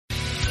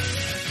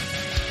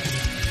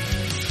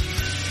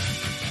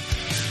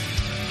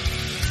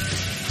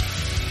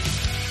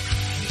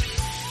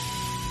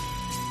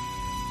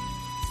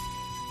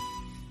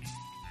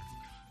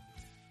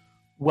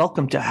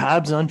Welcome to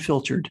Habs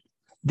Unfiltered.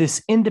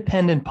 This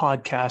independent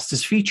podcast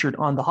is featured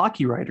on the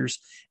Hockey Writers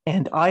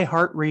and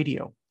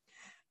iHeartRadio,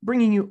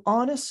 bringing you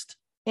honest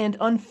and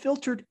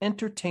unfiltered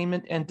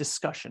entertainment and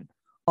discussion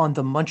on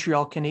the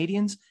Montreal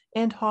Canadiens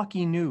and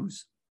hockey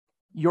news.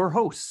 Your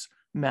hosts,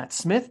 Matt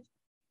Smith,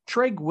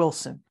 Treg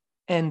Wilson,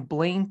 and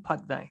Blaine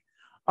Putvin,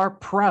 are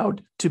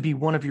proud to be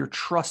one of your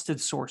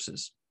trusted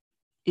sources.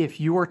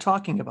 If you are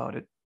talking about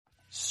it,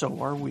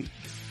 so are we.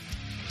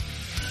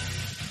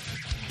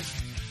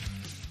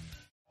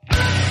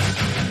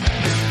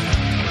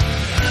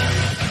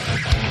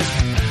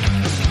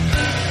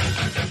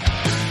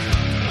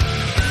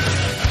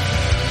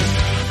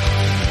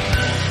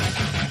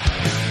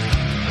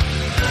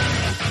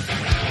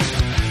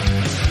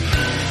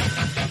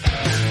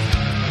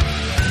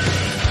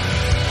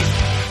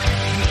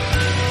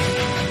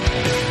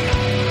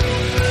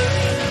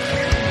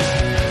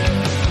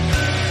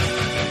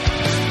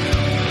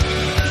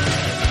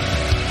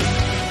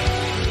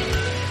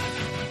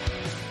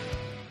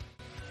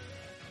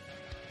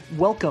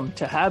 Welcome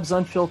to Habs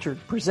Unfiltered,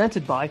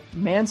 presented by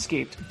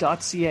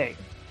Manscaped.ca.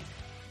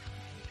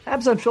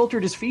 Habs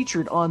Unfiltered is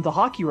featured on the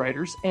Hockey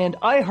Writers and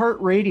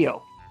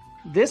iHeartRadio.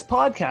 This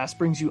podcast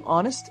brings you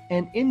honest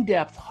and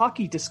in-depth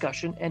hockey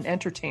discussion and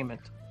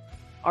entertainment.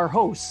 Our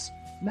hosts,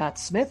 Matt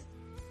Smith,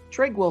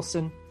 Treg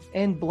Wilson,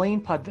 and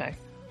Blaine Putvin,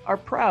 are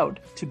proud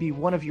to be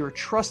one of your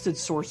trusted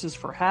sources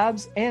for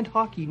Habs and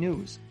hockey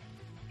news.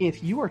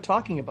 If you are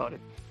talking about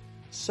it,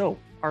 so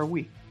are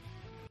we.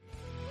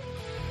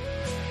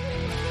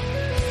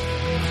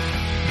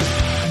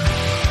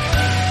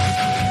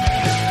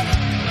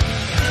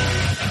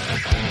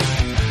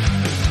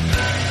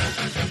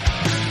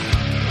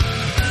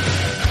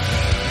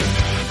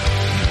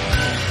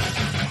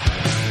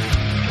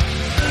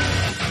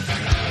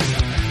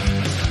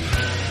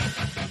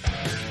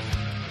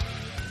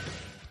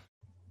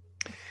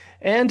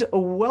 And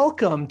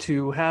welcome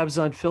to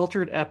Habs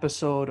Unfiltered,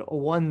 episode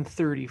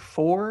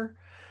 134.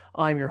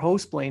 I'm your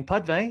host, Blaine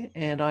Putvin,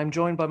 and I'm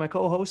joined by my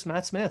co-host,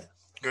 Matt Smith.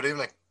 Good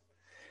evening.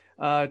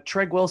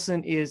 Treg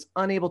Wilson is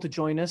unable to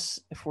join us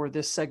for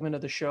this segment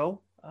of the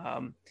show.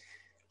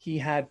 He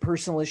had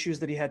personal issues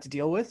that he had to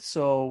deal with,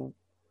 so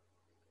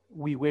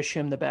we wish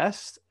him the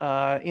best.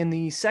 In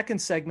the second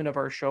segment of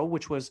our show,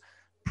 which was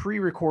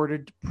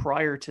pre-recorded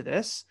prior to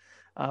this,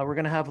 we're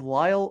going to have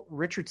Lyle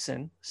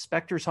Richardson,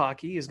 Spectres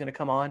Hockey, is going to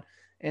come on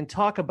and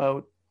talk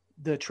about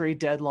the trade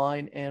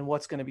deadline and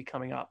what's going to be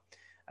coming up.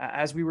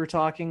 As we were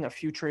talking, a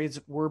few trades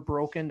were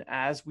broken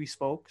as we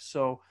spoke,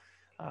 so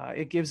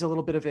it gives a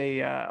little bit of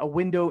a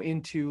window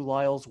into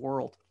Lyle's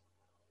world.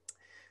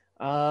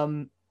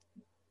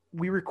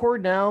 We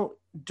record now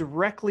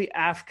directly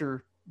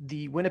after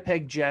the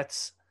Winnipeg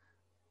Jets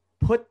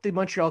put the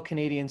Montreal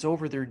Canadiens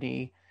over their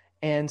knee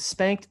and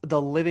spanked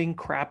the living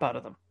crap out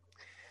of them.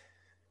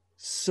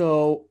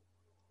 So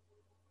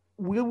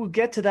we will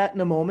get to that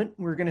in a moment.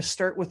 We're going to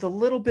start with a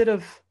little bit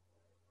of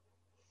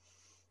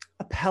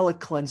a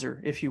palate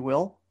cleanser, if you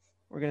will.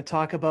 We're going to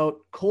talk about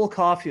Cole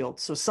Caulfield.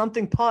 So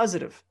something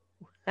positive.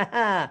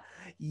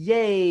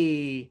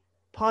 Yay.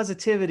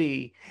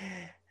 Positivity.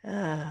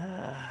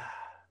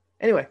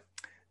 Anyway,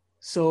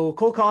 so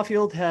Cole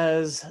Caulfield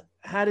has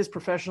had his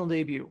professional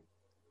debut.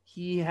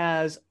 He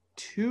has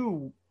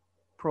 2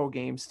 pro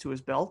games to his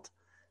belt,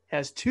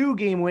 has 2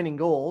 game-winning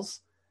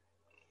goals,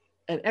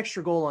 an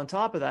extra goal on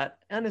top of that,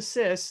 an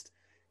assist,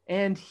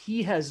 and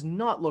he has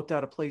not looked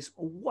out of place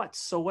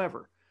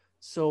whatsoever.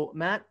 So,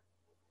 Matt,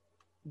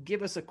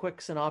 give us a quick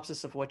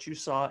synopsis of what you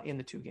saw in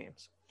the 2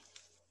 games.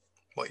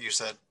 What you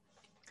said.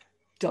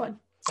 Done.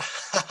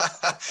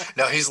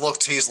 No, he's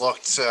looked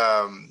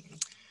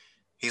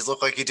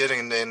like he did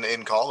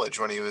in college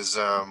when he was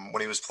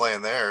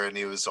playing there, and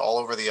he was all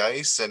over the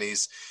ice, and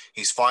he's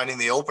finding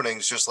the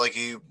openings just like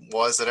he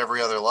was at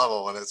every other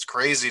level. And it's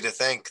crazy to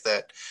think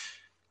that,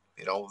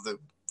 you know,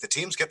 the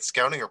teams get the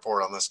scouting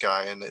report on this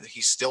guy, and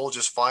he still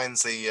just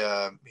finds the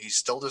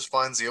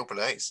open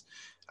ice.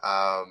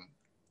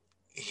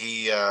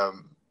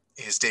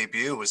 His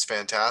debut was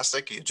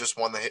fantastic. He just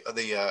won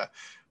the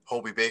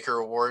Hobey Baker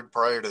Award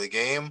prior to the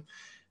game.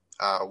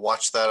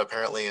 Watched that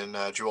apparently in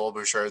Joel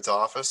Bouchard's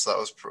office. That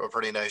was a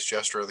pretty nice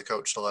gesture of the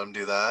coach to let him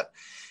do that.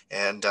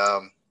 And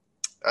as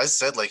I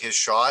said, like his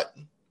shot,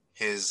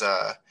 his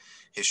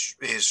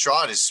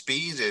shot, his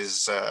speed,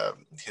 his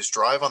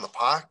drive on the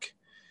puck.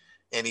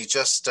 And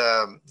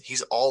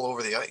he's all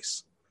over the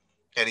ice,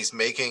 and he's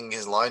making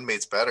his line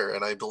mates better.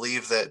 And I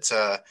believe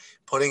that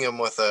putting him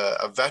with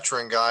a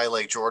veteran guy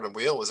like Jordan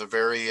Weal was a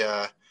very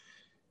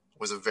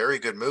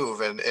good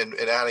move. And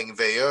adding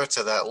Veilleux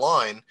to that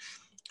line,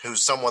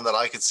 who's someone that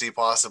I could see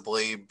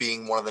possibly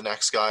being one of the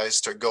next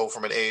guys to go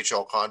from an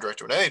AHL contract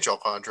to an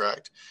NHL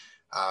contract,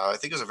 I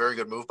think it was a very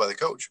good move by the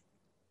coach.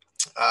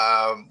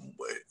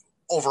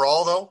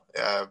 Overall, though,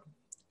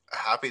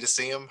 happy to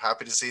see him.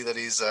 Happy to see that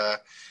he's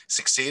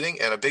succeeding.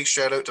 And a big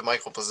shout out to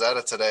Michael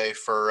Pezzetta today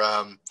for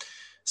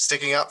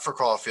sticking up for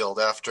Caulfield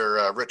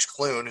after Rich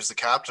Clune, who's the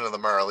captain of the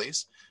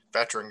Marlies,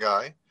 veteran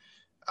guy,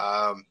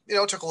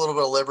 took a little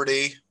bit of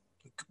liberty,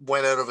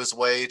 went out of his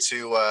way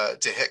to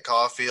hit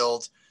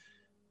Caulfield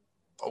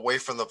away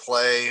from the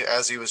play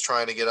as he was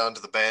trying to get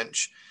onto the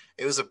bench.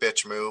 It was a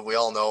bitch move. We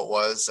all know it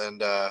was,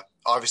 and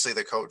obviously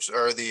the coach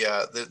or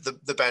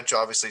the bench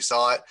obviously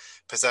saw it.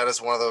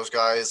 Pezzetta's one of those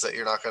guys that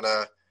you're not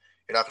gonna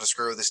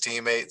screw with his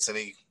teammates, and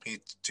he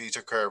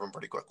took care of him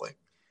pretty quickly.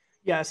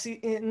 Yeah, see,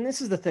 and this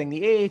is the thing.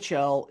 The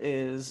AHL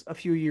is a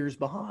few years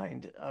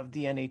behind of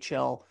the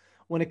NHL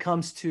when it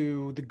comes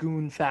to the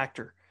goon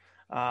factor.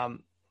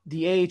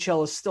 The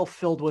AHL is still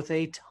filled with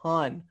a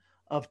ton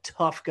of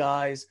tough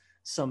guys,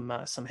 some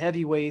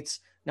heavyweights.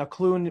 Now,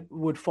 Clune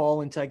would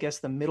fall into, I guess,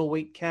 the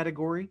middleweight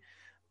category,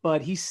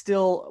 but he's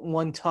still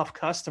one tough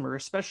customer,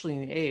 especially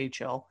in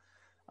the AHL.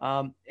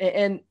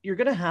 And you're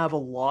going to have a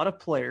lot of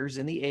players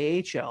in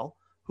the AHL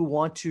who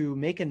want to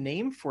make a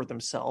name for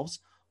themselves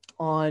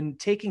on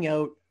taking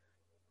out,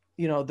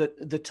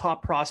 the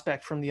top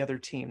prospect from the other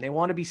team. They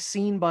want to be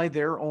seen by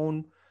their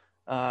own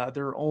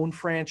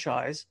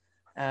franchise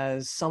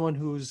as someone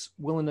who's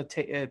willing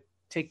to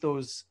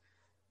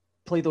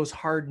play those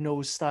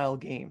hard-nosed style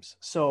games.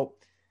 So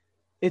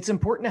it's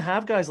important to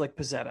have guys like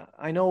Pezzetta.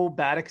 I know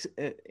Baddock's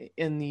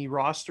in the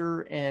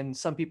roster, and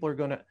some people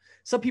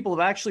have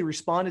actually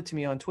responded to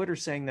me on Twitter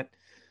saying that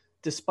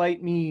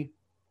despite me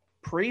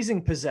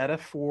praising Pezzetta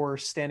for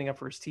standing up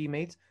for his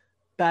teammates,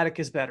 Baddock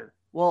is better.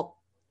 Well,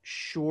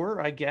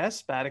 sure, I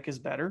guess Baddock is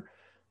better,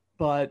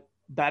 but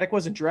Baddock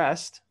wasn't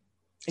dressed,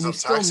 and you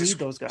still need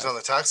those guys. He's on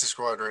the taxi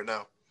squad right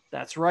now.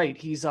 That's right.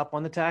 He's up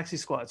on the taxi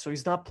squad, so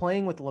he's not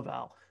playing with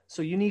Laval.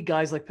 So you need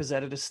guys like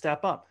Pezzetta to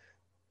step up.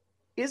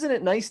 Isn't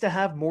it nice to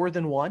have more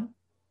than one?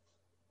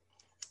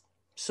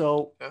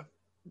 So yeah.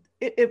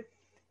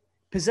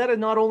 Pezzetta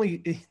not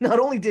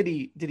only did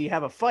he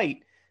have a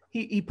fight,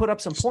 he put up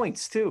some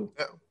points too.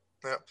 Yeah.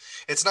 Yeah,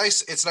 it's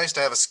nice. It's nice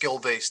to have a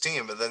skill-based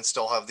team, but then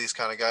still have these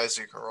kind of guys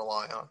you can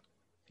rely on.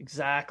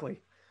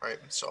 Exactly. Right.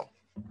 So.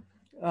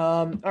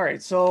 All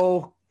right.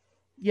 So,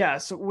 yeah.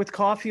 So with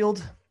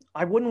Caulfield,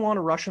 I wouldn't want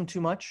to rush him too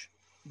much.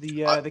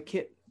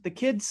 The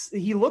kids,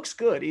 he looks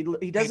good. He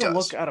doesn't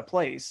look out of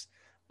place,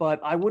 but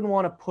I wouldn't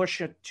want to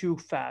push it too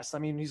fast. I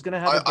mean, he's going to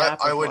have a gap.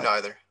 I wouldn't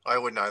either.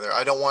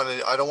 I don't want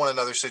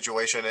another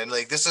situation. And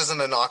like, this isn't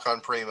a knock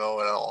on Primo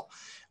at all,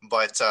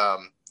 but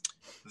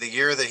the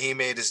year that he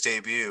made his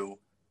debut,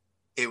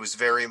 it was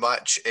very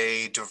much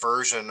a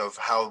diversion of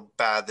how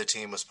bad the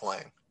team was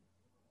playing.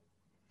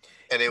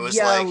 And it was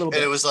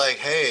like,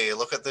 hey,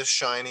 look at this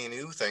shiny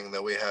new thing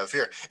that we have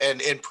here.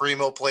 And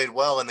Primo played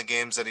well in the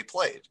games that he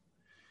played.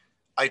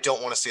 I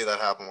don't want to see that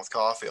happen with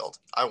Caulfield.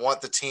 I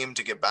want the team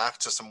to get back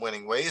to some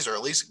winning ways, or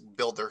at least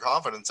build their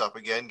confidence up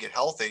again, get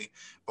healthy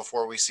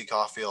before we see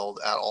Caulfield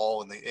at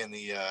all in the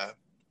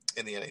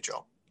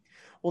NHL.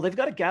 Well, they've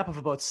got a gap of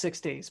about 6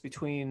 days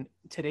between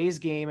today's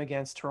game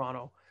against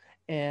Toronto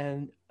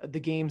and the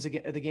game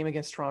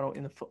against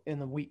Toronto in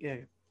the week.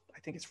 I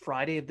think it's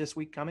Friday of this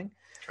week coming.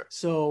 Okay.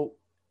 So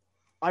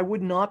I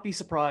would not be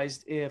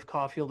surprised if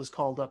Caulfield is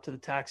called up to the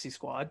taxi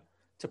squad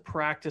to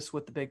practice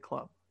with the big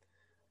club.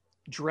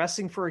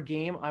 Dressing for a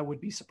game, I would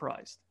be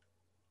surprised.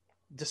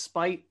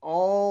 Despite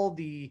all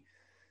the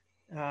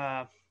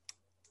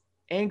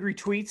angry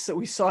tweets that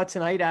we saw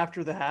tonight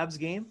after the Habs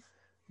game,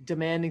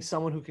 demanding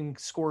someone who can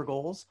score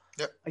goals.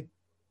 Yep.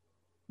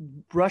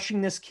 Rushing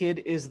this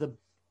kid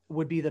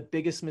would be the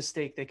biggest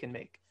mistake they can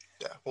make.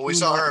 Yeah. Well, we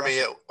saw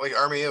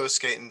Armia was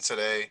skating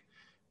today.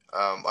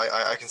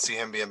 I can see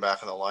him being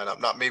back in the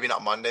lineup. Maybe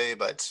not Monday,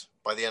 but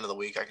by the end of the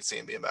week, I can see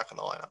him being back in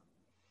the lineup.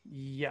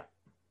 Yeah.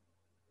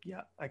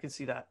 Yeah, I can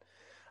see that.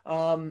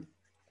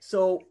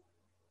 So,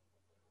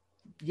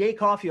 yay,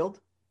 Caulfield.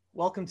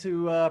 Welcome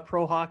to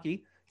pro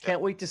hockey.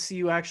 Can't wait to see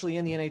you actually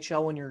in the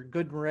NHL when you're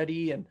good and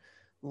ready and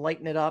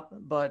lighten it up,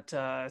 but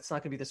it's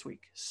not going to be this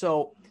week.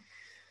 So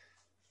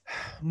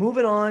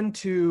moving on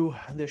to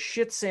the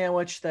shit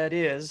sandwich that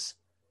is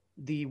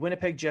the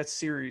Winnipeg Jets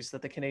series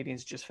that the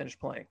Canadians just finished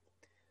playing.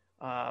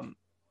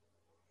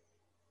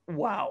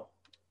 Wow.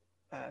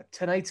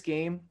 Tonight's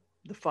game,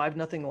 the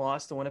 5-0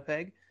 loss to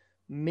Winnipeg,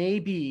 may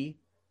be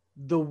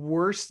the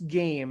worst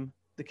game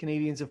the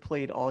Canadians have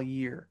played all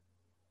year.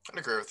 I'd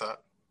agree with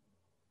that.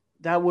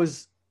 That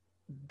was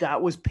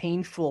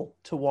painful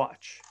to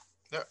watch.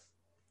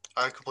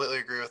 I completely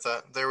agree with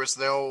that. There was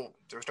no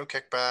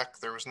kickback.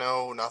 There was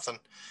nothing.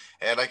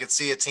 And I could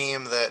see a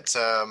team that,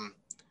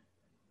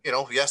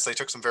 yes, they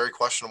took some very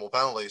questionable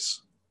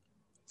penalties.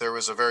 There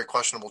was a very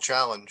questionable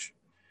challenge,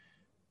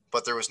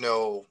 but there was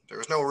no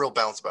real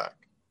bounce back.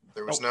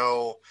 There was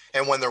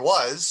and when there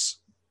was,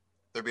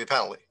 there'd be a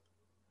penalty,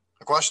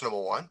 a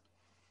questionable one,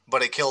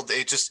 but it killed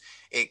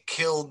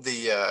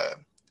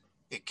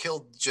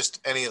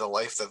just any of the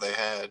life that they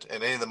had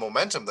and any of the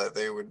momentum that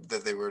they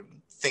would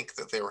think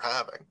that they were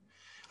having.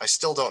 I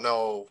still don't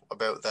know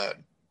about that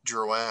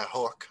Drouin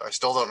hook. I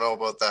still don't know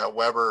about that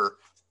Weber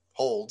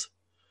hold.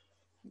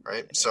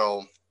 Right.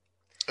 So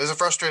it was a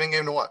frustrating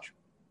game to watch.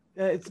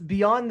 It's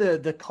beyond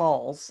the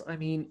calls. I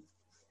mean,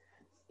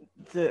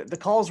 the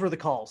calls were the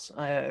calls.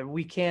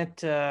 We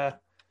can't, I'm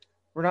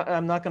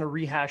not going to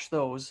rehash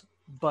those,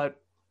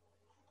 but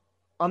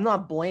I'm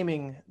not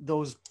blaming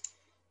those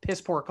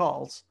piss poor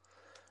calls.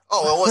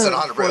 Oh, it wasn't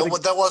For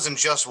 100. That wasn't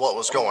just what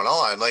was going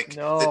on. Like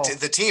No.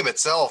 the team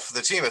itself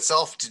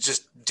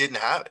just didn't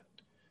have it.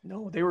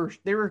 No, they were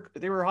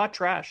hot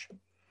trash.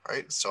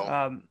 Right.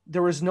 So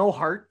There was no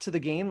heart to the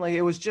game. Like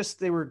it was just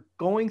they were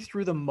going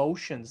through the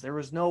motions. There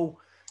was no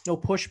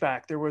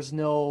pushback. There was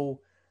no.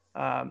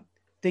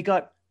 They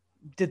got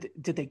did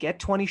they get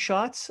 20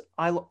 shots?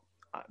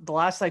 The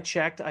last I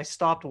checked, I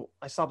stopped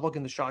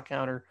looking at the shot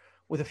counter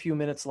with a few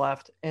minutes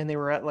left, and they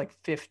were at like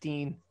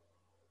 15.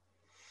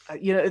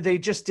 They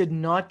just did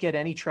not get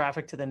any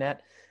traffic to the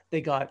net.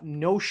 They got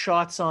no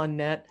shots on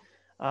net.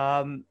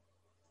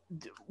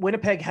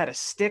 Winnipeg had a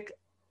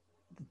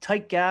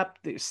tight gap,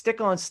 stick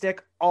on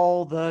stick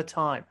all the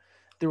time.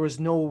 There was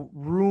no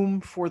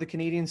room for the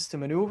Canadians to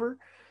maneuver,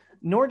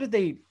 nor did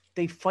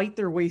they fight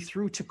their way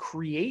through to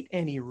create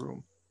any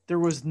room. There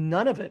was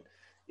none of it.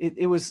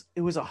 It was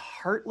a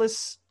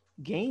heartless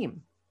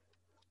game.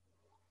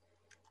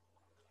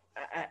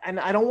 And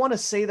I don't want to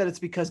say that it's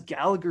because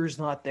Gallagher's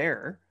not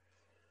there,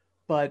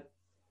 but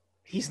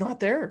he's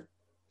not there.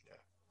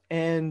 Yeah.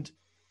 And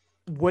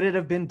would it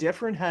have been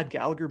different had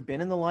Gallagher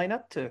been in the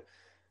lineup to,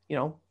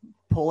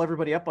 pull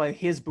everybody up by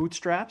his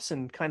bootstraps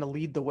and kind of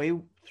lead the way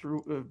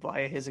through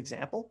via his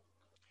example?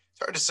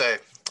 It's hard to say.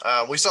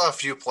 We saw a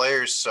few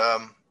players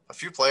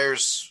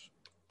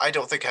I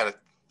don't think had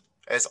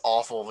as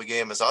awful of a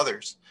game as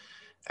others.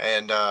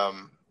 And, I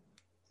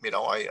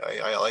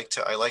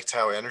liked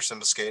how Anderson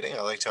was skating.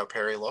 I liked how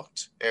Perry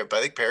looked. But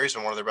I think Perry's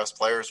been one of their best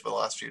players for the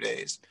last few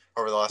days,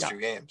 over the last few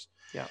games.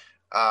 Yeah.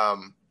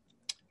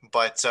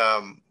 But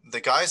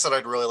the guys that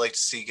I'd really like to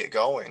see get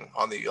going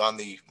on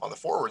the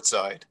forward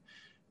side,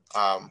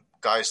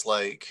 guys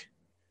like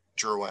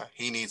Drouin,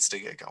 he needs to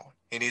get going.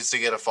 He needs to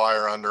get a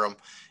fire under him,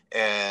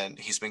 and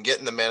he's been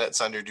getting the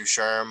minutes under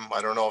Ducharme.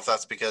 I don't know if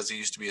that's because he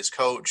used to be his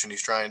coach and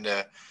he's trying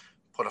to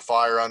put a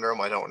fire under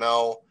him. I don't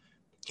know.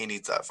 He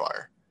needs that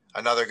fire.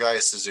 Another guy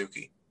is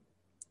Suzuki.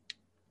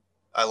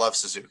 I love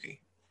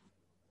Suzuki.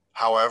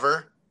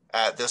 However,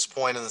 at this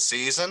point in the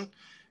season,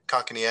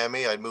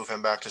 Kotkaniemi, I'd move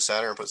him back to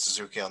center and put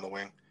Suzuki on the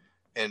wing,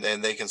 and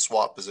they can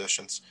swap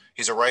positions.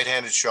 He's a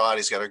right-handed shot.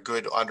 He's got a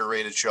good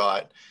underrated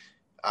shot.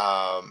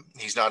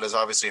 He's not as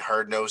obviously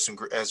hard-nosed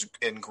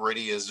and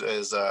gritty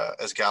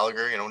as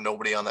Gallagher.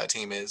 Nobody on that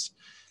team is,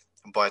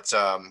 but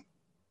I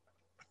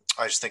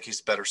just think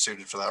he's better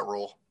suited for that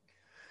role.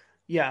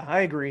 Yeah, I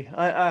agree.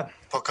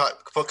 Put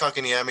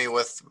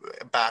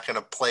Kotkaniemi back in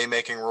a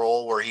playmaking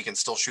role where he can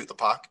still shoot the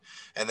puck,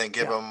 and then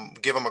give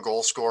him a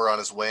goal scorer on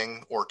his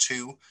wing or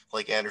two,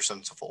 like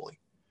Anderson Toffoli.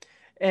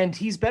 And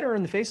he's better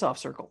in the faceoff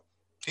circle.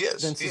 He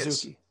is than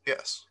Suzuki.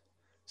 Yes.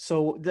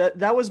 So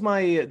that was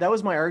my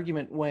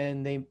argument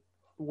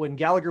when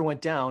Gallagher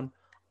went down.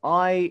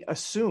 I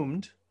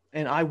assumed,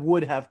 and I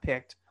would have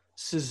picked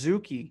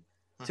Suzuki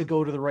to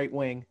go to the right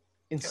wing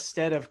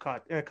instead of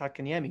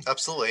Kotkaniemi.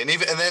 Absolutely, and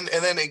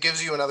then it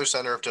gives you another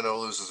center if Danault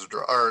loses a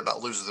draw, or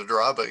not loses the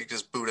draw, but you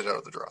just boot it out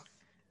of the draw.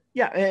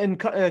 Yeah, and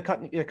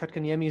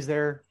Kotkaniemi is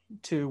there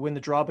to win the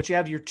draw, but you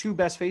have your two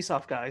best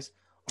faceoff guys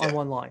on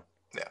one line.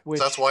 Yeah,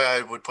 so that's why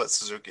I would put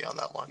Suzuki on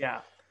that line.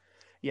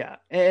 Yeah,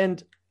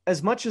 and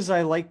as much as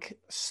I like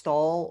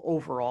Stahl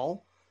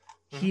overall,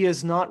 he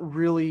is not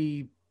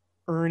really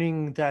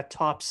earning those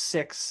top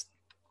six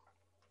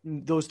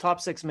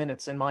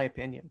minutes, in my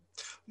opinion.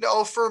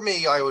 No, for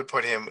me, I would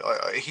put him.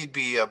 He'd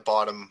be a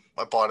bottom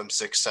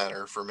six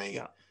center for me.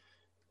 Yeah.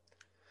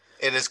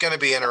 And it's going to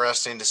be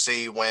interesting to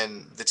see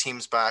when the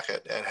team's back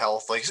at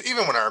health. Like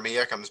even when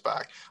Armia comes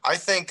back, I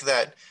think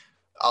that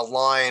a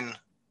line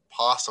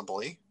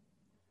possibly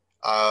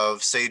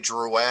of say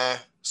Drouin,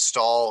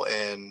 Stahl,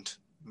 and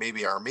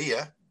maybe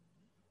Armia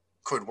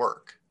could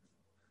work.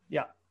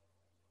 Yeah.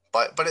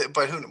 But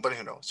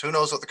who knows? Who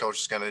knows what the coach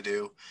is going to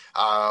do?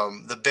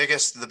 The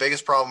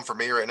biggest problem for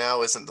me right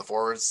now isn't the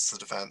forwards; it's the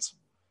defense.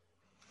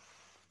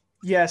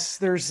 Yes,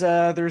 there's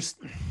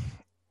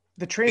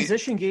the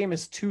transition game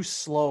is too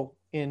slow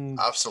in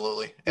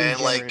absolutely, and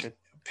generated. Like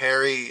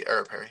Perry,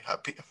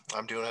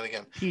 I'm doing it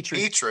again.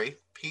 Petry,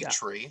 yeah.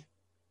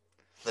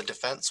 The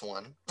defense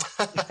one.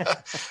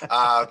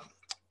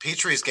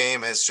 Petry's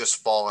game has just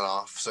fallen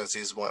off since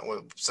he's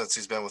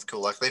been with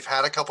Kulak. They've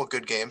had a couple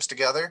good games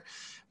together,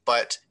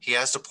 but he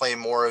has to play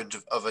more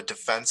of a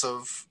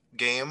defensive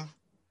game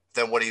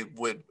than what he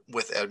would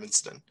with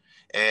Edmundson.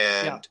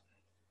 And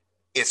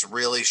it's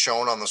really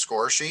shown on the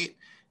score sheet,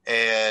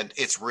 and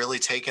it's really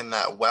taken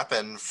that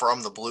weapon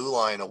from the blue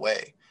line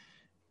away.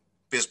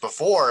 Because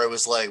before it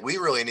was like, we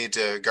really need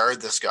to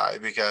guard this guy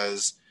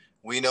because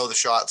we know the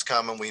shot's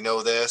coming, we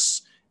know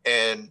this,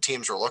 and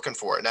teams are looking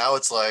for it. Now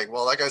it's like,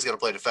 well, that guy's got to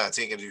play defense.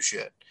 He ain't gonna do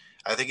shit.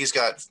 I think he's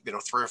got 3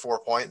 or 4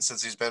 points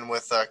since he's been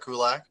with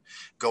Kulak.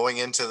 Going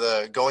into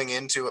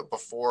it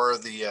before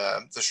the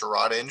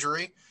Sherrod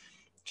injury,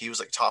 he was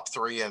like top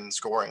 3 in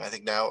scoring. I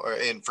think now,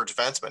 for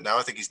defensemen, now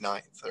I think he's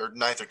 9th or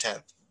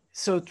 10th.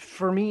 So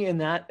for me, in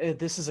that,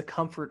 this is a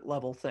comfort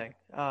level thing.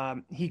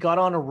 He got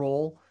on a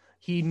roll.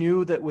 He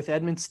knew that with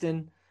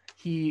Edmundston,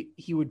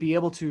 he would be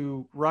able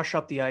to rush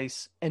up the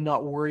ice and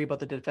not worry about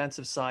the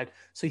defensive side.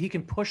 So he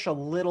can push a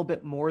little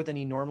bit more than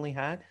he normally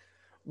had.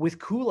 With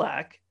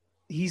Kulak,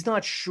 he's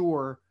not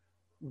sure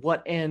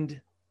what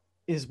end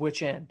is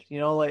which end,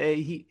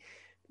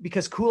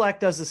 because Kulak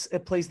does this,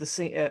 it plays the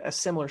same, a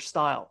similar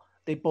style.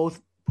 They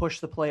both push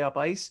the play up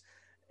ice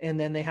and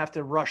then they have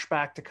to rush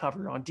back to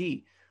cover on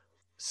D.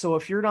 So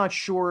if you're not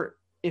sure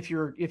if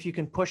you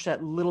can push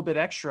that little bit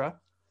extra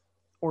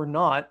or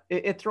not,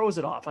 it throws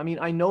it off. I mean,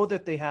 I know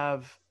that they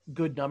have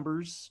good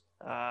numbers,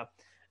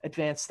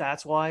 advanced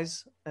stats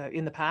wise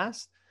in the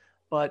past,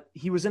 but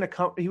he was in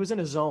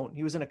a zone.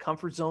 He was in a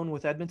comfort zone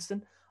with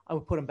Edmonton. I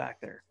would put him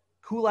back there.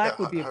 Kulak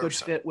would be a good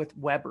 100%. fit with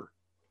Weber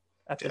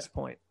at this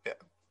point. Yeah.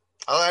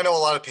 I know a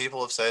lot of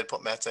people have said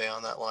put Mete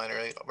on that line.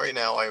 Right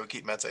now, I would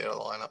keep Mete out of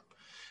the lineup.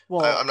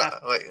 Well, I'm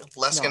not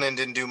Leskinen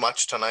didn't do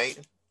much tonight,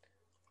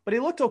 but he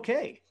looked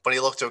okay.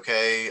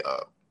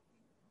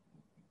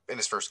 In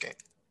his first game.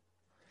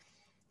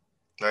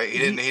 Right, he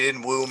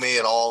didn't woo me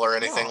at all or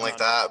anything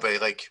that, but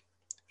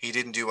he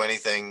didn't do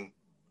anything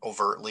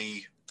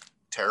overtly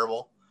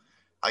terrible.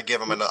 I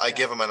give him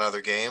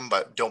another game,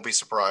 but don't be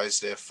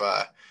surprised if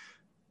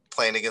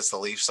playing against the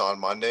Leafs on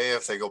Monday,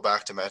 if they go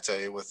back to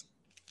Mete with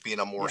being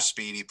a more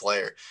speedy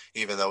player,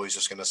 even though he's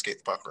just going to skate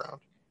the puck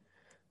around.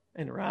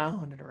 And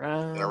around and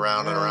around. And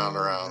around and around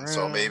and around.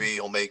 So maybe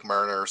he'll make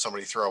Marner or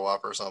somebody throw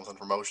up or something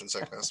for motion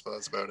sickness, but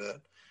that's about it.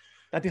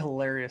 That'd be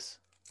hilarious.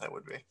 That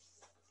would be.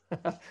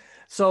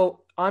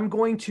 So I'm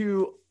going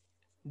to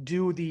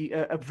do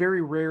a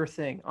very rare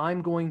thing.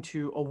 I'm going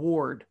to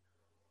award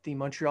the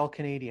Montreal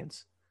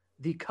Canadiens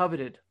the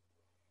coveted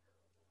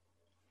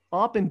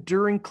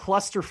enduring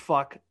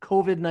clusterfuck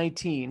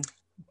COVID-19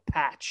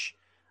 patch.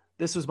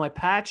 This was my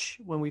patch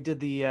when we did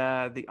the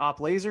op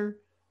laser.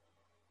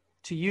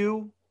 To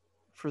you,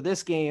 for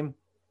this game,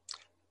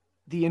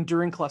 the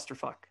enduring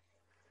clusterfuck.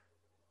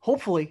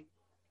 Hopefully,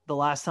 the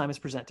last time it's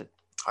presented.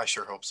 I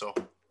sure hope so.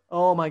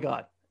 Oh my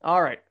God.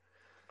 All right.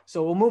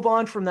 So we'll move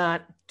on from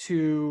that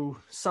to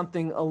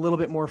something a little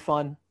bit more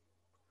fun.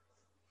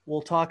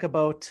 We'll talk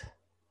about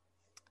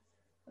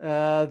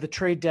the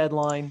trade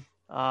deadline.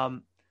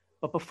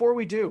 But before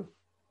we do,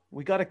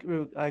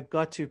 I've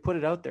got to put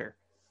it out there.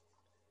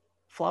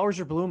 Flowers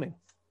are blooming.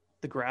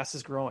 The grass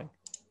is growing.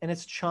 And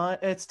it's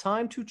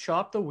time to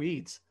chop the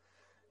weeds.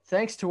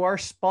 Thanks to our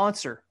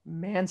sponsor,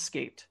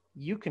 Manscaped,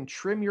 you can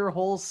trim your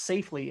holes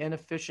safely and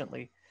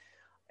efficiently.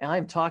 And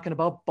I'm talking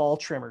about ball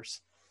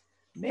trimmers.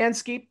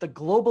 Manscaped, the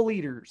global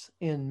leaders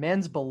in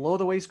men's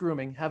below-the-waist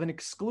grooming, have an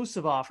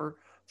exclusive offer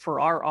for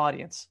our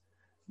audience.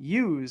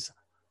 Use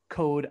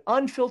code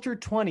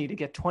UNFILTERED20 to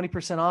get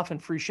 20% off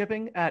and free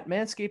shipping at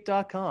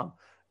manscaped.com.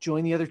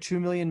 Join the other 2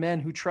 million men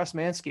who trust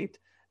Manscaped.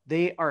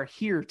 They are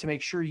here to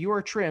make sure you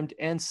are trimmed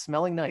and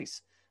smelling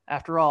nice.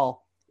 After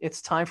all,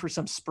 it's time for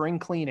some spring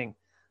cleaning,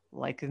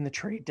 like in the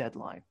trade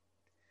deadline.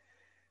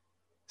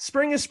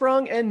 Spring is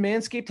sprung, and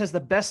Manscaped has the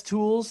best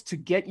tools to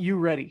get you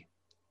ready.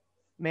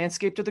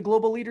 Manscaped are the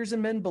global leaders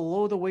in men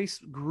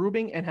below-the-waist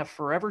grooming and have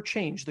forever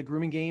changed the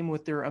grooming game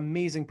with their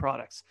amazing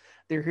products.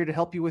 They're here to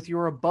help you with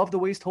your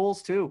above-the-waist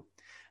holes, too.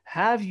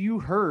 Have you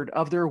heard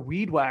of their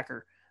Weed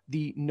Whacker?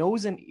 The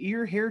nose and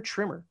ear hair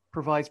trimmer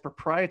provides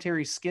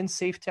proprietary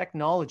skin-safe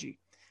technology,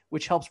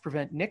 which helps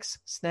prevent nicks,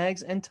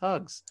 snags, and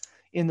tugs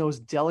in those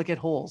delicate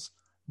holes.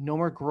 No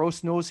more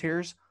gross nose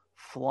hairs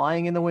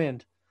flying in the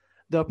wind.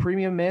 The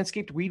premium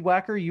Manscaped Weed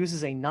Whacker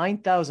uses a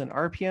 9,000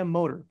 RPM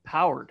motor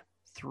powered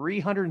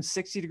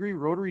 360-degree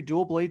rotary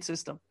dual blade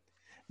system.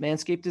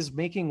 Manscaped is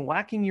making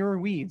whacking your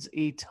weeds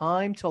a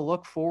time to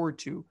look forward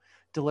to,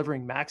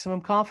 delivering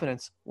maximum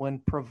confidence when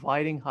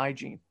providing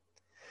hygiene.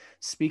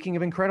 Speaking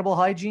of incredible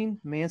hygiene,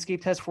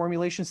 Manscaped has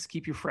formulations to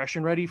keep you fresh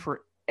and ready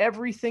for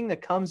everything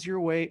that comes your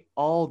way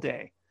all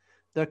day.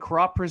 The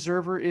Crop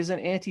Preserver is an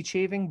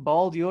anti-chafing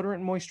ball deodorant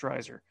and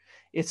moisturizer.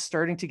 It's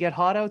starting to get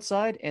hot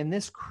outside, and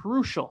this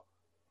crucial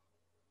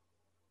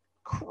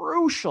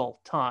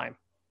time,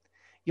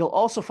 you'll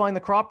also find the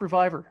Crop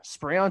Reviver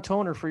spray-on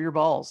toner for your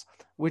balls,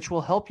 which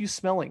will help you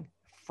smelling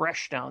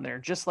fresh down there,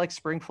 just like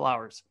spring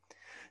flowers.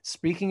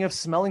 Speaking of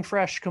smelling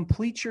fresh,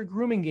 complete your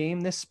grooming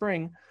game this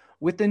spring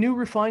with the new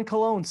Refined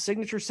Cologne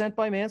signature scent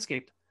by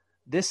Manscaped.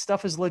 This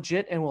stuff is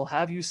legit and will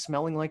have you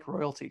smelling like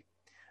royalty.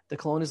 The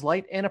cologne is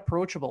light and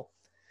approachable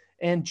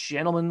and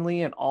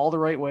gentlemanly in all the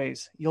right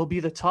ways. You'll be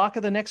the talk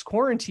of the next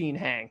quarantine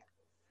hang.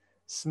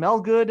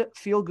 Smell good,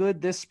 feel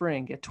good this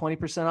spring. Get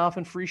 20% off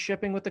and free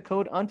shipping with the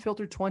code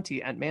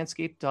UNFILTERED20 at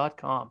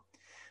manscaped.com.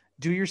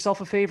 Do yourself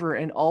a favor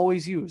and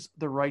always use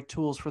the right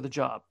tools for the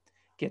job.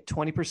 Get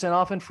 20%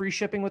 off and free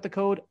shipping with the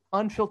code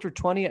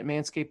UNFILTERED20 at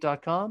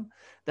manscaped.com.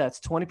 That's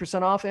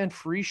 20% off and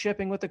free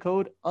shipping with the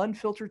code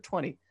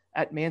UNFILTERED20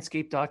 at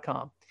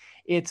manscaped.com.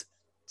 It's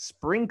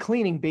spring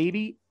cleaning,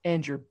 baby,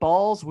 and your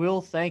balls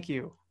will thank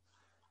you.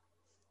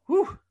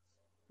 Whew,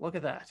 look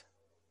at that.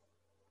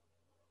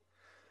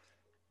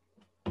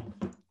 A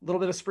little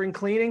bit of spring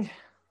cleaning.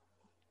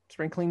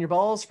 Spring clean your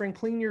balls, spring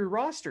clean your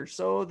roster.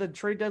 So the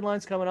trade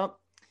deadline's coming up.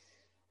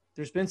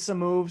 There's been some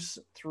moves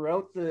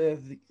throughout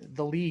the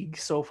league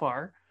so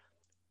far.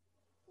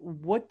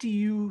 what do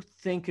you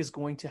think is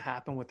going to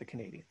happen with the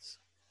Canadiens?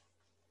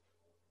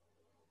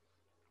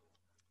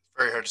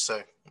 Very hard to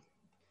say.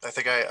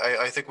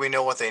 I think we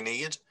know what they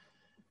need.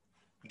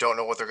 Don't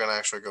know what they're going to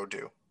actually go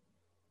do.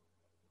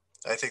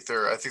 I think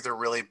they're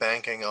really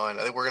banking on.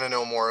 I think we're going to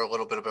know more a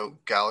little bit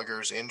about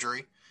Gallagher's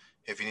injury,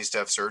 if he needs to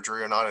have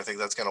surgery or not. I think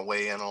that's going to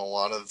weigh in on a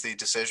lot of the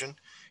decision.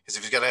 Because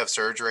if he's going to have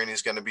surgery and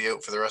he's going to be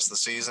out for the rest of the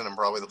season and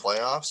probably the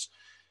playoffs,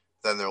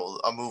 then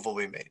a move will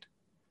be made.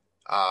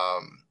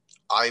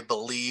 I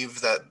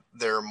believe that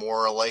they're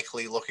more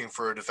likely looking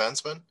for a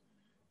defenseman.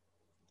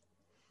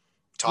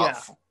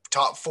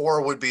 Top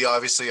four would be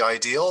obviously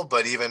ideal,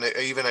 but even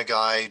a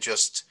guy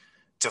just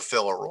to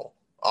fill a role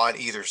on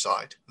either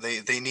side.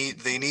 They need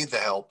the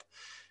help.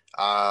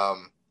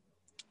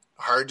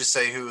 Hard to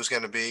say who's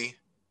going to be.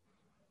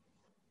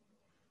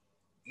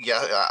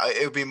 Yeah,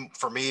 it would be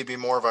for me. It'd be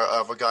more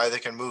of a guy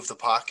that can move the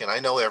puck. And I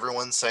know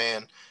everyone's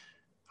saying,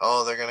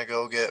 "Oh, they're going to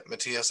go get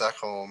Matthias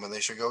Ekholm, and they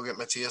should go get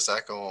Matthias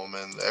Ekholm."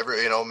 And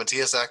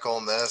Matthias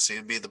Ekholm,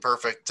 he'd be the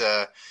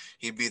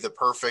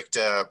perfect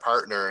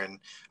partner. And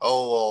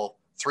oh well,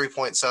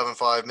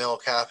 3.75 mil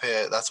cap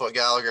hit. That's what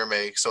Gallagher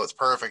makes, so it's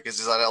perfect because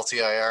he's on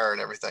LTIR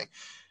and everything.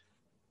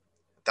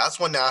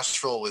 That's when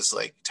Nashville was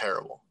like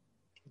terrible.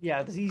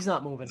 Yeah, he's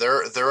not moving.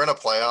 They're in a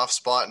playoff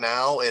spot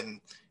now, and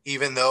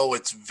even though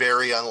it's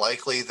very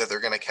unlikely that they're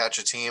going to catch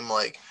a team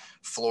like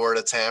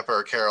Florida, Tampa,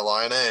 or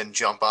Carolina and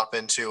jump up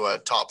into a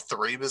top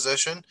 3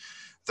 position,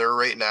 they're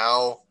right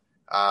now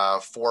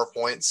 4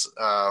 points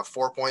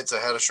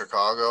ahead of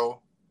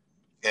Chicago,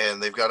 and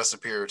they've got a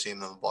superior team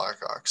than the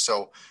Blackhawks.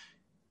 So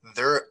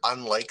they're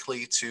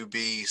unlikely to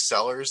be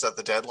sellers at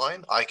the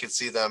deadline. I could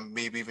see them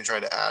maybe even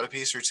trying to add a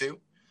piece or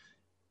two,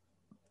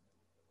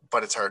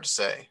 but it's hard to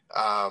say.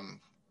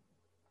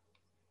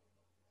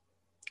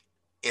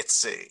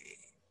 It's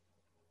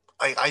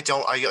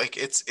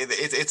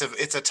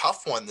a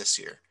tough one this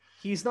year.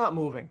 He's not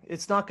moving.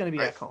 It's not going to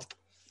be Ekholm.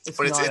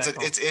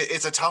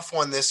 It's a tough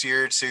one this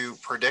year to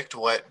predict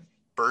what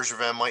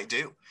Bergevin might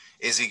do.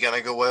 Is he going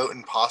to go out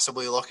and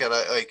possibly look at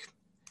a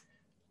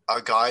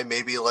guy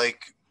maybe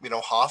like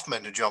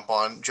Hoffman to jump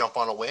on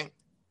a wing?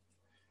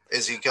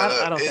 Is he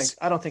gonna?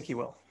 I don't think he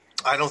will.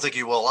 I don't think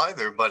he will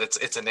either. But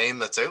it's a name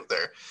that's out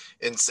there.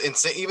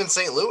 Even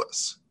St.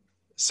 Louis.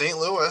 St.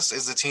 Louis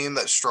is a team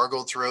that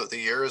struggled throughout the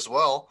year as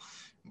well,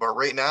 but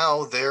right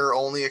now they're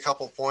only a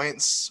couple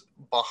points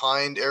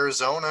behind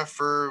Arizona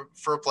for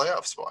a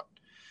playoff spot.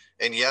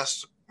 And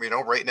yes,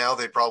 right now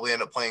they'd probably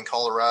end up playing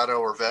Colorado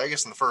or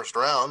Vegas in the first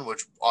round,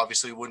 which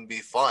obviously wouldn't be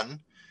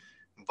fun.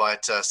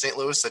 But St.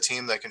 Louis is a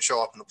team that can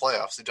show up in the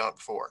playoffs. They've done it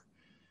before.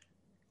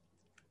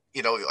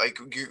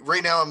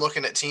 Right now I'm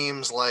looking at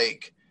teams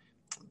like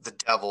the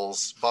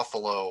Devils,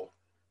 Buffalo,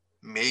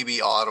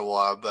 maybe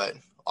Ottawa, but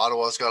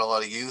Ottawa's got a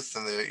lot of youth,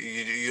 and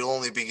you'll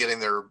only be getting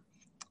their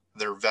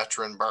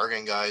veteran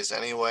bargain guys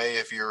anyway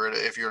if you were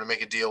to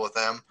make a deal with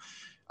them,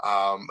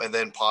 and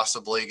then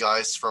possibly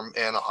guys from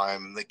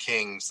Anaheim, the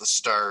Kings, the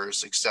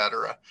Stars,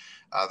 etc.,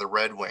 the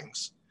Red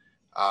Wings.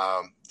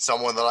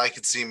 Someone that I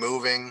could see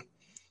moving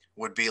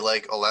would be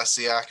like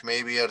Olesiak,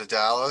 maybe out of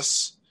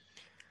Dallas.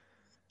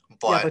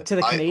 But to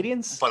the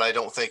Canadiens? But I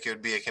don't think it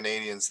would be a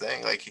Canadiens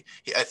thing. Like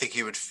I think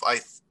he would.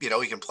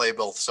 He can play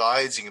both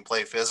sides. He can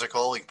play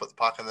physical. He can put the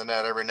puck in the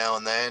net every now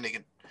and then. He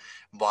can.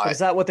 But is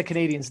that what the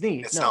Canadiens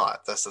need? It's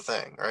not. That's the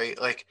thing, right?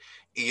 Like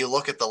you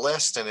look at the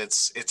list, and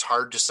it's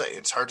hard to say.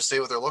 It's hard to say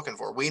what they're looking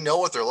for. We know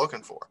what they're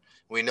looking for.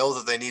 We know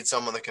that they need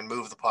someone that can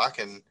move the puck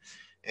and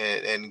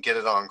get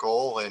it on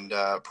goal and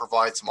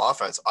provide some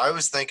offense. I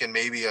was thinking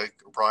maybe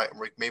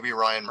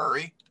Ryan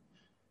Murray.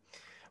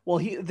 Well,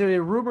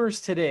 the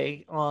rumors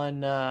today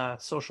on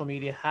social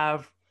media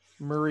have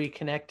Murray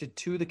connected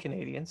to the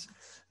Canadiens.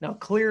 Now,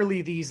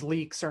 clearly, these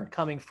leaks aren't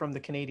coming from the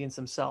Canadiens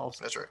themselves.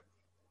 That's right.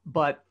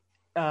 But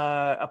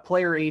a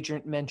player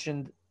agent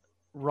mentioned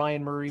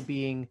Ryan Murray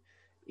being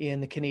in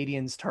the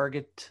Canadiens'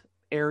 target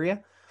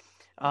area.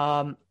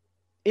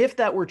 If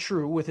that were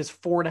true, with his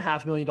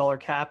 $4.5 million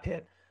cap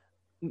hit,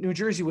 New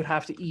Jersey would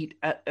have to eat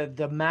at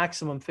the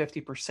maximum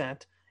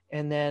 50%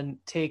 and then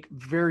take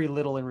very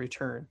little in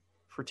return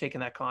for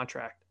taking that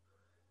contract.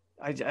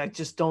 I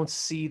just don't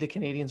see the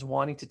Canadiens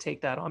wanting to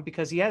take that on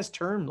because he has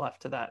term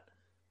left to that.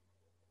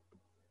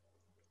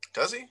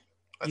 Does he?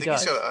 I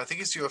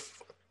think he's due.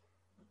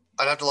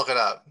 I'd have to look it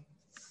up.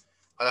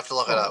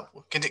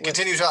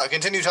 Continue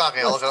talking.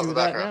 I'll look it up in the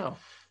background. Now.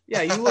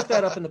 Yeah, you look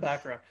that up in the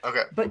background.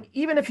 Okay. But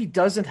even if he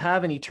doesn't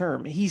have any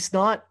term, he's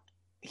not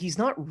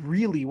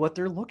really what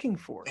they're looking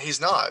for.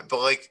 He's not. But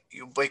like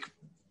the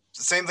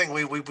same thing.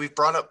 We've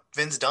brought up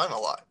Vince Dunn a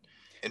lot,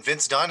 and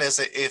Vince Dunn is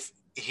if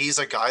he's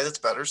a guy that's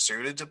better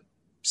suited to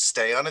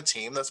stay on a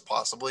team that's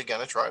possibly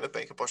going to try to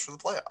make a push for the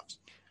playoffs.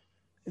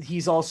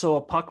 He's also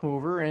a puck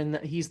mover, and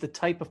he's the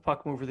type of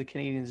puck mover the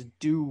Canadiens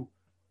do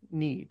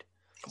need.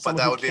 But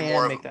that would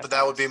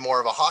be more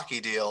of a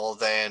hockey deal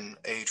than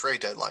a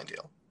trade deadline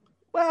deal.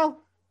 Well,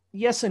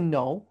 yes and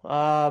no.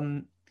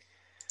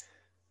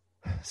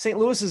 St.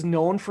 Louis is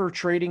known for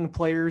trading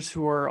players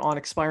who are on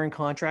expiring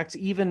contracts,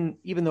 even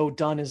though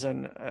Dunn is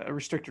a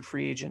restricted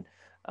free agent.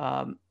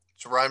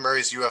 So Ryan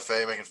Murray's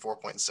UFA making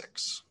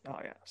 4.6. Oh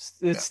yeah,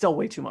 it's still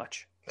way too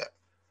much. Yeah.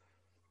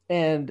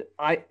 And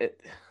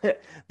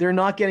they're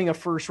not getting a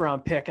first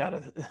round pick out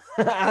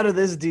of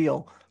this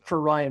deal for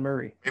Ryan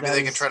Murray. Maybe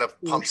they can try to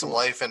pump some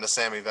life into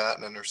Sammy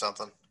Vatanen or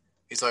something.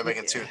 He's only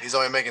making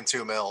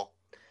 $2 million.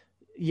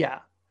 Yeah.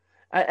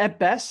 At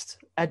best,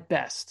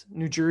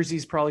 New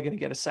Jersey's probably going to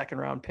get a second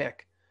round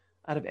pick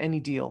out of any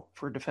deal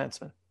for a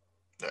defenseman.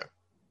 Yeah.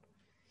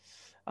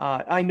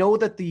 I know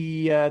that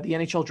the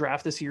NHL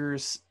draft this year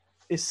is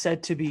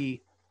said to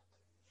be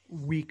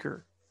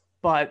weaker,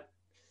 but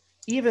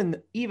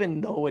even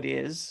though it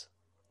is,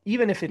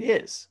 even if it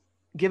is,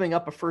 giving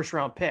up a first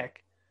round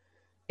pick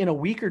in a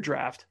weaker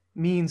draft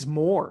means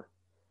more.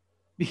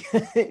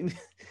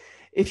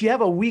 If you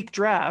have a weak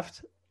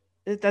draft,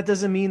 that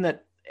doesn't mean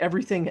that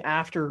everything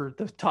after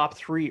the top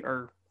three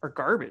are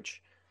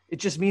garbage. It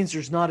just means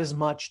there's not as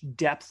much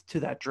depth to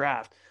that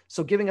draft.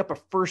 So giving up a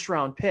first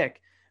round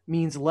pick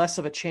means less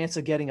of a chance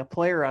of getting a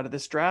player out of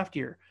this draft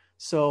year.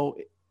 So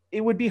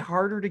it would be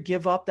harder to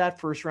give up that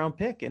first round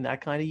pick in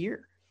that kind of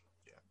year.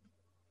 Yeah.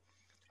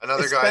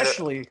 Another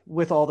especially guy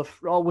with all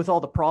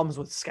the problems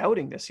with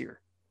scouting this year.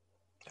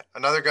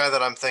 Another guy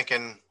that I'm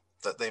thinking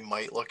that they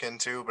might look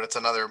into, but it's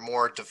another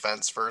more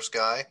defense first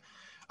guy,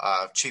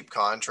 cheap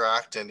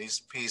contract. And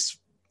he's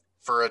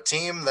for a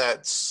team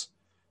that's,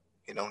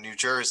 New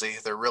Jersey,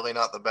 they're really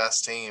not the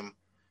best team.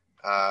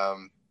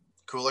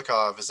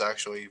 Kulikov is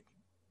actually,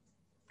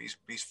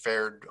 he's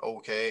fared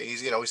okay.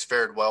 He's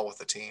fared well with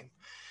the team.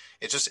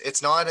 I'm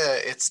not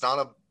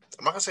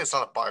gonna say it's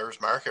not a buyer's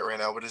market right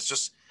now, but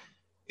it's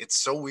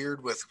so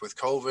weird with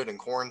COVID and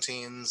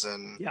quarantines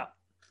and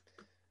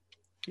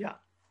yeah.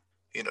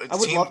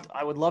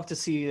 I would love to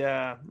see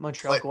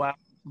Montreal go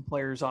after some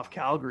players off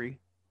Calgary.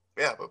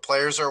 Yeah, but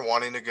players are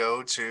wanting to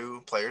go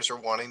to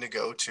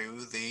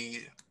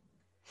the,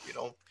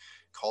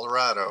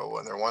 Colorado,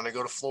 and they're wanting to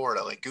go to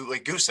Florida, like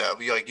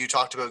Gusev. You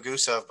talked about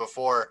Gusev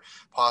before,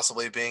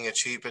 possibly being a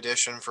cheap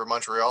addition for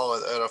Montreal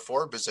at a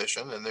forward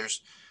position, and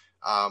there's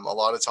a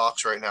lot of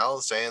talks right now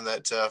saying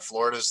that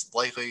Florida's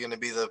likely going to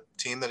be the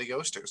team that he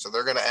goes to. So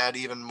they're going to add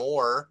even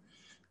more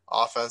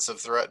offensive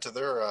threat to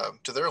their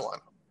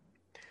lineup.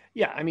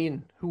 Yeah, I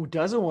mean, who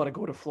doesn't want to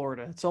go to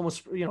Florida? It's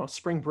almost,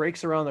 spring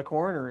breaks around the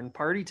corner and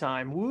party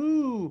time.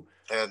 Woo!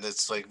 And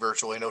it's like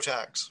virtually no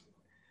tax.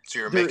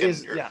 So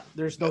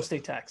there's no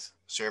state tax.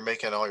 So you're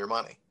making all your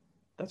money.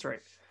 That's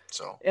right.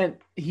 So, and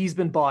he's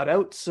been bought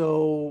out.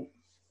 So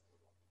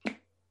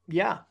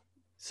yeah.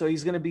 So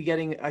he's going to be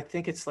getting, I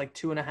think it's like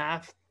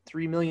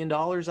 $2.5-3 million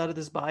out of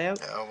this buyout.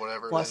 Yeah,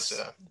 whatever plus, it is.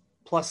 Yeah.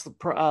 Plus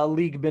the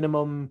league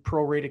minimum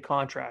prorated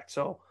contract.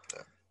 So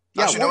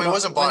yeah. Actually, no, he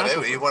wasn't bought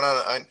out. He went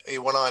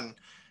on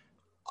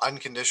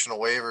unconditional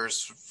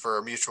waivers for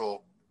a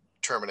mutual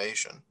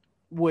termination,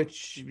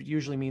 which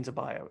usually means a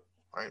buyout.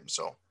 Right.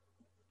 So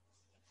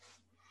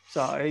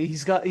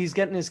he's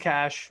getting his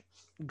cash.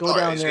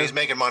 Down there. He's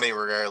making money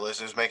regardless.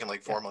 He's making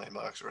like $4 million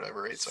or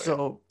whatever. Right?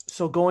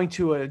 So going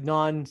to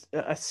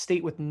a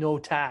state with no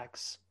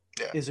tax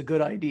is a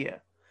good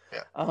idea.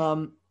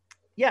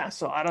 Yeah.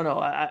 So I don't know.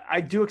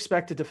 I do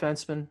expect a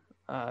defenseman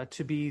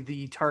to be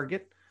the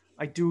target.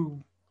 I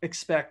do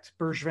expect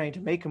Bergevin to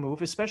make a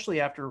move, especially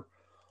after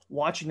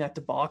watching that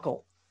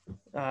debacle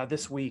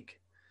this week.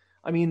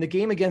 I mean, the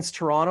game against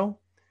Toronto,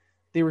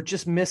 they were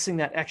just missing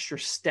that extra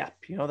step,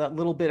 that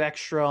little bit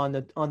extra on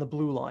the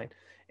blue line.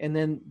 And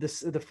then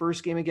the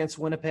first game against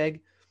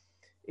Winnipeg,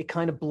 it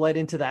kind of bled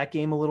into that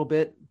game a little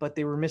bit, but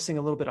they were missing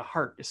a little bit of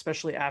heart,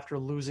 especially after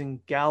losing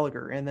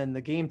Gallagher. And then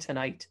the game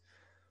tonight,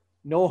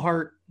 no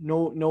heart,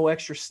 no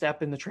extra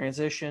step in the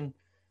transition.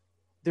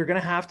 They're going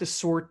to have to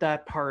sort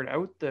that part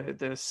out,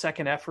 the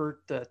second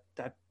effort,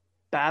 that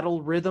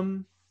battle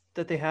rhythm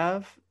that they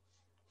have.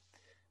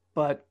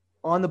 But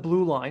on the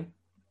blue line,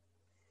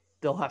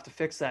 they'll have to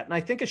fix that. And I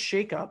think a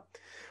shakeup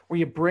where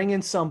you bring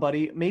in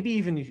somebody, maybe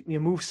even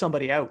you move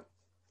somebody out,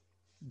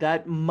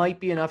 that might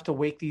be enough to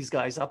wake these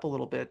guys up a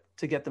little bit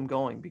to get them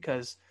going,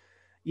 because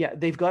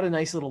they've got a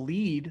nice little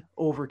lead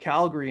over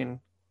Calgary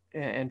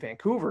and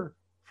Vancouver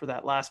for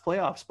that last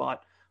playoff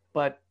spot,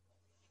 but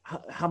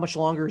how much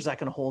longer is that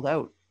going to hold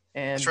out?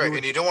 And that's right.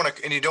 And you don't want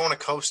to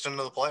coast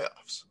into the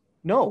playoffs.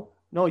 No,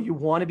 you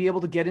want to be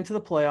able to get into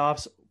the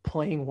playoffs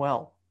playing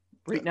well.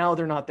 Right now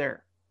they're not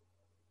there.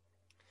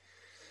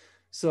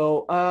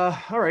 So,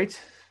 all right.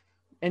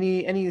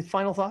 Any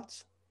final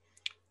thoughts?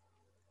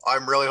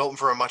 I'm really hoping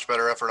for a much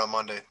better effort on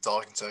Monday. That's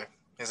all I can say.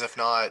 Because if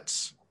not,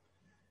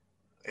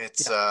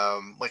 it's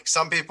like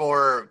some people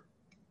are,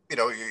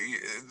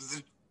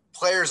 the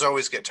players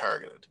always get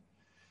targeted,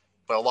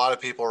 but a lot of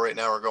people right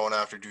now are going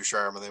after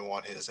Ducharme and they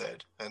want his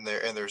head, and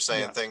they're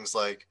saying things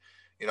like,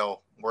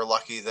 we're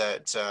lucky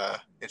that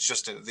it's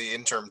just the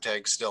interim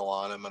tag's still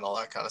on him and all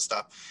that kind of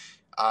stuff.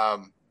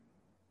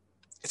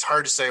 It's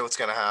hard to say what's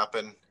going to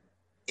happen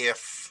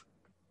if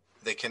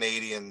the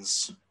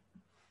Canadians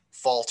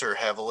falter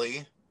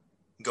heavily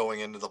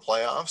going into the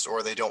playoffs,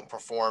 or they don't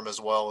perform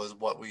as well as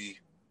what we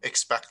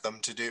expect them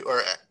to do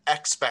or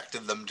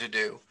expected them to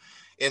do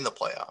in the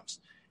playoffs.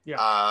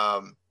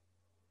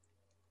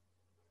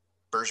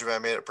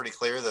 Bergevin made it pretty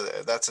clear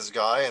that that's his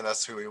guy and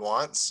that's who he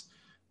wants.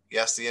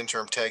 Yes, the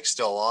interim tag's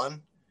still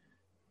on,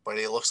 but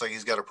it looks like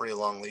he's got a pretty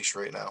long leash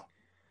right now.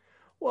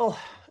 Well,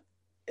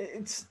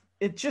 it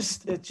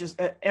just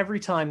every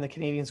time the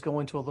Canadians go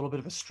into a little bit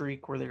of a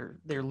streak where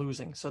they're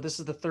losing. So this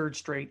is the third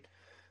straight.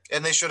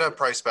 And they should have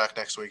Price back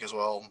next week as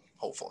well,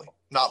 hopefully.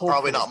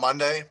 Probably not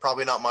Monday,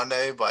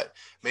 but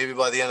maybe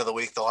by the end of the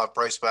week they'll have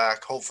Price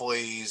back.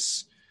 Hopefully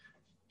he's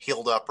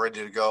healed up,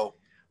 ready to go.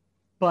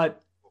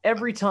 But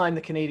every time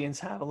the Canadians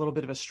have a little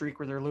bit of a streak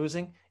where they're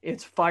losing,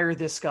 it's fire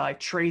this guy,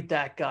 trade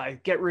that guy,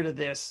 get rid of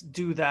this,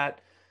 do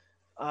that.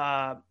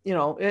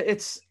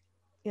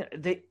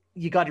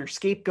 You got your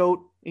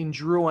scapegoat in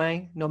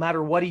Drouin. No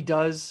matter what he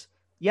does,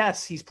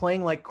 yes, he's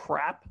playing like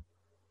crap.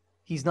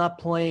 He's not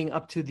playing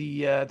up to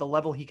the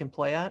level he can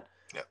play at.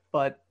 Yeah.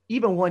 But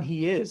even when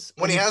he has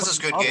his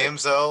good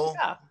games, though,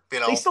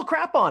 they still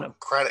crap on him.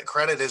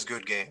 Credit is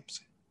good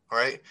games,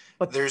 right?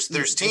 But there's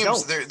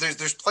teams,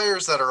 there's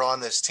players that are on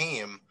this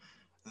team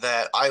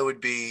that I would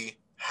be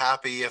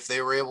happy if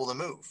they were able to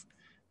move.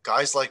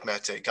 Guys like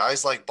Mete,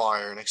 guys like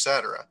Byron,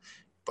 etc.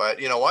 But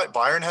you know what?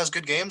 Byron has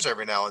good games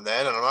every now and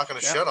then, and I'm not going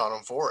to shit on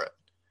him for it.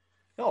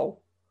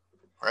 No.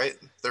 Right?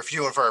 They're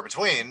few and far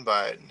between,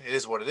 but it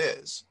is what it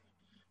is.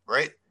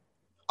 Right?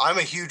 I'm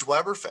a huge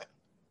Weber fan.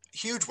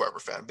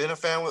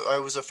 I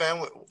was a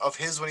fan of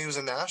his when he was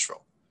in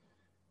Nashville.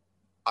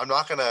 I'm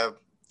not gonna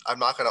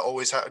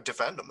always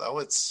defend him though.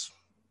 It's,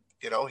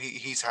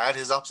 he's had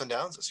his ups and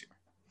downs this year.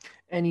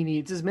 And he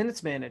needs his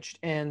minutes managed.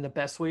 And the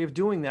best way of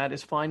doing that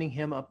is finding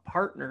him a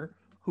partner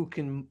who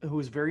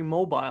is very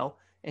mobile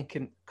and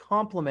can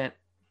complement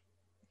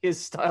his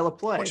style of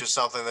play. Which is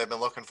something they've been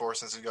looking for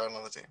since he got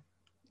on the team.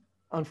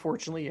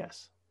 Unfortunately,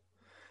 yes.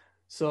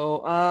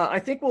 So I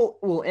think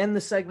we'll end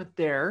the segment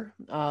there.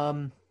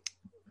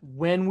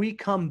 When we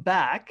come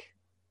back,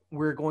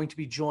 we're going to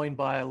be joined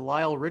by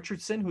Lyle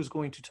Richardson, who's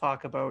going to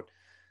talk about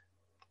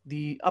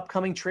the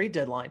upcoming trade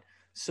deadline.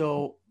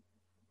 So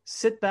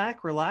sit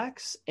back,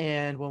 relax,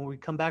 and when we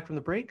come back from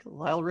the break,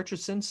 Lyle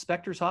Richardson,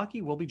 Specters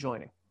Hockey, will be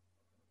joining.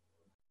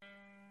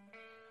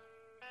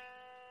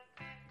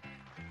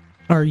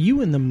 Are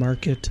you in the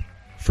market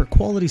for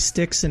quality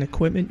sticks and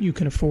equipment you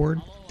can afford?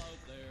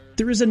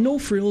 There is a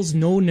no-frills,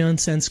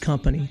 no-nonsense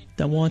company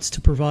that wants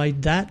to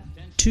provide that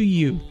to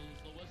you.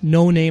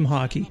 No Name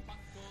Hockey.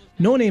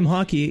 No Name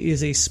Hockey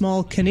is a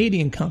small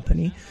Canadian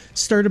company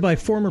started by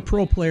former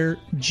pro player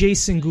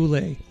Jason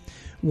Goulet.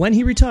 When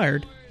he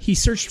retired, he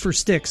searched for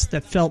sticks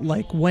that felt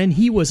like when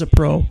he was a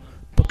pro,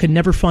 but could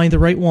never find the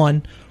right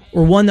one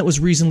or one that was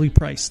reasonably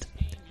priced.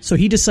 So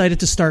he decided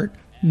to start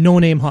No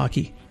Name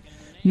Hockey.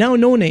 Now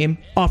No Name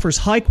offers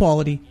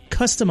high-quality,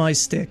 customized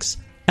sticks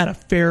at a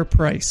fair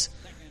price.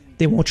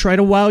 They won't try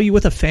to wow you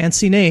with a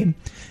fancy name.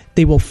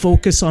 They will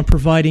focus on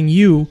providing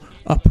you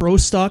a pro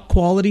stock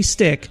quality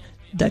stick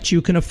that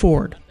you can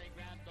afford.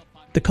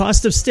 The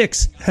cost of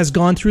sticks has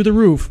gone through the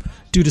roof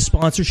due to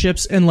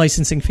sponsorships and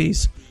licensing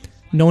fees.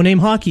 No Name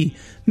Hockey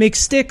makes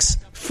sticks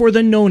for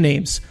the no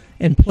names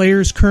and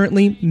players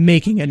currently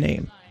making a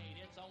name.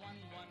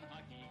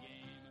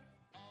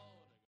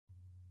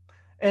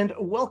 And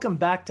welcome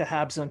back to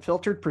Habs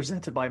Unfiltered,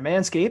 presented by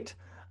Manscaped.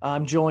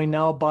 I'm joined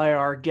now by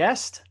our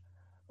guest,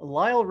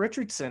 Lyle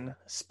Richardson,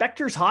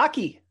 Specters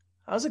Hockey.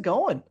 How's it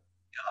going?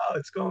 Oh,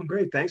 it's going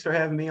great. Thanks for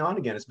having me on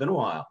again. It's been a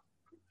while.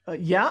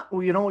 Yeah,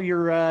 well,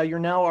 you're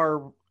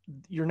now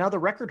the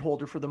record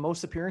holder for the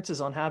most appearances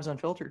on Habs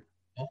Unfiltered.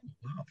 Oh,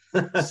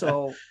 wow.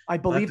 So I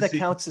believe that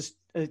counts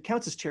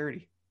as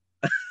charity.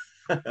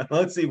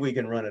 Let's see if we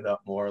can run it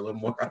up a little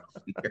more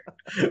often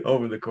here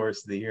over the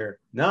course of the year.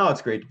 No,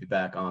 it's great to be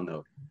back on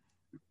though.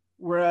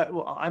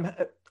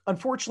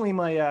 Unfortunately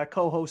my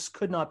co-hosts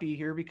could not be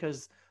here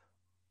because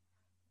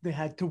they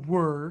had to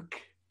work.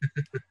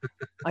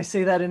 I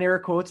say that in air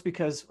quotes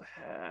because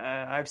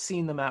I've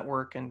seen them at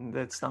work and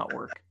that's not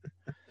work.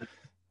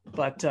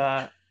 But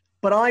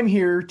I'm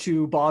here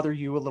to bother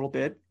you a little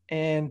bit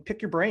and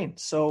pick your brain.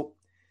 So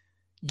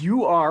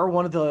you are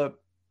one of the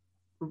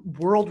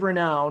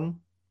world-renowned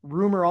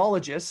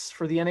rumorologists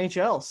for the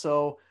NHL.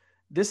 So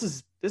this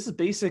is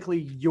basically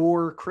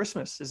your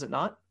Christmas, is it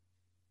not?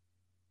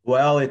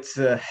 Well, it's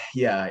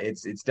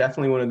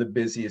definitely one of the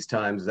busiest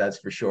times, that's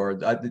for sure.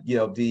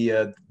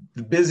 The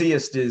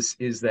busiest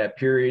is that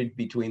period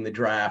between the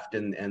draft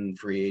and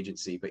free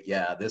agency. But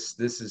yeah, this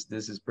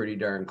is pretty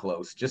darn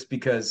close. Just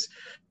because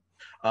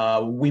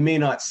we may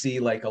not see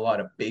like a lot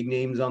of big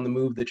names on the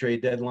move, the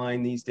trade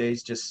deadline these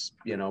days. Just,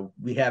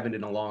 we haven't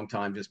in a long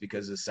time just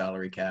because of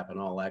salary cap and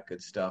all that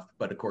good stuff.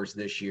 But of course,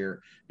 this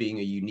year being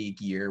a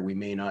unique year, we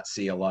may not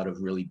see a lot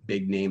of really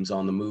big names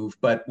on the move.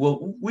 But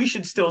we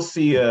should still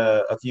see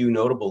a few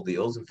notable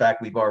deals. In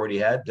fact, we've already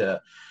had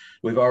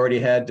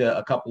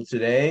a couple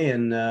today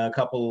and a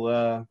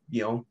couple,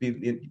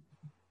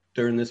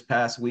 during this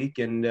past week,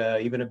 and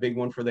even a big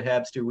one for the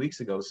Habs 2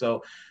 weeks ago.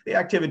 So the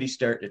activity's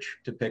starting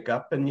to pick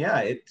up, and yeah,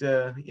 I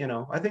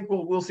think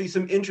we'll see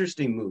some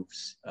interesting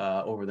moves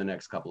over the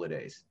next couple of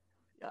days.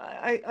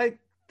 I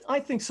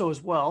think so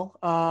as well.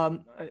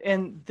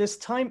 And this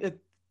time,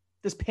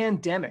 this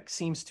pandemic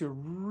seems to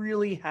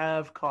really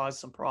have caused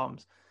some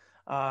problems.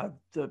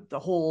 The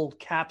whole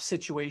cap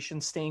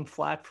situation staying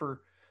flat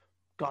for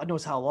God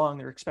knows how long.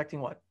 They're expecting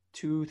what,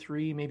 2,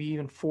 3, maybe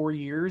even 4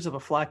 years of a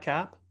flat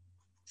cap.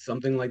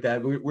 Something like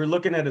that. We're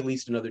looking at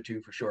least another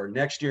 2 for sure.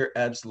 Next year,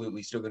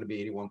 absolutely still going to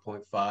be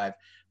 81.5.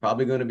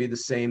 Probably going to be the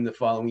same the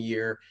following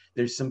year.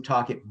 There's some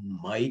talk it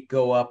might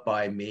go up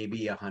by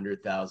maybe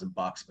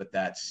 $100,000, but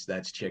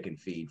that's chicken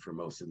feed for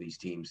most of these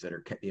teams that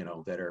are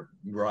that are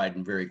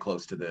riding very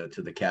close to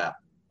the cap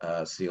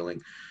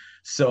ceiling.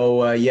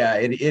 So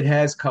it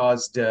has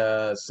caused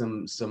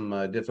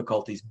some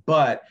difficulties,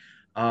 but.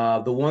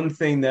 The one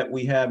thing that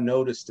we have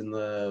noticed in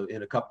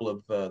a couple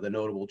of the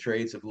notable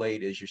trades of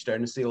late is you're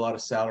starting to see a lot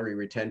of salary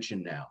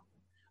retention now.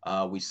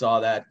 We saw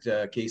that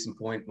case in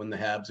point when the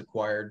Habs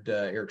acquired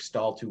Eric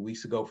Staal 2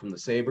 weeks ago from the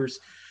Sabres.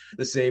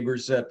 The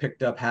Sabres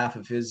picked up half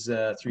of his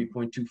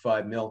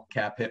 $3.25 million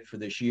cap hit for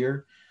this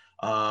year.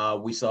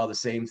 We saw the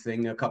same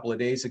thing a couple of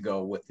days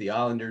ago with the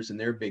Islanders and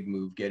their big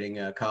move, getting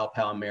Kyle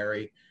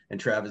Palmieri and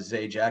Travis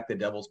Zajac. The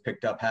Devils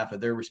picked up half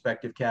of their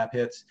respective cap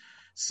hits.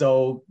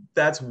 So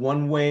that's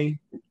one way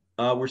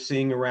we're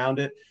seeing around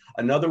it.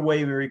 Another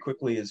way very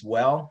quickly as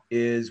well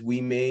is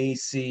we may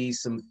see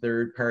some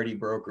third-party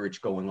brokerage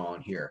going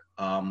on here.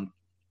 A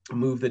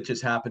move that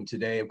just happened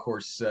today, of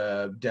course,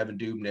 Devan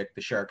Dubnyk,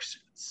 the Sharks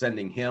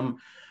sending him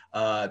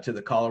to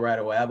the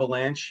Colorado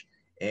Avalanche,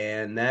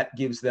 and that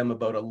gives them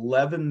about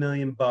 $11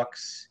 million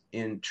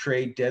in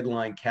trade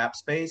deadline cap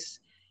space.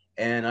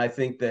 And I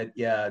think that,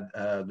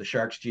 the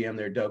Sharks GM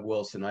there, Doug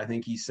Wilson, I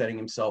think he's setting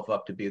himself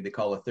up to be, they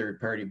call a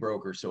third-party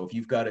broker. So if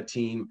you've got a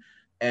team,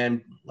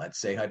 and let's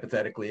say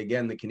hypothetically,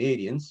 again, the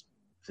Canadians,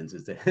 since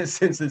this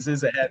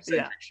is a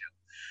head-centric show,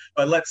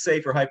 but let's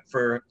say for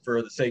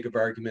the sake of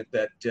argument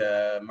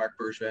that Marc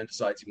Bergevin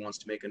decides he wants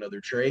to make another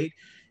trade.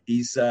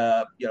 He's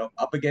up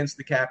against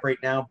the cap right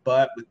now,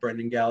 but with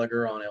Brendan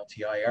Gallagher on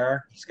LTIR,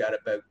 he's got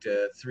about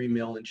 $3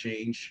 million and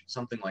change,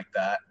 something like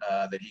that,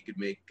 that he could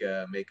make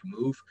a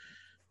move.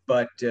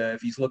 But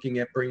if he's looking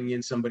at bringing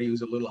in somebody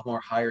who's a little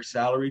more higher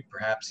salaried,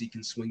 perhaps he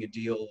can swing a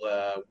deal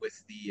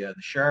with the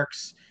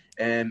Sharks,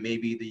 and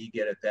maybe you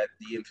get the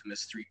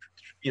infamous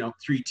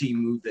three-team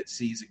move that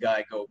sees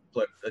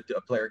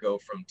a player go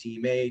from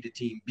Team A to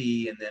Team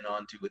B and then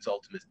on to its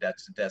ultimate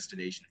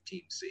destination of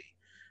Team C.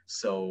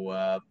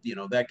 So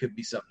that could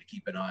be something to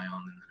keep an eye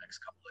on in the next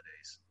couple of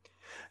days.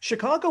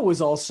 Chicago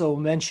was also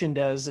mentioned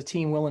as a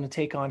team willing to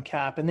take on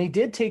cap, and they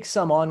did take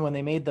some on when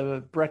they made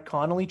the Brett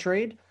Connolly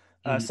trade.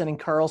 Sending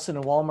Carlson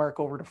and Wallmark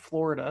over to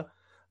Florida.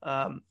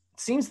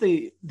 Seems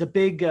the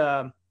big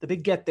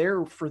get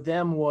there for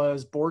them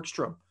was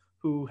Borgstrom,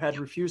 who had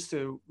refused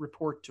to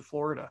report to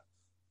Florida.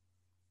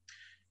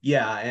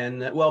 Yeah,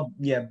 and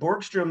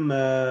Borgstrom,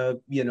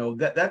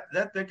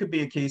 that could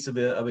be a case of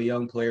a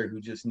young player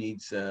who just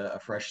needs a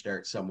fresh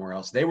start somewhere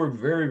else. They were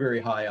very, very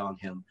high on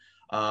him.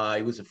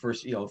 He was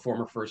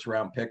former first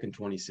round pick in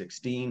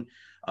 2016.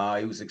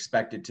 He was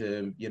expected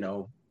to,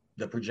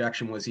 the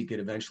projection was he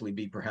could eventually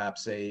be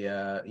perhaps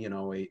a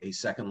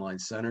second line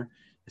center.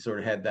 He sort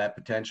of had that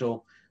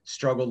potential.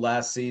 Struggled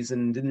last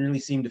season, didn't really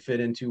seem to fit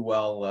in too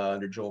well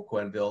under Joel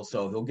Quenneville.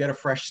 So he'll get a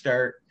fresh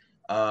start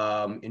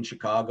in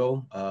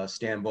Chicago.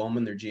 Stan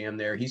Bowman, their GM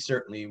there, he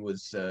certainly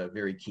was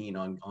very keen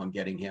on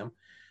getting him.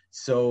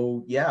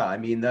 So yeah, I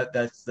mean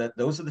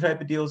those are the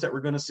type of deals that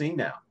we're going to see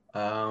now.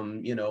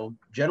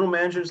 General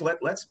managers,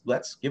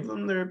 let's give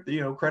them their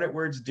credit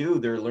where it's due.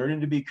 They're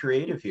learning to be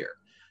creative here.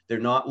 They're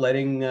not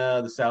letting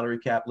the salary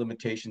cap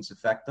limitations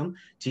affect them.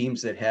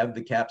 Teams that have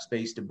the cap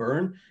space to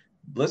burn,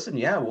 listen,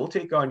 we'll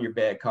take on your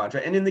bad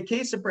contract. And in the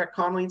case of Brett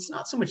Connolly, it's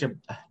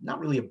not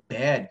really a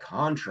bad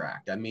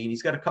contract. I mean,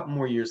 he's got a couple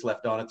more years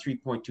left on it,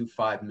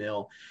 $3.25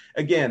 million.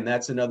 Again,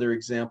 that's another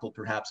example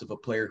perhaps of a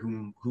player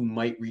who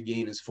might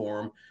regain his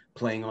form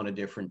playing on a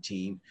different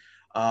team.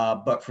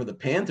 But for the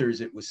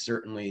Panthers, it was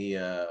certainly,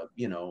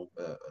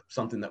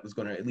 something that was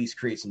going to at least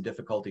create some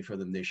difficulty for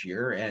them this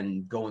year.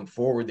 And going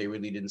forward, they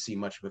really didn't see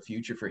much of a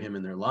future for him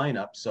in their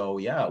lineup. So,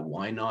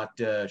 why not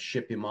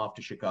ship him off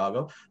to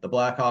Chicago? The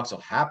Blackhawks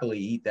will happily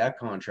eat that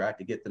contract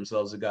to get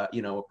themselves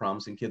a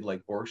promising kid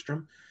like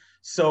Borgstrom.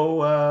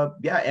 So,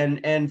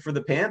 and for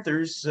the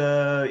Panthers,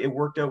 it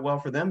worked out well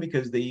for them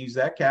because they used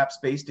that cap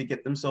space to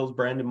get themselves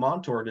Brandon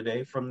Montour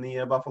today from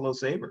the Buffalo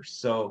Sabres.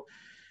 So,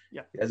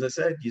 yeah, as I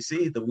said, you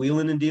see the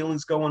wheeling and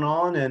dealings going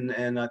on, and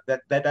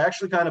that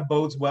actually kind of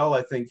bodes well,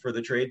 I think, for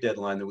the trade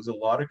deadline. There was a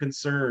lot of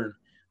concern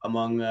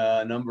among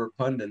a number of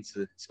pundits,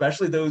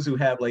 especially those who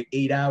have like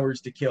 8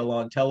 hours to kill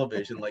on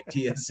television, like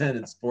TSN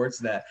and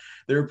Sportsnet.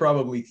 They're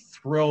probably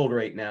thrilled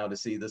right now to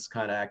see this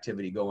kind of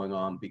activity going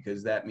on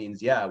because that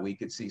means, we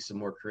could see some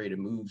more creative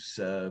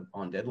moves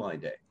on deadline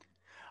day.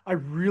 I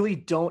really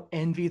don't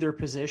envy their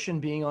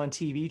position being on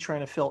TV trying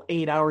to fill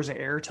 8 hours of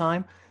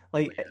airtime.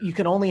 Like you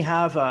can only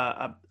have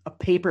a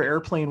paper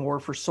airplane war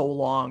for so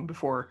long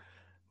before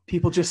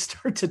people just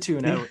start to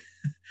tune out.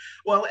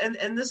 Well,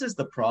 and this is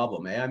the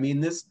problem. I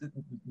mean,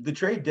 the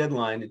trade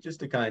deadline,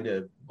 just to kind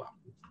of,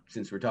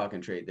 since we're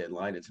talking trade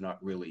deadline, it's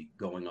not really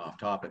going off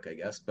topic, I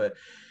guess. But,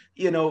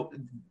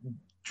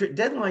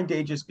 deadline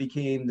day just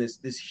became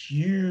this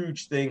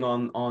huge thing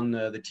on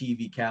the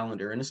TV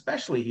calendar, and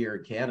especially here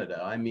in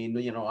Canada. I mean,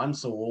 I'm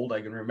so old,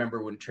 I can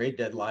remember when trade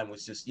deadline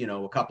was just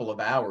a couple of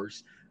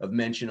hours of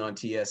mention on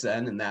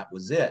TSN, and that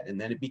was it. And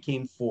then it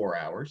became 4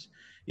 hours.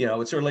 It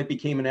sort of like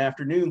became an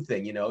afternoon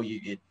thing.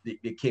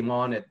 It came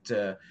on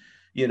at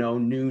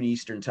noon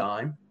Eastern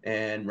time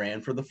and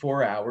ran for the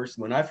 4 hours.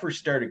 When I first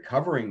started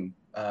covering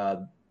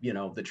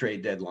the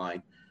trade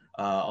deadline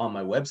on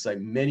my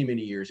website many,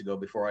 many years ago,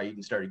 before I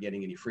even started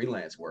getting any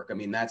freelance work. I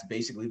mean, that's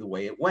basically the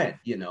way it went,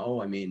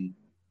 I mean,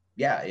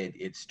 yeah,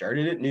 it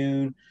started at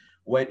noon,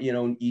 went,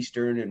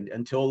 Eastern, and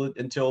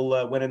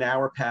until when an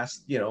hour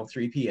past,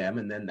 3 p.m.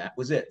 And then that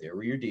was it. There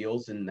were your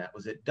deals, and that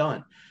was it,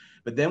 done.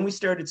 But then we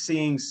started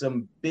seeing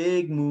some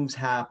big moves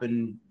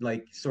happen,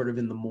 like sort of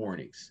in the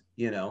mornings.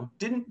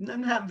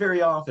 Didn't happen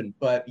very often,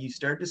 but you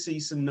start to see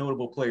some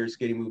notable players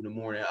getting moved in the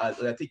morning. I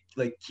think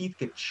like Keith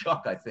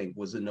Tkachuk, I think,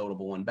 was a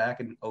notable one back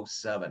in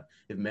 2007,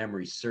 if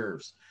memory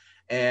serves.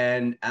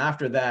 And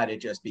after that, it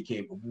just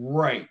became,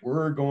 right,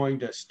 we're going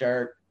to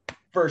start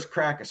first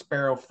crack a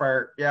sparrow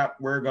fart. Yeah,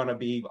 we're going to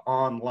be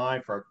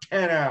online for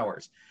 10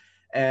 hours.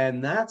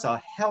 And that's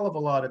a hell of a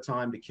lot of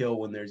time to kill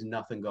when there's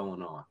nothing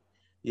going on.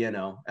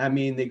 I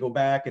mean, they go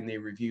back and they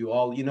review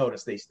all,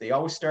 notice they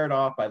always start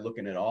off by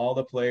looking at all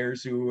the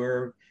players who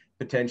are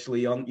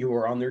potentially on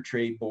their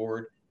trade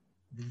board.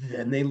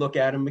 Then they look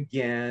at them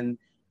again.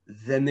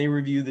 Then they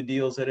review the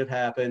deals that have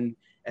happened.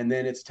 And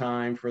then it's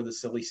time for the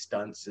silly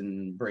stunts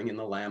and bringing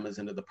the llamas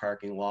into the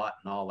parking lot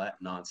and all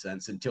that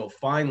nonsense, until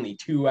finally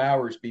 2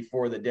 hours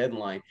before the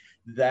deadline.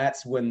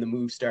 That's when the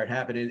moves start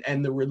happening,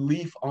 and the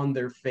relief on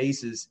their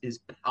faces is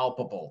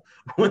palpable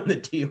when the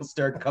deals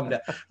start coming down.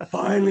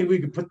 Finally, we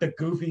can put the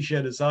goofy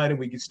shit aside and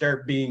we can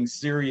start being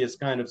serious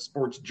kind of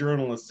sports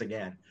journalists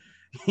again.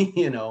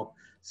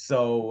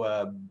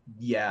 So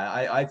yeah,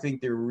 I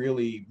think they're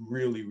really,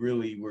 really,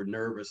 really were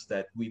nervous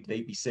that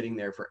they'd be sitting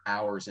there for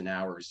hours and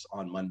hours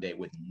on Monday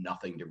with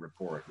nothing to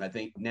report. And I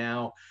think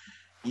now,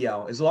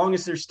 as long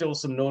as there's still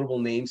some notable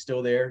names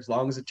still there, as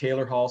long as the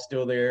Taylor Hall's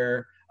still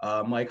there,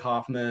 Mike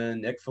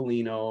Hoffman, Nick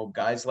Foligno,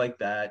 guys like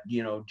that,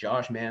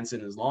 Josh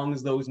Manson, as long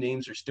as those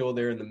names are still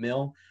there in the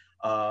mill,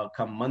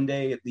 come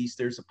Monday, at least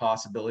there's a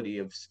possibility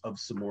of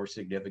some more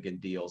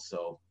significant deals.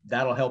 So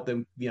that'll help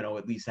them,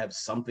 at least have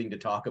something to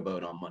talk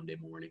about on Monday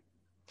morning.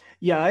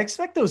 Yeah, I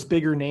expect those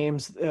bigger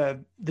names,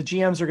 the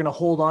GMs are going to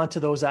hold on to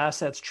those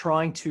assets,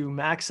 trying to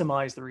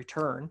maximize the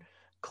return.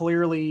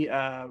 Clearly,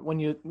 when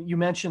you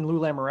mentioned Lou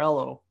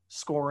Lamoriello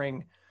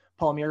scoring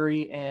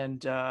Palmieri and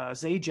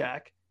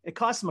Zajac, it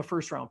cost them a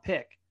first-round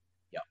pick.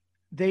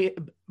 Yeah,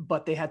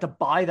 but they had to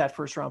buy that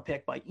first-round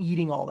pick by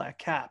eating all that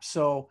cap.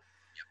 So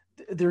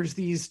there's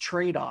these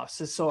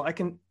trade-offs. So I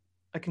can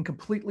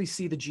completely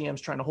see the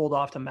GMs trying to hold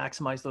off to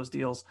maximize those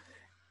deals.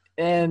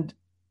 And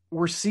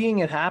we're seeing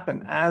it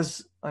happen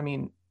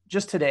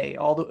just today,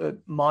 all the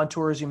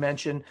Montour, as you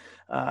mentioned,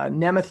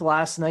 Nemeth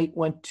last night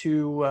went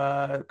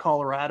to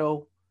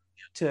Colorado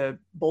to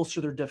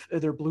bolster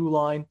their blue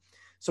line.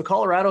 So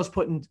Colorado's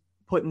putting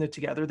it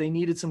together. They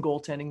needed some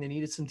goaltending. They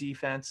needed some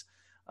defense.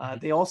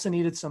 They also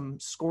needed some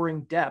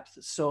scoring depth.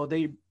 So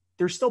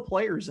they're still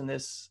players in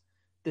this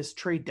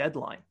trade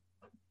deadline.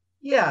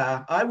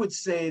 Yeah, I would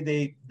say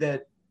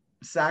that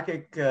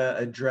Sakic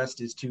addressed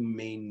his two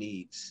main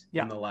needs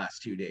in the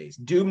last 2 days.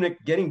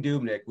 Getting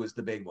Dubnyk was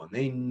the big one.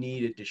 They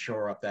needed to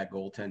shore up that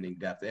goaltending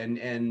depth,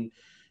 and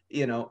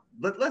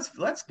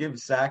let's give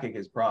Sakic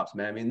his props,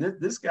 man. I mean,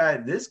 this guy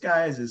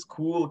is as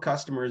cool a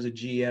customer as a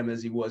GM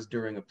as he was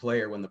during a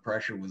player when the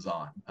pressure was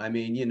on. I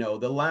mean,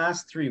 the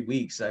last 3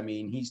 weeks, I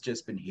mean, he's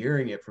just been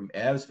hearing it from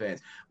Avs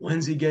fans.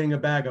 When's he getting a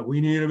backup?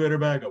 We need a better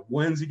backup.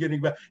 When's he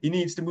getting back? He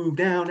needs to move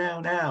now.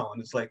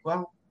 And it's like,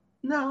 well,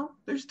 no,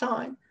 there's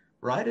time.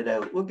 Ride it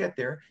out. We'll get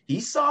there.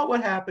 He saw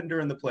what happened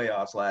during the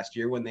playoffs last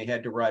year when they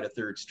had to ride a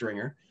third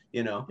stringer,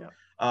 he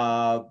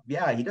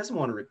doesn't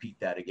want to repeat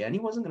that again. He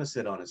wasn't going to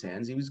sit on his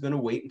hands. He was going to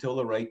wait until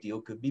the right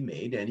deal could be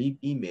made, and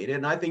he made it.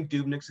 And I think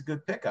Dubnyk's a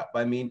good pickup.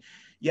 I mean,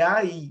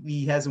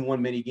 he hasn't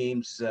won many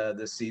games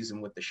this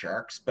season with the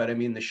Sharks, but I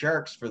mean, the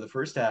Sharks for the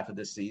first half of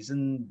this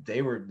season,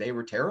 they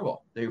were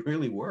terrible. They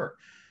really were.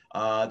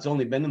 It's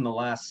only been in the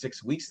last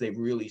 6 weeks they've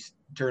really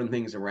turned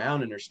things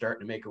around and they're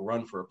starting to make a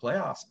run for a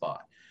playoff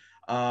spot.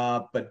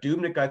 But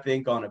Dubnyk, I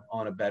think,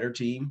 on a better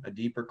team, a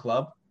deeper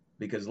club,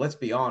 because let's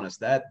be honest,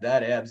 that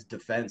Avs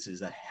defense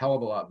is a hell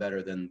of a lot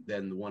better than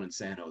the one in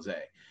San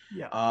Jose.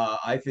 Yeah.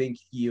 I think,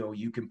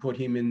 you can put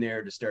him in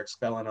there to start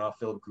spelling off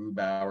Philip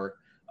Grubauer,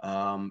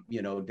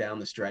 down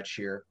the stretch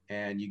here.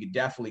 And you could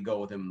definitely go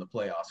with him in the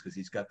playoffs because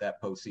he's got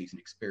that postseason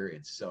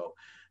experience. So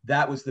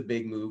that was the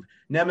big move.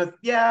 Nemeth,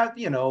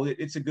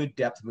 it's a good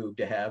depth move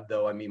to have,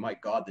 though. I mean, my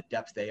God, the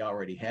depth they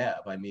already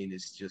have. I mean,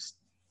 it's just,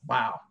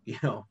 wow,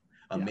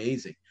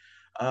 amazing.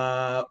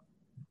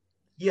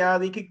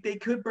 They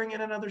could bring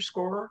in another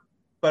scorer,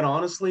 but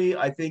honestly,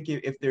 I think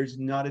if there's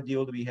not a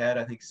deal to be had,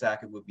 I think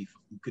Sakic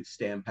could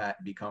stand pat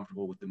and be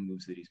comfortable with the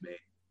moves that he's made.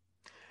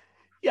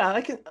 Yeah,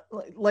 I can,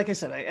 like I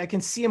said, I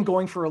can see him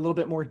going for a little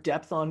bit more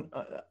depth on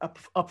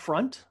up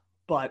front,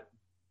 but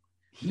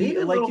he,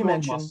 like you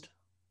mentioned,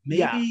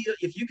 maybe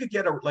if you could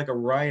get a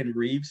Ryan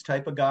Reeves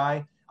type of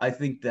guy, I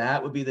think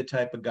that would be the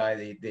type of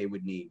guy they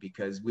would need,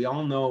 because we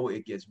all know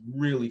it gets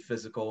really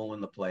physical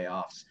in the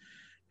playoffs.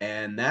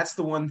 And that's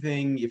the one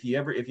thing, if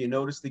you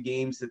notice the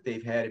games that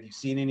they've had, if you've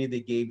seen any of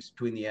the games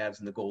between the Avs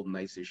and the Golden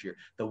Knights this year,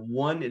 the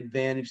one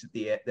advantage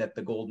that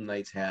the Golden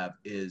Knights have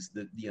is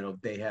that,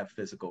 they have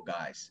physical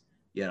guys.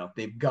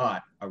 They've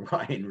got a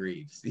Ryan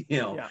Reeves,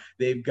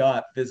 they've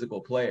got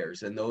physical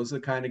players, and those are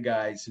the kind of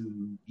guys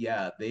who,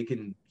 they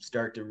can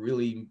start to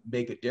really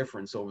make a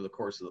difference over the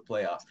course of the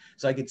playoffs.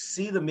 So I could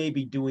see them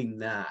maybe doing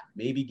that,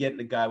 maybe getting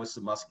a guy with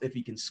some muscle. If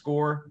he can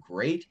score,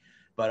 great.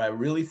 But I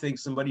really think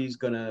somebody who's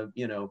gonna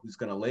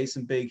lay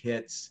some big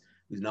hits,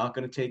 who's not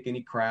gonna take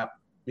any crap,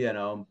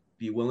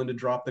 be willing to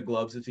drop the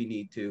gloves if he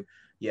need to.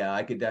 Yeah,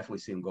 I could definitely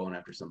see him going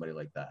after somebody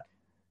like that.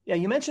 Yeah,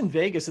 you mentioned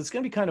Vegas. It's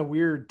going to be kind of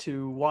weird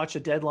to watch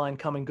a deadline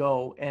come and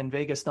go and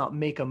Vegas not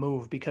make a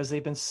move, because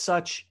they've been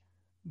such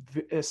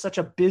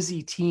a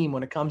busy team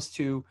when it comes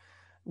to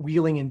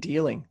wheeling and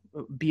dealing,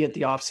 be it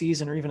the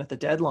offseason or even at the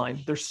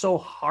deadline. They're so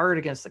hard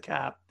against the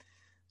cap.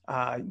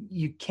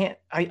 You can't.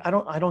 I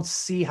don't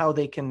see how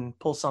they can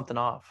pull something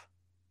off.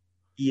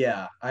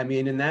 Yeah, I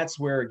mean, and that's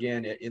where,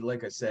 again, it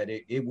like I said,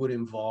 it would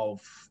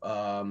involve,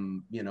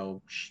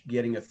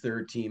 getting a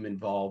third team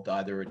involved,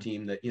 either a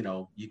team that,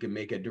 you can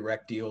make a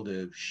direct deal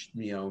to,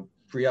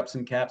 free up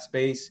some cap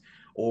space,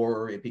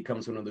 or it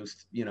becomes one of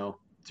those,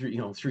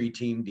 three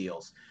team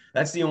deals.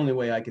 That's the only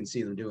way I can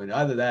see them doing it.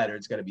 Either that, or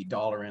it's got to be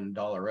dollar in,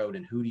 dollar out.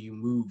 And who do you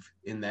move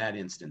in that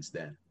instance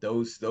then?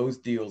 Those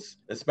deals,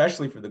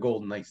 especially for the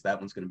Golden Knights, that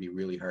one's going to be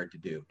really hard to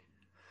do.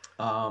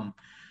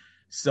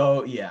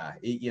 So yeah,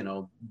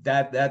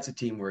 that's a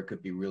team where it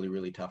could be really,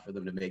 really tough for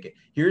them to make it.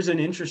 Here's an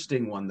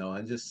interesting one, though.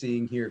 I'm just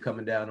seeing here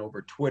coming down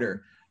over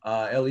Twitter.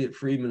 Elliot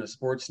Friedman of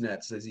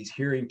Sportsnet says he's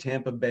hearing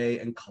Tampa Bay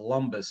and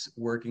Columbus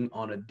working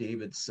on a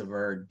David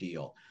Savard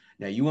deal.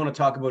 Now, you want to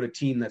talk about a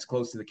team that's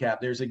close to the cap.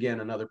 There's, again,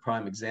 another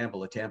prime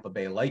example of Tampa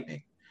Bay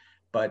Lightning.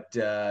 But,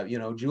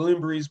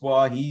 Julien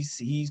BriseBois,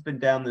 he's been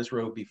down this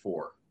road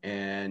before.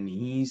 And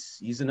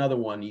he's another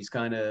one. He's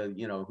kind of,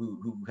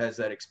 who has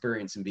that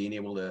experience in being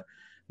able to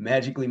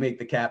magically make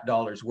the cap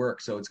dollars work.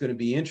 So it's going to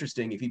be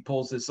interesting if he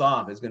pulls this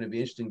off. It's going to be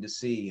interesting to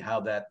see how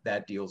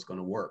that deal is going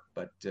to work.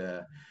 But,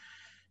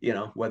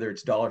 whether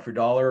it's dollar for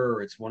dollar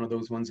or it's one of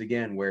those ones,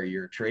 again, where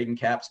you're trading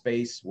cap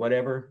space,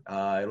 whatever,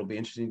 it'll be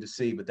interesting to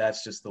see. But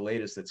that's just the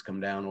latest that's come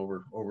down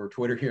over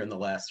Twitter here in the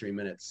last 3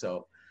 minutes.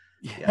 So,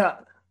 yeah.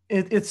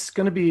 It's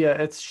going to be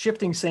it's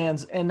shifting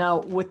sands. And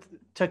now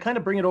to kind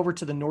of bring it over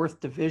to the North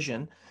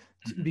Division,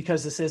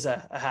 because this is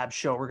a Habs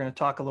show, we're going to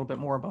talk a little bit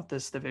more about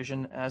this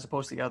division as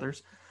opposed to the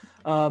others.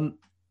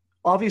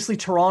 Obviously,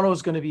 Toronto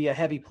is going to be a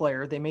heavy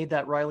player. They made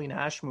that Riley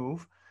Nash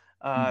move.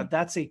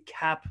 That's a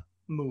cap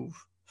move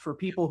for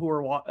people who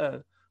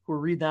are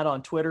reading that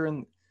on Twitter.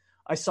 And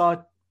I saw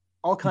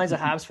all kinds of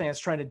Habs fans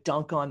trying to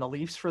dunk on the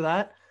Leafs for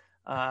that.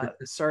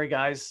 Sorry,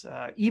 guys.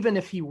 Even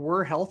if he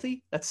were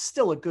healthy, that's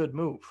still a good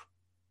move.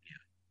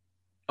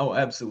 Oh,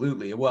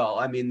 absolutely. Well,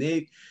 I mean,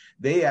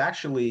 they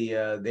actually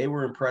they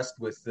were impressed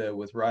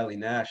with Riley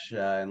Nash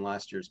in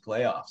last year's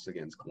playoffs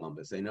against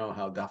Columbus. They know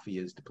how tough he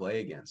is to play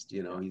against.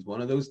 He's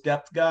one of those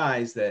depth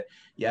guys that,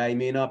 he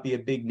may not be a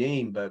big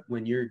name, but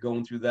when you're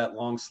going through that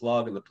long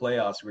slog in the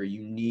playoffs where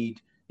you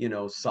need,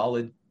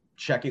 solid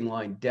checking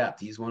line depth,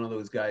 he's one of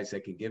those guys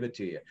that can give it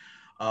to you.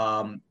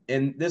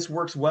 And this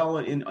works well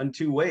in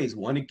two ways.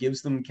 One, it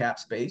gives them cap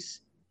space.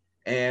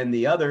 And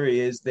the other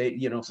is so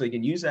they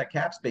can use that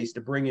cap space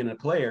to bring in a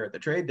player at the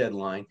trade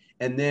deadline.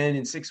 And then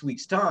in 6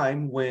 weeks'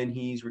 time, when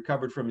he's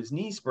recovered from his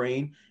knee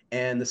sprain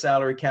and the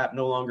salary cap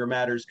no longer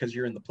matters because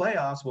you're in the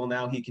playoffs, well,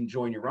 now he can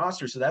join your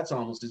roster. So that's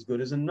almost as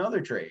good as another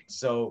trade.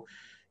 So,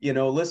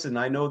 listen,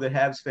 I know that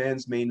Habs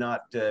fans may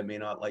not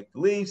like the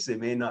Leafs. They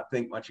may not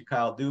think much of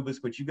Kyle Dubas,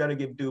 but you got to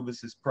give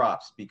Dubas his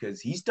props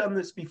because he's done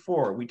this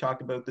before. We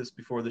talked about this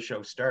before the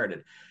show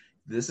started.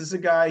 This is a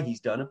guy, he's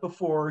done it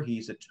before.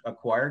 He's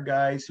acquired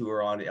guys who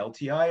are on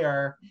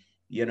LTIR.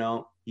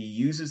 He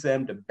uses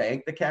them to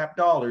bank the cap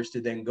dollars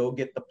to then go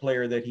get the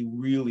player that he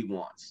really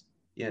wants.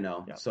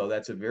 So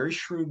that's a very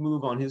shrewd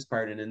move on his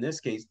part. And in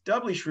this case,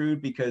 doubly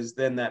shrewd because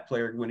then that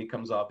player, when he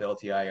comes off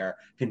LTIR,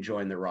 can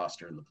join the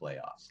roster in the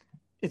playoffs.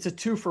 It's a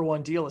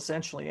 2-for-1 deal,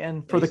 essentially.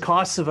 And for the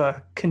cost of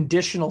a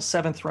conditional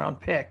 7th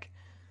round pick.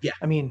 Yeah.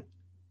 I mean,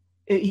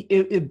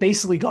 it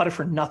basically got it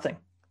for nothing.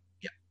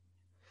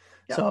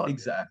 Yeah, so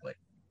exactly.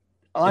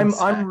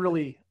 I'm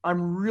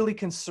really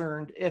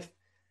concerned if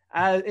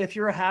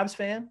you're a Habs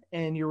fan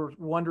and you're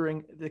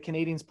wondering the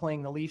Canadians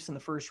playing the Leafs in the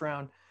first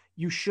round,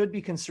 you should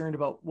be concerned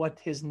about what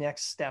his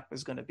next step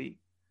is going to be.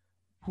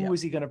 Who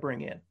is he going to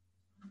bring in?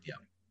 Yeah,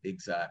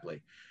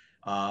 exactly.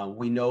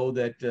 We know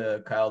that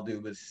Kyle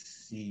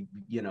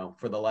Dubas,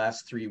 for the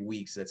last 3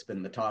 weeks, that's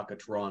been the talk of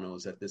Toronto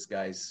is that this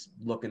guy's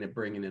looking at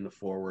bringing in a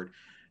forward.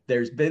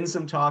 There's been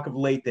some talk of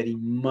late that he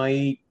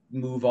might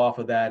move off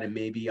of that and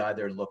maybe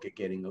either look at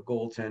getting a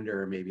goaltender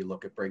or maybe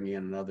look at bringing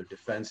in another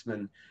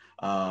defenseman.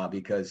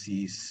 because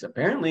he's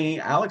apparently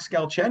Alex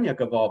Galchenyuk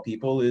of all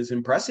people is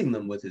impressing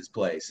them with his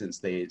play since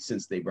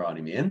they brought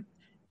him in.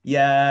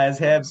 Yeah, as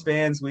Habs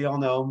fans, we all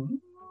know.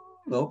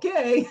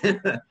 Okay.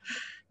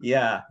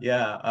 Yeah.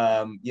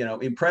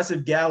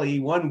 Impressive galley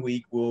one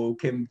week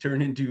can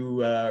turn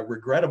into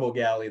regrettable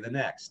galley the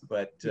next.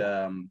 But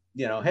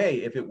hey,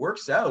 if it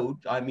works out,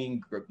 I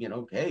mean,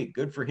 hey,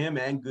 good for him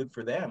and good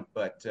for them.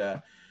 But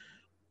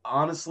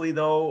honestly,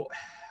 though,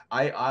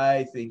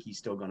 I think he's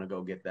still going to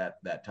go get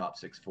that top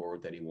six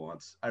forward that he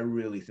wants. I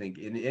really think,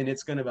 and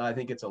it's going to. I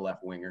think it's a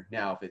left winger.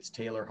 Now, if it's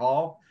Taylor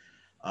Hall,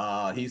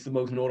 he's the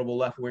most notable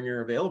left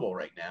winger available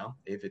right now.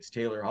 If it's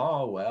Taylor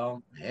Hall,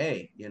 well,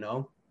 hey,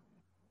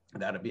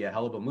 that'd be a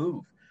hell of a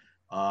move.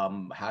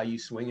 How you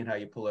swing and how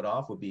you pull it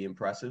off would be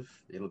impressive.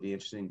 It'll be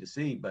interesting to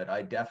see, but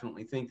I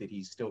definitely think that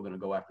he's still going to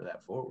go after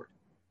that forward.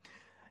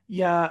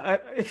 Yeah,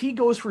 if he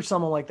goes for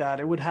someone like that,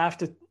 it would have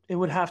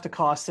to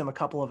cost him a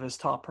couple of his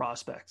top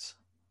prospects,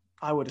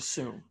 I would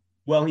assume.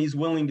 Well, he's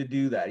willing to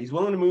do that. He's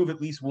willing to move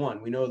at least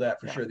one. We know that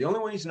for sure. The only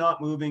one he's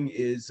not moving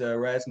is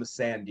Rasmus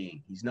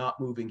Sandin. He's not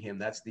moving him.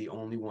 That's the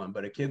only one.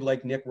 But a kid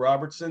like Nick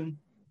Robertson,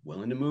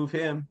 willing to move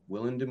him,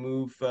 willing to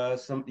move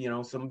some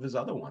of his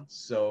other ones.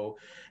 So,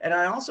 and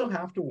I also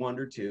have to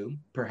wonder too,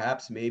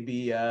 perhaps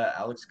maybe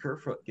Alex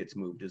Kerfoot gets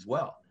moved as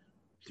well.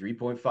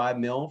 3.5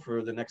 mil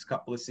for the next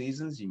couple of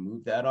seasons. You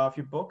move that off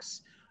your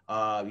books.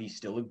 He's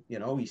still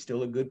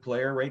a good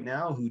player right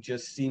now who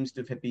just seems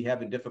to be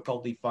having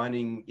difficulty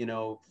finding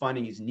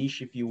his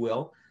niche, if you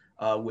will,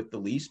 with the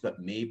Leafs, but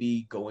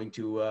maybe going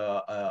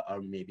to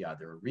maybe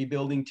either a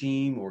rebuilding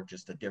team or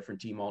just a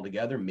different team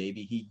altogether.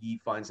 Maybe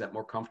he finds that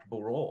more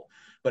comfortable role,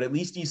 but at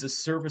least he's a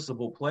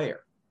serviceable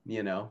player,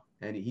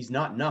 and he's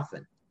not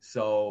nothing.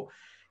 So,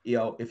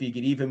 if you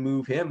could even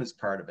move him as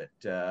part of it,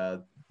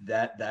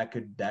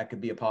 that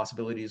could be a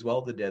possibility as well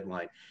at the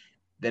deadline.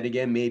 Then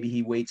again, maybe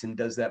he waits and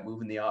does that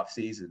move in the off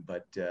season.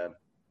 But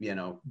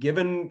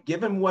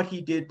given what he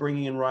did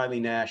bringing in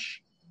Riley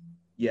Nash,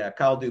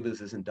 Kyle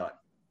Dubas isn't done.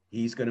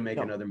 He's going to make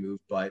another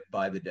move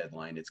by the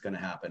deadline. It's going to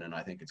happen, and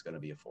I think it's going to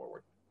be a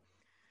forward.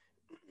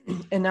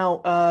 And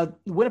now,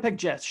 Winnipeg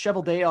Jets,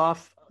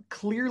 Cheveldayoff.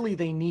 Clearly,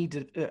 they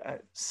need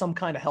some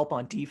kind of help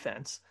on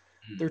defense.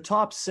 Mm-hmm. Their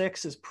top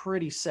six is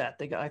pretty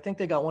set. I think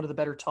they got one of the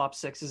better top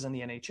sixes in the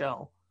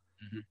NHL.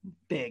 Mm-hmm.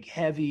 Big,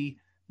 heavy.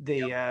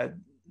 They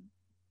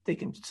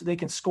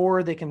can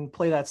score. They can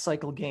play that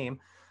cycle game.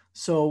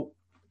 So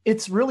it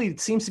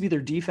seems to be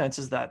their defense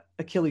is that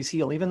Achilles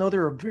heel, even though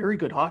they're a very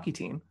good hockey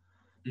team.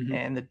 Mm-hmm.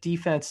 And the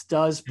defense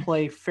does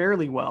play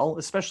fairly well,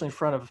 especially in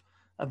front of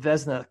a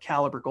Vezina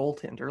caliber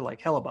goaltender like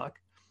Hellebuck.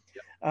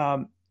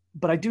 Yep.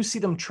 But I do see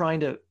them trying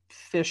to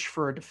fish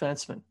for a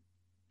defenseman.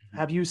 Mm-hmm.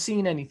 Have you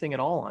seen anything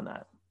at all on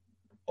that?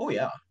 Oh,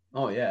 yeah,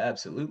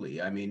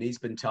 absolutely. I mean, he's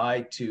been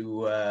tied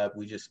to,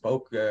 we just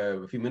spoke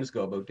a few minutes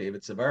ago about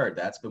David Savard.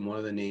 That's been one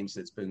of the names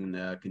that's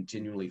been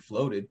continually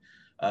floated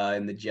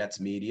in the Jets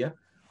media.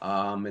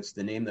 It's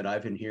the name that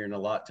I've been hearing a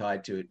lot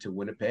tied to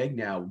Winnipeg.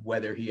 Now,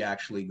 whether he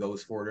actually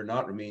goes for it or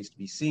not remains to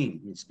be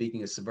seen. And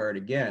speaking of Savard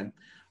again,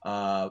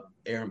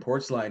 Aaron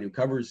Portzline, who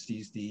covers,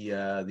 he's the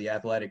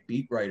athletic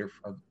beat writer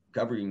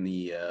covering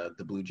the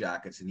Blue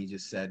Jackets, and he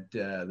just said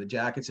the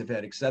Jackets have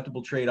had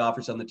acceptable trade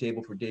offers on the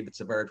table for David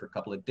Savard for a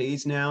couple of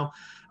days now.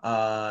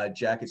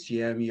 Jackets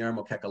GM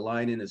Jarmo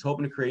Kekalainen is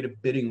hoping to create a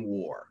bidding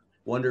war.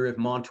 Wonder if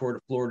Montour to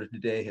Florida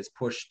today has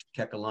pushed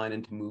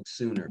Kekalainen to move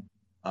sooner.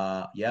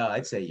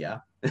 I'd say yeah.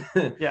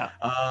 Yeah.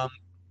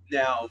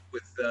 Now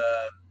with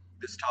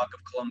this talk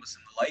of Columbus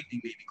and the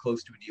Lightning maybe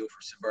close to a deal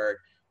for Savard,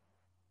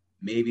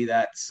 maybe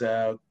that's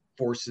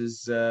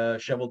forces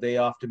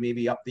Cheveldayoff to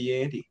maybe up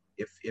the ante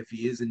if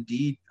he is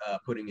indeed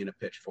putting in a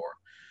pitch for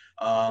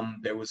him.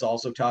 There was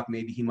also talk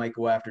maybe he might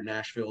go after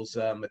Nashville's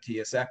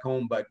Matthias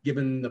Ekholm, but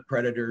given the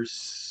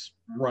Predators'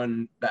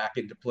 run back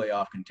into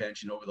playoff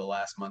contention over the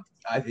last month,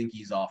 I think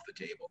he's off the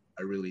table.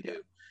 I really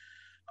do.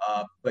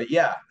 But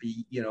yeah,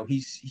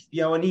 he's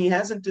and he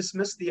hasn't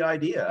dismissed the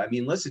idea. I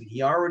mean, listen,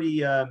 he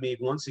already made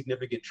one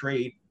significant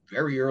trade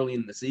very early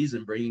in the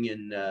season, bringing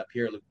in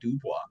Pierre-Luc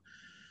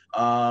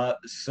Dubois.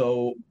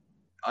 So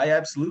I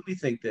absolutely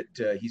think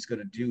that he's going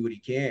to do what he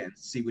can,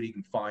 see what he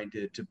can find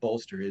to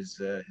bolster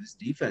his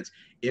defense.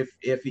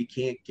 If he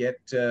can't get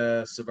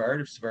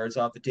Savard, if Savard's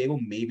off the table,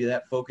 maybe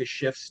that focus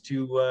shifts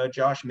to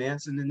Josh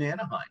Manson in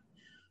Anaheim.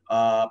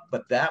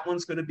 But that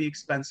one's going to be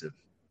expensive.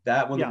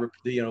 That one,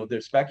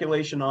 their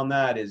speculation on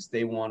that is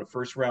they want a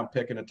first-round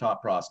pick and a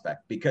top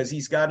prospect because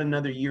he's got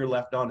another year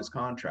left on his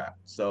contract.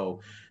 So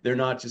they're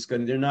not.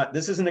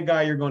 This isn't a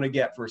guy you're going to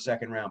get for a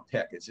second-round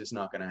pick. It's just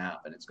not going to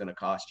happen. It's going to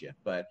cost you.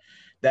 But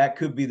that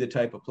could be the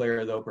type of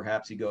player, though,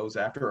 perhaps he goes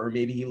after, or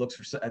maybe he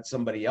looks at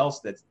somebody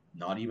else that's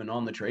not even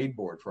on the trade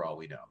board for all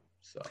we know.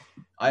 So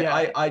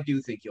I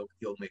do think he'll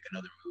make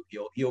another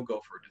move. He'll go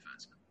for a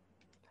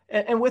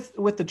defenseman. And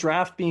with the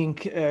draft being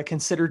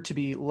considered to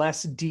be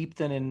less deep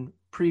than in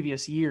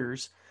previous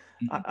years,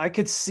 mm-hmm. I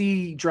could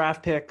see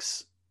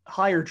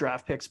higher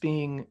draft picks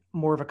being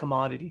more of a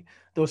commodity.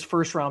 Those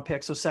first round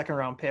picks, those second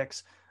round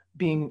picks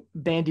being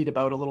bandied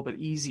about a little bit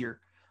easier.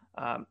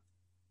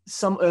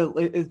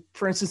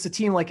 for instance, a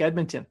team like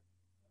Edmonton,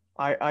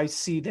 I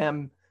see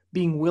them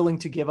being willing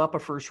to give up a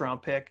first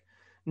round pick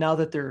now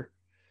that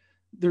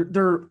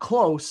they're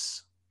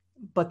close,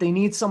 but they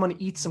need someone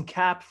to eat some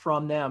cap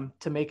from them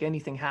to make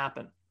anything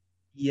happen.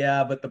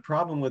 Yeah, but the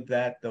problem with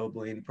that, though,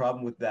 Blaine, the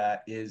problem with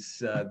that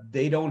is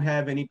they don't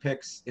have any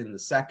picks in the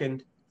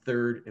second,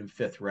 third, and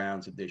fifth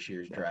rounds of this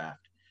year's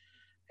draft.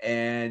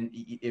 And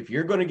if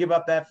you're going to give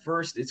up that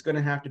first, it's going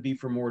to have to be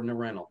for more than a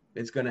rental.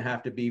 It's going to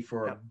have to be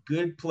for a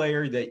good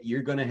player that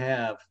you're going to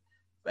have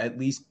at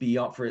least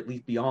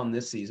beyond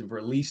this season for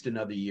at least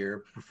another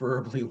year,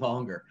 preferably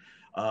longer.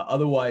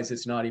 Otherwise,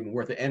 it's not even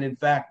worth it. And in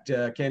fact,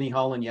 Kenny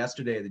Holland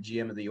yesterday, the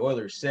GM of the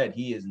Oilers, said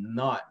he is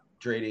not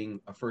trading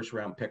a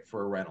first-round pick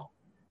for a rental.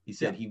 He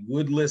said he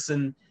would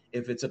listen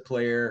if it's a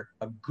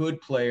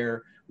good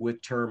player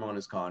with term on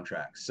his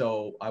contract.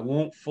 So I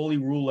won't fully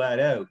rule that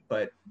out,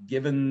 but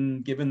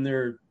given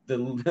the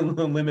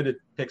limited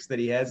picks that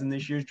he has in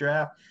this year's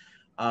draft,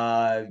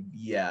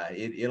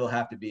 it'll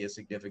have to be a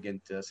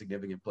significant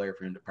player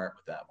for him to part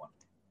with that one.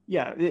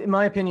 Yeah, in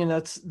my opinion,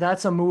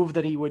 that's a move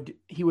that he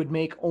would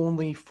make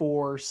only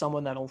for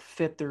someone that'll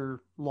fit their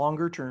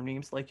longer term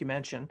needs, like you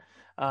mentioned.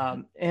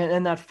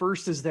 And that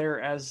first is there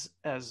as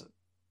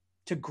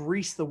to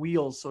grease the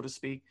wheels, so to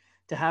speak,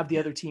 to have the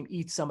other team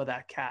eat some of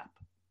that cap.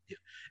 Yeah.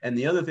 And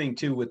the other thing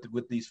too,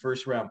 with these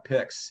first round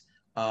picks,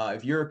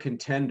 if you're a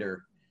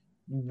contender,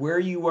 where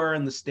you are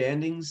in the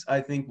standings,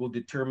 I think will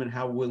determine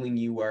how willing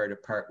you are to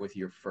part with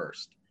your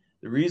first.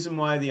 The reason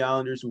why the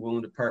Islanders were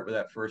willing to part with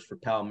that first for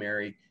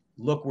Palmieri,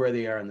 look where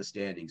they are in the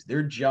standings.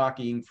 They're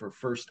jockeying for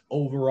first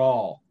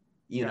overall,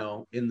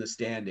 in the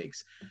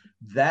standings.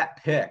 That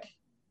pick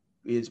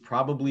is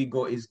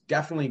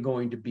definitely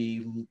going to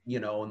be,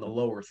 in the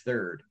lower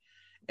third.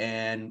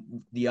 And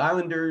the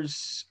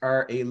Islanders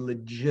are a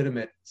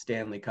legitimate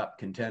Stanley Cup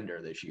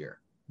contender this year.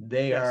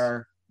 They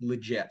are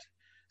legit.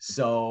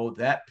 So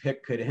that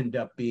pick could end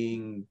up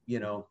being,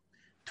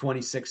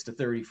 26 to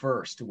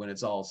 31st when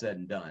it's all said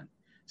and done.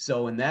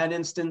 So in that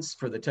instance,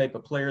 for the type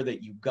of player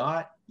that you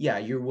got,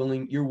 you're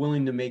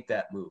willing to make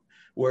that move.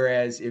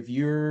 Whereas if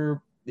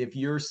you're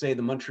say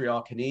the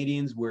Montreal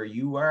Canadiens, where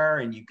you are,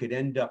 and you could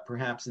end up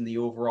perhaps in the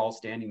overall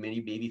standing,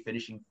 maybe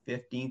finishing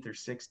 15th or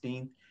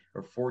 16th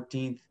or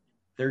 14th,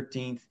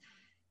 13th,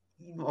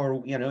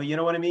 or you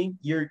know what I mean?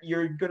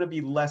 You're going to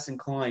be less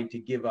inclined to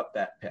give up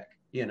that pick.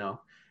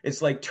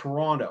 It's like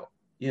Toronto.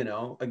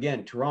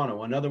 Again,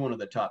 Toronto, another one of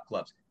the top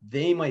clubs.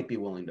 They might be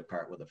willing to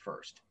part with a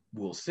first.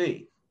 We'll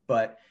see.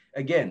 But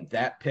again,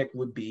 that pick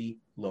would be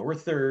lower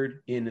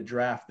third in a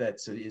draft that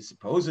is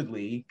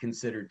supposedly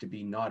considered to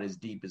be not as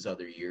deep as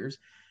other years.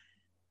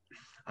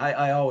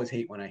 I always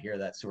hate when I hear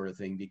that sort of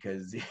thing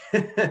because,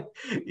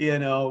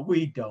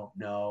 we don't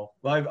know.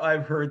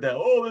 I've heard that,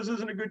 this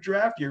isn't a good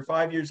draft year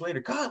 5 years later.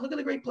 God, look at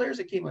the great players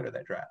that came out of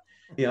that draft.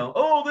 Look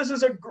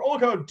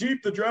how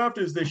deep the draft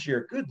is this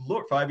year. Good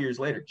Lord, 5 years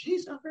later.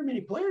 Geez, not very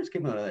many players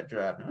came out of that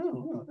draft.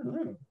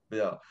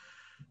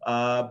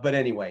 But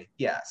anyway,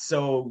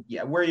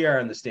 where you are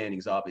in the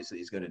standings obviously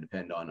is going to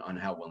depend on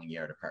how willing you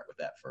are to part with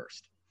that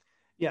first.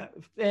 Yeah,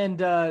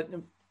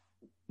 and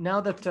now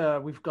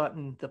that we've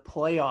gotten the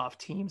playoff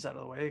teams out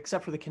of the way,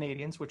 except for the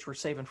Canadiens, which we're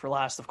saving for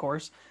last, of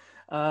course,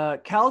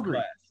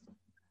 Calgary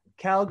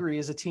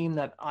is a team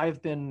that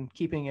I've been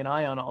keeping an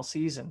eye on all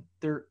season.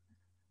 They're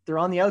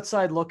on the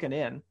outside looking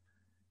in.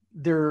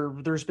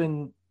 There's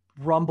been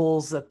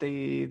rumbles that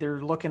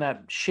they're looking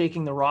at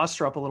shaking the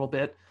roster up a little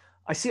bit.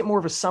 I see it more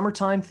of a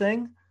summertime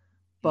thing,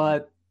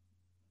 but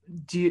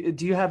do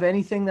you have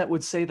anything that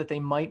would say that they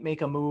might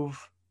make a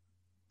move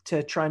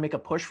to try and make a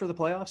push for the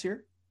playoffs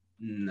here?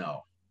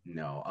 No.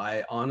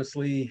 I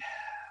honestly,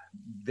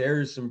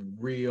 there's some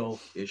real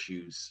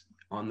issues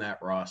on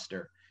that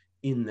roster,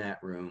 in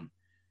that room.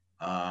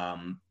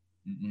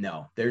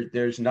 No,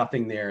 there's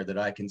nothing there that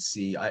I can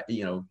see.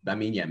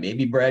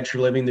 Maybe Brad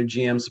Treliving, their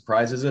GM,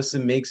 surprises us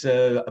and makes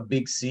a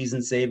big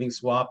season-saving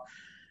swap.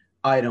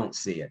 I don't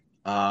see it.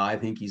 I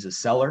think he's a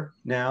seller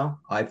now.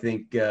 I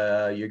think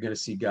you're going to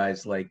see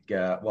guys like,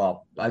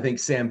 I think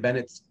Sam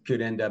Bennett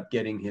could end up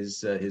getting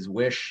his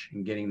wish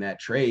and getting that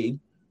trade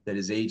that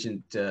his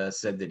agent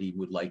said that he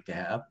would like to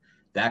have.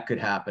 That could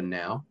happen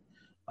now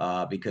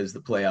because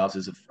the playoffs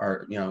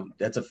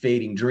that's a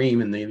fading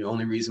dream. And the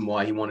only reason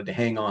why he wanted to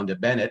hang on to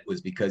Bennett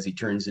was because he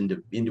turns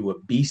into a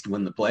beast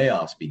when the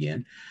playoffs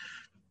begin.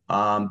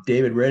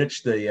 David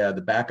Rittich,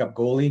 the backup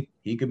goalie,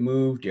 he could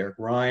move. Derek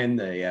Ryan,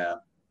 the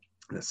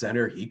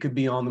center, he could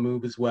be on the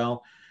move as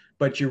well.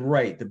 But you're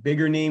right, the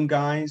bigger name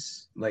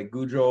guys like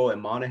Goudreau and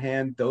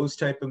Monahan, those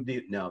type of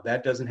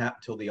that doesn't happen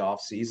until the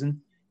off season.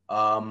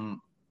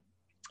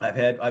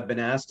 I've been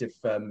asked if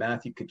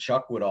Matthew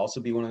Tkachuk would also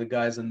be one of the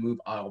guys on the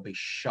move. I'll be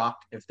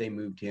shocked if they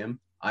moved him.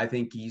 I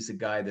think he's a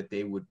guy that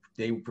they would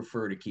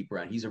prefer to keep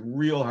around. He's a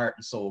real heart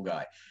and soul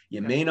guy.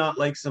 You may not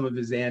like some of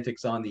his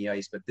antics on the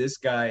ice, but this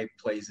guy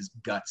plays his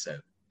guts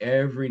out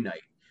every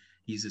night.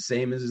 He's the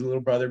same as his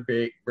little brother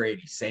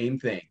Brady. Same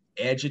thing.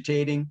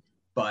 Agitating,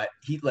 but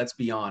let's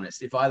be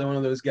honest. If either one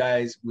of those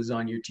guys was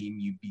on your team,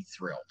 you'd be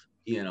thrilled,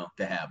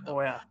 to have them. Oh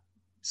yeah.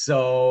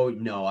 So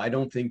no, I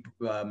don't think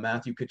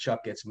Matthew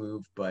Tkachuk gets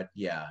moved, but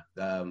yeah,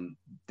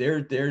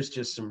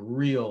 there's some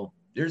real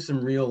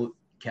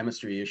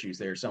chemistry issues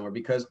there somewhere,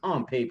 because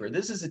on paper,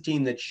 this is a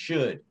team that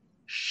should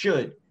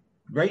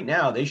right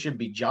now they should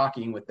be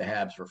jockeying with the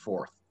Habs for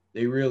fourth.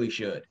 They really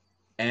should.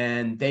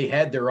 And they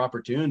had their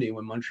opportunity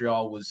when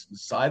Montreal was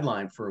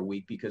sidelined for a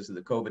week because of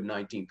the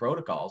COVID-19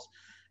 protocols,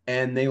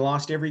 and they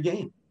lost every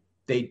game.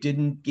 They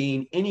didn't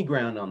gain any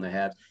ground on the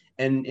Habs.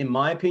 And in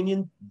my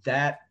opinion,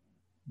 that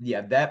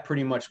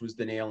pretty much was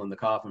the nail in the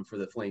coffin for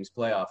the Flames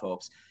playoff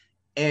hopes.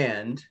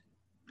 And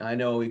I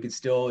know there's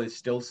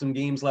still some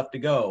games left to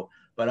go,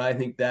 but I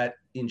think that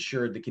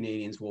ensured the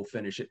Canadians will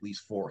finish at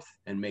least fourth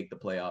and make the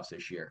playoffs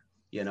this year,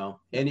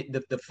 And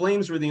the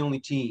Flames were the only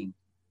team,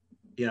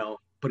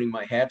 putting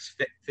my Habs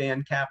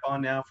fan cap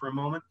on now for a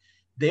moment.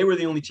 They were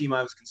the only team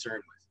I was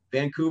concerned with.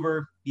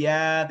 Vancouver,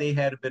 yeah, they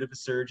had a bit of a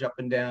surge up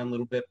and down a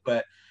little bit,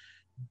 but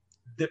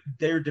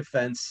their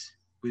defense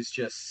is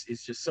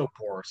just so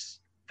porous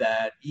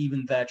that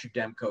even Thatcher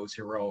Demko's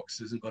heroics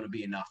isn't going to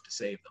be enough to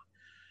save them.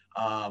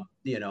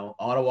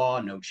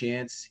 Ottawa, no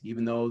chance,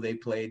 even though they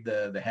played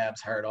the Habs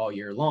hard all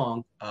year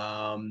long.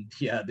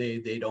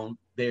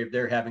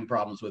 They're having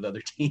problems with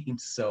other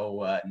teams.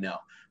 So no,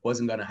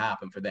 wasn't going to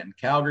happen for them.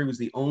 Calgary was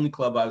the only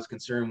club I was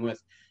concerned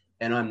with,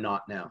 and I'm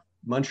not now.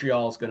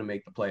 Montreal is going to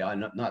make the play.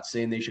 I'm not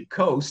saying they should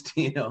coast,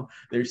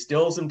 there's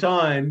still some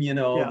time,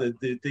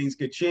 the things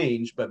could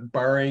change, but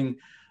barring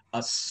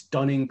a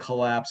stunning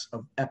collapse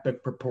of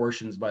epic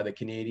proportions by the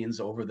Canadians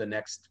over the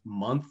next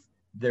month,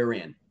 they're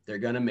in. They're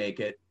going to make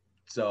it.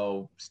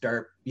 So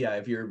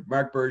if you're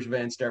Marc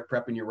Bergevin, start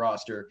prepping your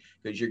roster,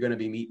 because you're going to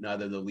be meeting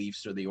either the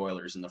Leafs or the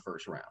Oilers in the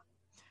first round.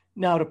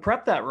 Now, to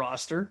prep that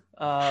roster,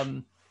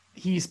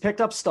 he's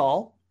picked up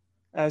Stahl,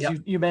 as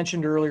you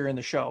mentioned earlier in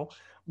the show,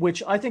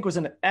 which I think was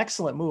an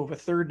excellent move, a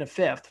third and a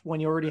fifth, when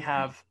you already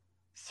have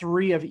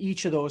three of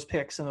each of those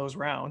picks in those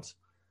rounds.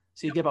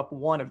 So you give up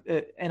one of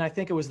it, and I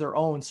think it was their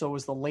own, so it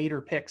was the later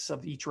picks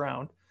of each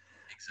round.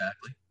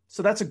 Exactly.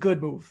 So that's a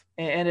good move,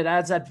 and it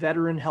adds that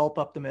veteran help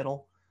up the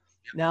middle.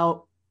 Yep.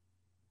 Now,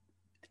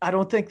 I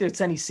don't think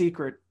it's any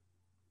secret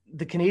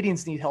the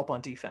Canadians need help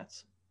on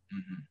defense.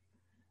 Mm-hmm.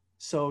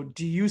 So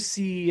do you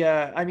see,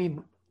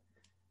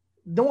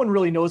 no one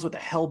really knows what the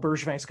hell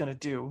Bergevin is going to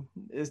do.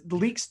 The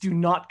leaks do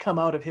not come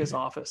out of his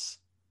office.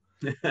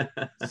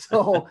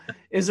 So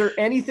is there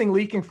anything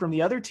leaking from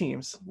the other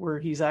teams where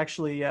he's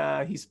actually,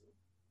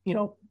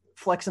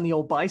 flexing the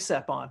old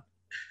bicep on?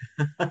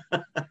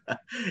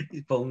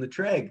 He's pulling the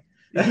treg.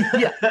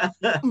 Yeah.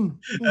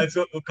 That's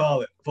what we'll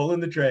call it. Pulling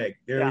the treg.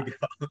 There we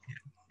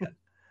go.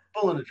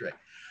 Pulling the treg.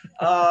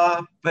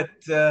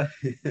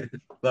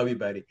 Love you,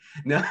 buddy.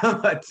 No,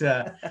 but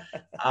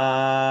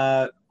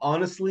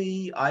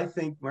honestly, I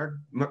think Marc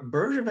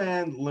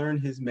Bergevin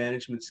learned his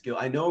management skill.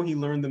 I know he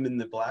learned them in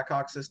the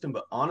Blackhawk system,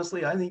 but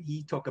honestly, I think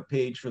he took a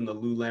page from the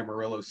Lou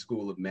Lamoriello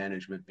school of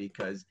management,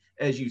 because,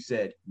 as you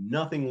said,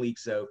 nothing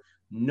leaks out.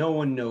 No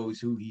one knows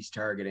who he's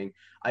targeting.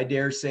 I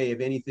dare say, if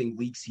anything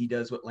leaks, he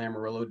does what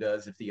Lamoriello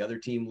does if the other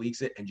team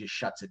leaks it and just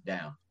shuts it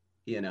down,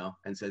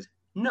 and says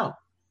no.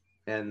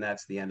 And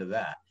that's the end of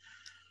that.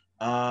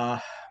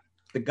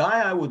 The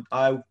guy I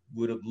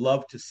would have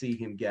loved to see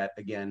him get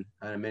again,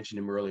 and I mentioned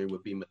him earlier,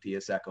 would be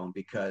Mattias Ekholm,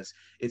 because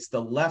it's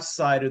the left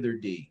side of their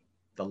D.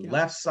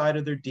 Left side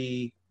of their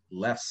D.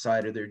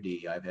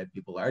 I've had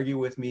people argue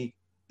with me.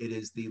 It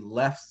is the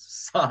left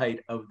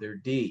side of their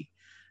D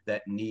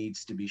that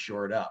needs to be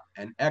shored up.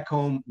 And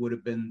Ekholm would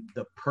have been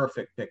the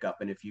perfect pickup.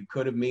 And if you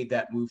could have made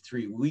that move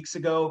 3 weeks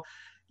ago,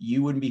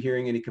 you wouldn't be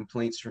hearing any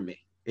complaints from me.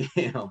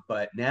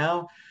 But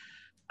now,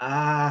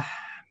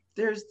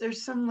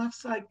 there's some left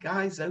side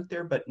guys out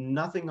there, but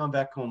nothing on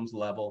Ekholm's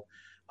level.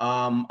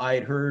 I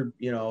had heard,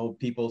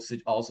 people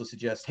also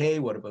suggest, hey,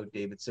 what about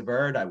David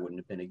Savard? I wouldn't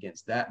have been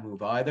against that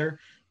move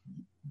either.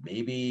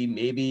 Maybe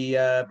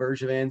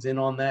Bergevin's in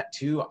on that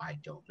too. I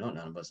don't know.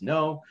 None of us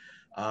know.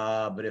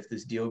 But if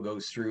this deal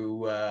goes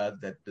through,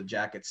 that the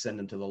Jackets send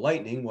him to the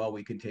Lightning, well,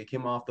 we can take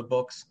him off the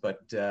books.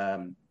 But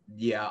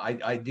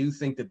I do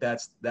think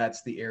that's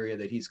the area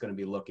that he's going to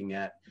be looking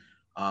at.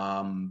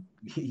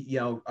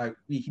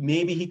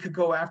 Maybe he could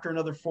go after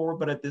another forward,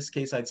 but at this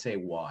case, I'd say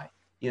why?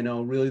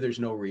 Really, there's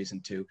no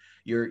reason to.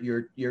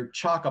 You're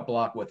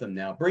chock-a-block with him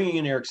now. Bringing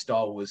in Eric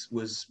Stahl was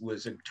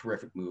a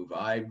terrific move.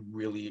 I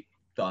really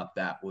thought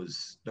that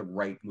was the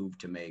right move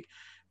to make.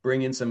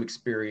 Bring in some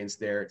experience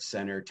there at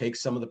center, take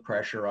some of the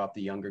pressure off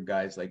the younger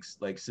guys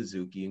like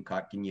Suzuki and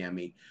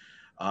Kotkaniemi,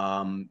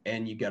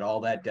 and you get all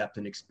that depth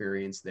and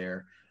experience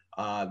there.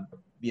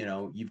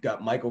 You've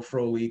got Michael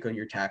Frolik on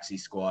your taxi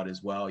squad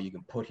as well. You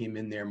can put him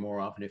in there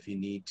more often if you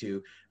need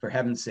to. For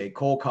heaven's sake,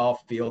 Cole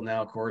Caulfield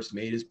now, of course,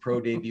 made his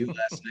pro debut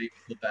last night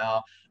with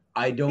Laval.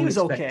 I don't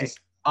expect okay. to.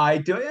 I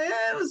do.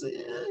 It was.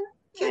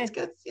 Kid's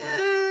good.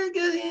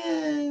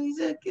 He's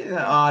a kid.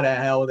 Oh, the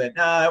hell with it.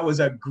 That was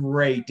a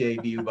great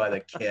debut by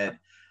the kid.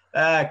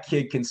 That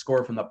kid can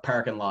score from the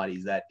parking lot.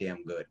 He's that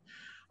damn good.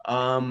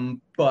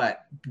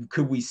 But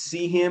could we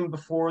see him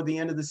before the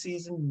end of the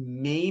season?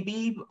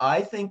 Maybe.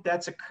 I think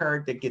that's a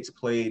card that gets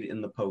played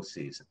in the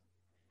postseason.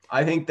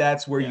 I think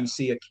that's where you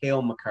see a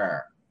Cale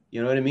Makar.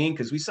 You know what I mean?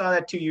 Because we saw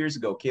that 2 years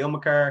ago. Cale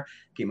Makar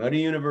came out of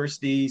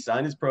university,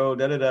 signed his pro,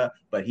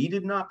 but he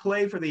did not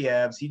play for the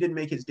Avs. He didn't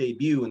make his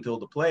debut until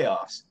the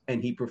playoffs,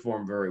 and he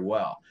performed very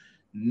well.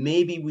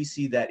 Maybe we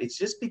see that. It's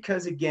just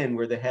because, again,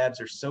 where the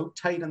Habs are so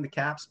tight on the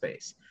cap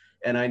space.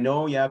 And I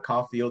know,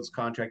 Caulfield's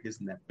contract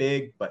isn't that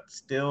big, but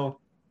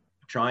still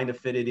trying to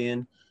fit it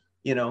in.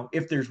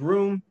 If there's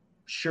room,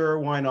 sure,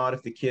 why not?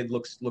 If the kid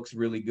looks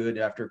really good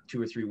after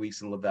 2 or 3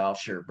 weeks in Laval,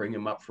 sure, bring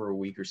him up for a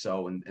week or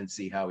so and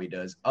see how he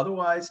does.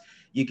 Otherwise,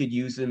 you could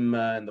use him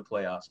in the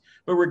playoffs.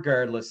 But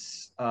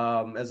regardless,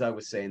 as I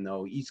was saying,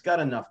 though, he's got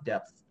enough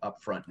depth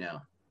up front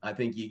now. I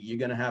think you're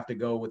going to have to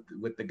go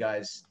with the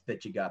guys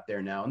that you got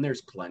there now, and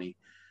there's plenty.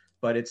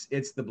 But it's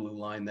the blue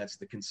line that's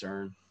the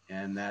concern.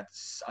 And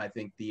that's, I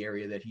think, the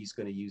area that he's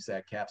going to use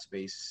that cap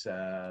space.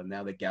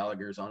 Now that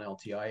Gallagher's on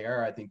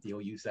LTIR, I think he'll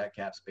use that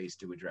cap space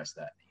to address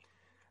that.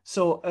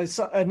 So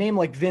a name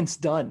like Vince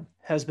Dunn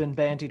has been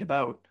bandied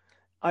about.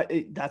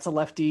 That's a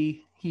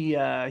lefty.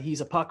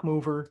 He's a puck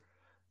mover.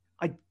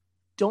 I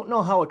don't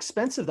know how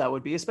expensive that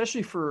would be,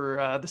 especially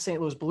for the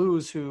St. Louis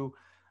Blues, who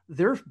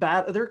they're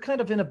kind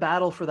of in a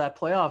battle for that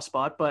playoff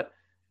spot. But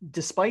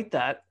despite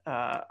that,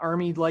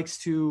 Army likes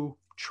to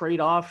trade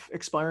off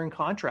expiring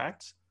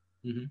contracts.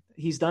 Mm-hmm.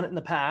 He's done it in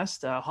the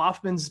past.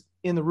 Hoffman's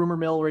in the rumor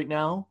mill right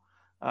now.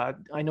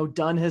 I know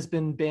Dunn has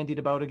been bandied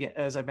about again,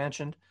 as I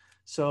mentioned.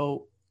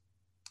 So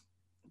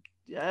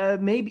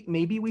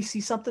maybe we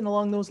see something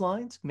along those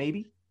lines.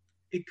 Maybe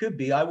it could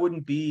be. I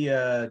wouldn't be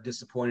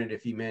disappointed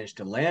if he managed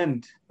to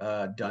land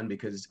Dunn,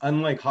 because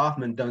unlike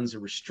Hoffman, Dunn's a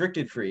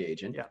restricted free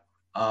agent.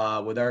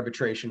 With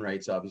arbitration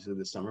rights, obviously,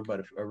 this summer,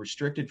 but a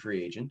restricted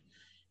free agent.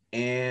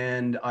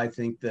 And I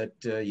think that,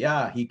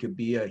 he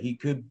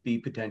could be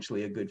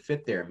potentially a good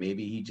fit there.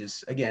 Maybe he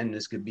just, again,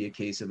 this could be a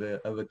case of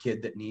a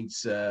kid that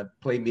needs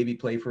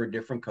play for a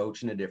different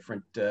coach in a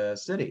different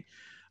city.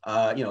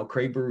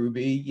 Craig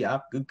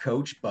Berube, good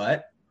coach,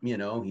 but,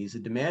 he's a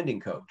demanding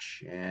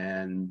coach.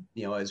 And,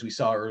 as we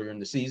saw earlier in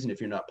the season,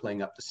 if you're not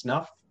playing up to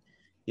snuff,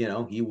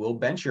 he will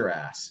bench your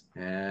ass.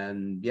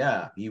 And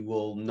he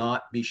will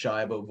not be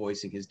shy about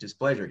voicing his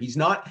displeasure.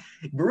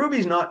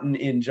 Berube's not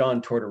in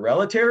John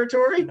Tortorella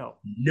territory. No.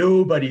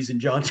 Nobody's in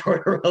John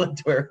Tortorella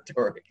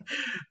territory.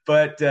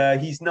 But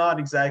he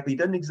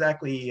doesn't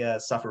exactly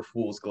suffer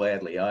fools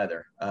gladly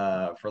either,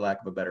 for lack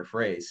of a better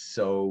phrase.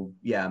 So,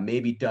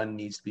 maybe Dunn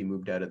needs to be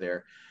moved out of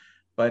there.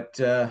 But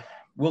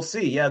we'll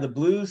see. The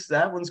Blues,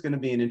 that one's going to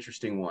be an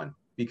interesting one.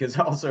 Because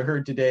I also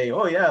heard today,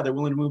 they're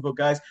willing to move out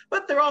guys,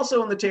 but they're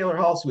also in the Taylor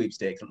Hall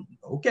sweepstakes.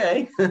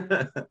 Okay,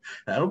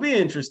 that'll be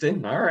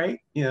interesting. All right,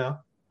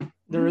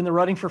 they're in the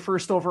running for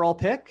first overall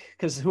pick,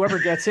 because whoever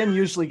gets him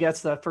usually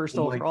gets the first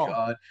overall. My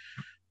God.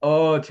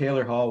 Oh,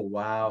 Taylor Hall!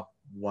 Wow.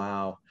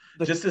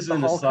 Just as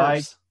an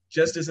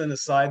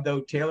aside,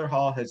 though, Taylor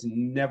Hall has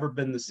never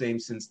been the same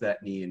since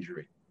that knee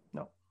injury.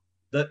 No.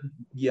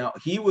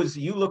 He was.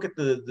 You look at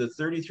the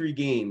 33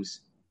 games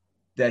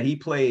that he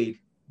played.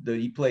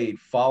 He played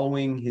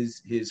following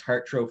his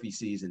Hart Trophy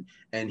season,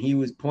 and he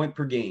was point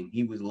per game.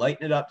 He was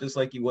lighting it up just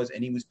like he was,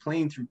 and he was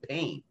playing through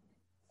pain.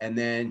 And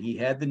then he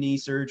had the knee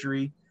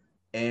surgery,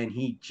 and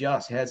he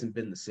just hasn't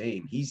been the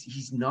same.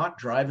 He's not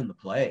driving the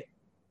play.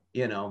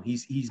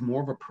 He's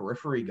more of a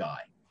periphery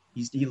guy.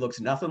 He looks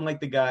nothing like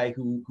the guy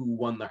who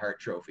won the Hart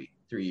Trophy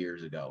 3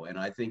 years ago, and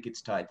I think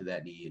it's tied to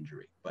that knee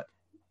injury. But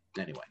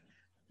anyway,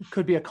 it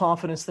could be a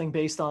confidence thing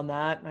based on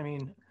that. I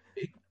mean,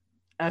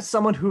 as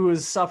someone who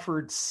has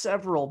suffered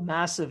several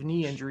massive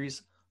knee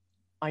injuries,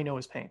 I know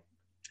his pain.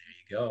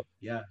 There you go.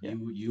 Yeah.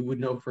 You would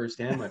know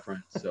firsthand, my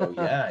friend. So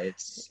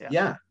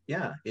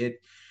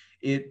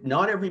it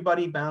not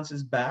everybody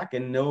bounces back,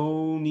 and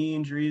no knee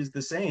injury is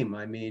the same.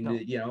 I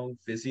mean, no.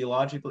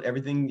 Physiologically,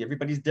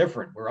 everybody's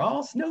different. We're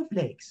all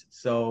snowflakes.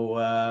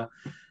 So,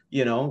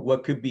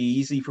 what could be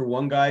easy for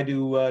one guy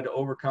to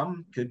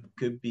overcome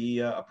could be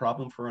a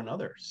problem for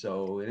another.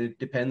 So it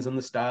depends on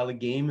the style of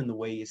game and the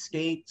way you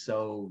skate.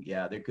 So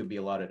there could be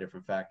a lot of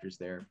different factors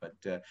there, but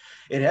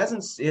it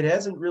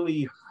hasn't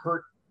really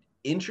hurt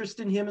interest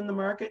in him in the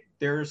market.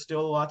 There are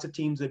still lots of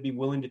teams that'd be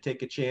willing to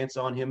take a chance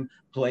on him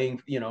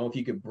playing. If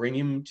you could bring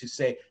him to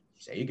say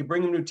you could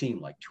bring him to a team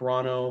like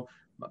Toronto,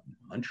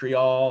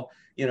 Montreal,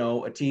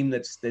 a team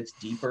that's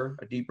deeper,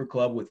 a deeper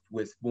club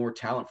with more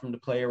talent from to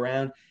play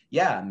around.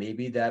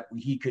 Maybe that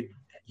he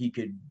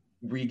could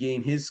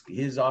regain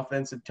his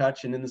offensive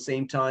touch, and in the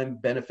same time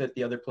benefit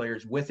the other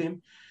players with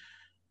him.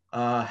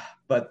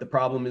 But the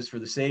problem is for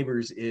the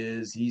Sabres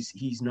is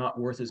he's not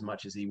worth as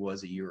much as he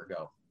was a year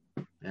ago.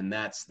 And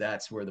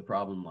that's where the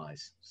problem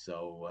lies.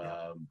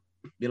 So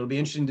it'll be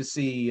interesting to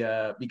see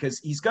because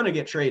he's going to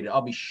get traded.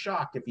 I'll be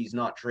shocked if he's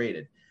not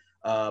traded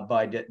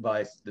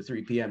by the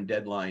 3 p.m.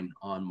 deadline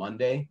on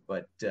Monday.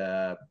 But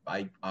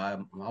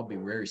I'll be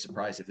very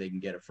surprised if they can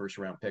get a first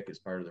round pick as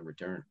part of the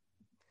return.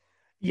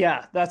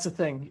 Yeah, that's the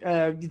thing.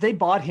 They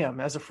bought him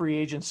as a free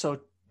agent,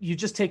 so you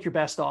just take your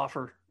best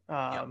offer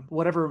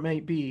whatever it may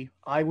be,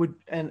 I would,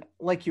 and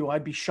like you,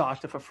 I'd be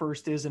shocked if a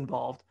first is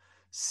involved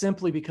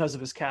simply because of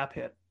his cap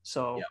hit.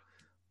 So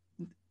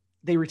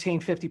they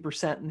retain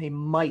 50% and they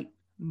might,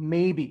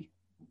 maybe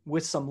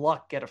with some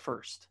luck, get a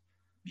first.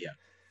 Yeah.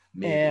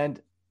 Maybe.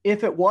 And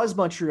if it was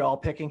Montreal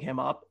picking him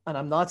up, and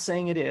I'm not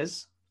saying it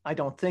is, I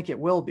don't think it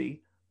will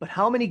be, but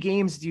how many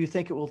games do you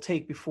think it will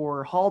take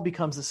before Hall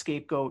becomes the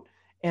scapegoat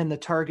and the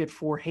target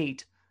for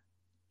hate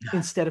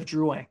instead of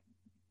Drouin?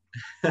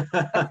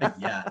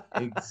 Yeah,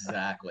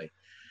 exactly.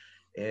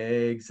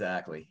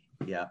 Exactly.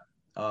 Yeah.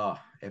 Oh,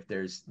 if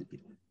there's,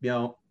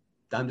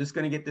 I'm just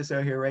going to get this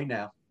out here right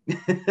now.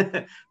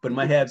 Put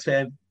my Habs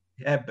fan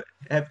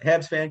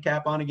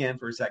cap on again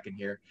for a second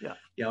here.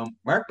 Yeah.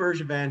 Marc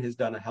Bergevin has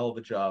done a hell of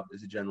a job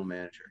as a general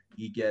manager.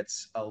 He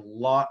gets a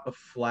lot of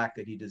flack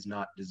that he does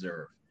not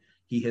deserve.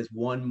 He has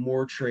won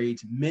more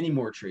trades, many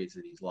more trades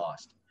than he's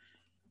lost.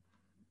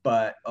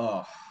 But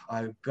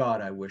I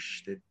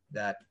wish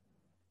that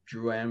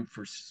Drouin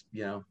for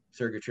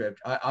Sergachev.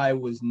 I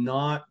was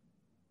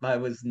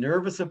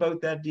nervous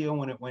about that deal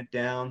when it went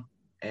down,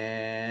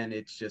 and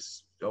it's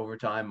just over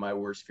time my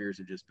worst fears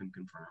have just been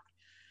confirmed.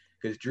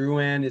 Because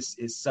Drouin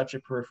is such a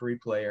periphery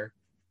player,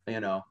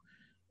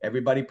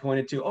 Everybody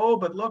pointed to,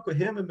 but look with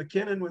him and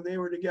McKinnon when they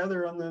were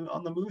together on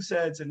the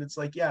Mooseheads, and it's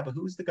like, yeah, but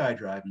who's the guy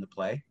driving the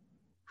play?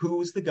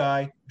 Who's the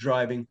guy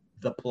driving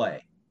the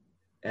play?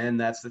 And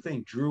that's the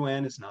thing.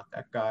 Drouin is not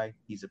that guy.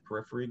 He's a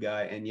periphery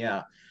guy, and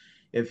yeah.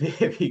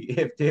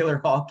 If Taylor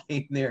Hall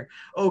came there,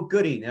 oh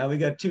goody, now we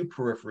got two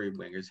periphery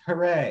wingers,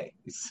 hooray!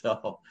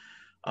 So,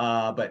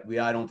 but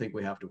I don't think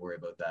we have to worry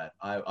about that.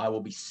 I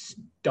will be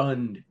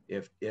stunned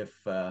if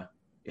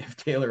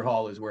Taylor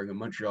Hall is wearing a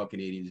Montreal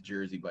Canadiens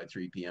jersey by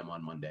 3 p.m.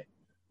 on Monday.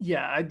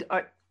 Yeah,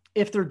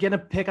 if they're gonna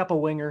pick up a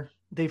winger,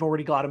 they've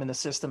already got him in the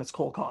system. It's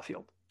Cole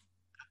Caulfield,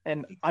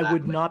 and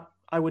exactly.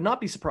 I would not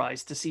be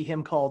surprised to see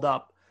him called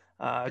up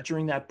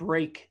during that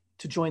break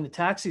to join the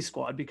taxi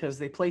squad because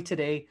they play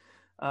today.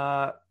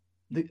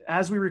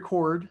 As we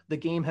record, the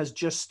game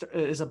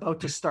is about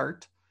to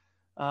start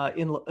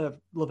in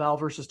Laval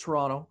versus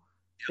Toronto.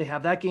 Yep. They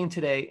have that game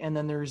today, and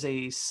then there's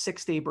a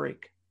 6-day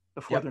break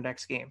before their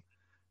next game.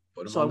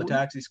 Put him on the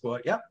taxi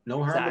squad. Yep.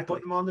 No harm to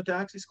put him on the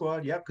taxi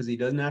squad. Yep. Because he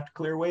doesn't have to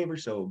clear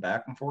waivers. So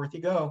back and forth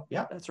you go.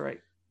 Yep. That's right.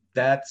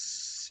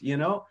 That's,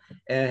 and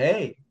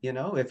hey,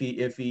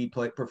 if he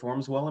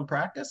performs well in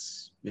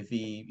practice, if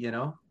he,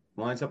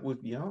 lines up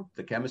with,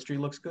 the chemistry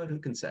looks good, who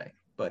can say?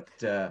 But,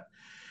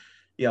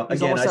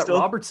 he's almost at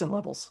Robertson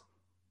levels.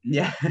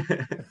 Yeah.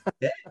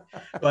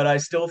 But I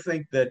still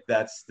think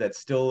that's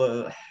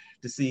still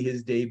to see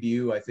his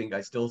debut. I think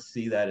I still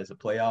see that as a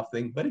playoff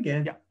thing. But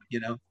again,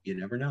 you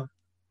never know.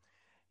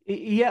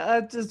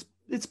 Yeah,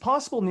 it's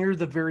possible near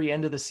the very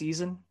end of the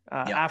season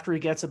after he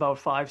gets about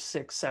 5,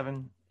 6,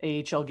 7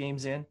 AHL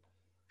games in.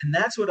 And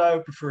that's what I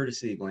would prefer to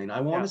see, Blaine. I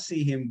want to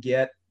see him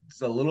get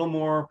a little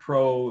more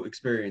pro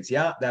experience.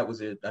 Yeah, that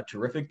was a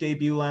terrific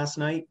debut last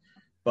night,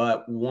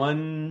 but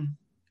one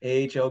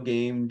AHL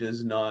game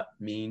does not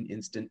mean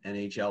instant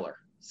NHLer.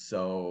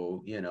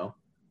 So,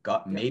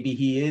 maybe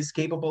he is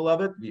capable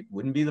of it. It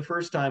wouldn't be the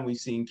first time we've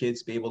seen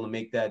kids be able to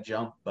make that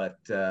jump, but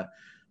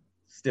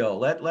still,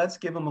 let's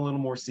give him a little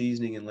more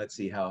seasoning and let's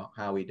see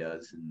how he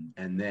does.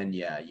 And then,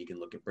 you can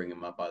look at bringing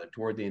him up either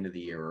toward the end of the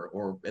year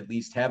or at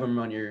least have him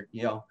on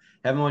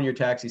your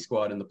taxi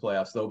squad in the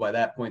playoffs. Though by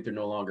that point, they're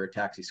no longer a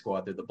taxi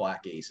squad. They're the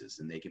Black Aces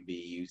and they can be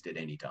used at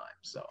any time.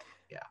 So,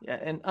 Yeah.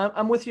 And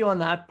I'm with you on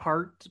that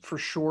part for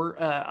sure.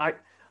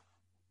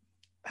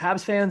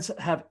 Habs fans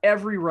have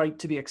every right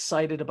to be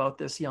excited about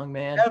this young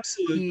man.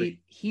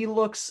 Absolutely. He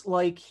looks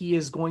like he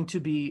is going to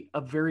be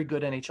a very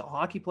good NHL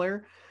hockey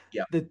player.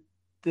 Yeah.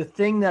 The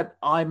thing that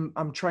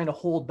I'm trying to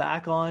hold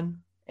back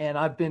on, and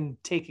I've been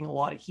taking a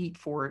lot of heat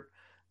for it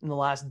in the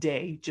last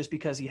day, just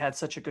because he had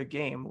such a good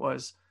game,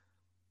 was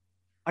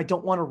I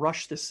don't want to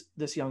rush this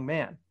young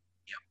man.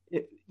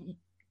 Yeah.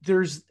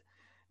 There's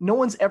no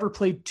one's ever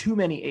played too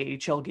many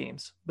AHL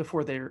games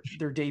before their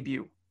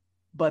debut,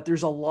 but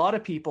there's a lot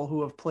of people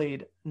who have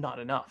played not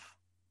enough.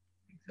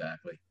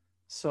 Exactly.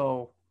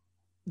 So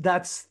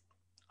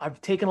I've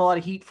taken a lot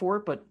of heat for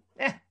it, but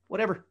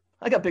whatever.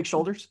 I got big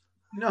shoulders.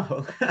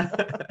 No,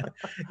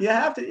 you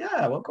have to.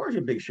 Yeah, well, of course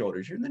you're big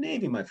shoulders. You're in the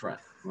Navy, my friend.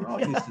 We're all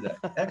used to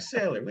that.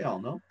 Ex-sailor, we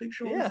all know big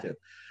shoulders too.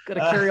 Got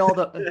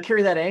to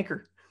carry that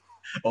anchor.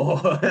 Oh,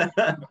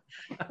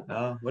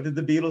 what did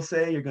the Beatles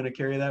say? You're going to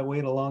carry that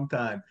weight a long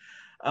time.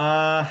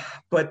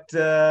 But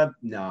no,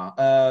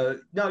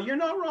 you're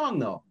not wrong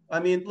though. I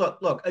mean,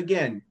 look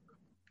again.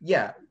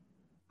 Yeah,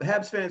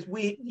 Habs fans,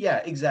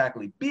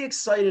 exactly. Be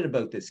excited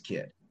about this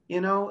kid.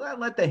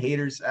 Let the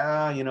haters,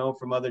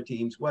 from other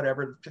teams,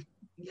 whatever. Just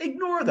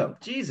ignore them.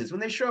 Jesus, when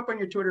they show up on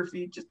your Twitter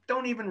feed, just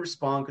don't even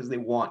respond because they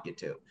want you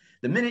to.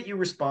 The minute you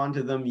respond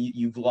to them,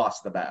 you've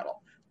lost the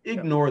battle.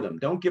 Ignore them.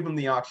 Don't give them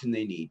the oxygen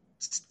they need.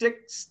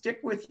 Stick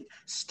with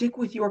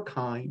your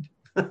kind.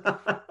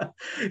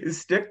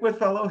 Stick with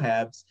fellow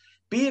Habs.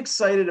 Be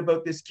excited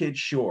about this kid,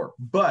 sure.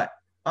 But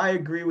I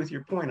agree with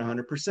your point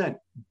 100%.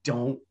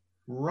 Don't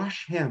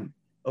rush him,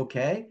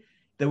 okay?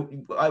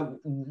 I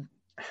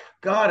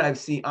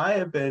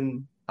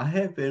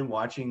have been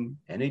watching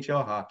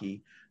NHL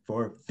hockey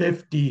for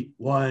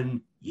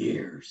 51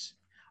 years.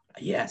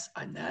 Yes,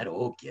 I'm that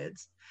old,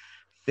 kids.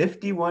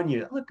 51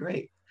 years. I look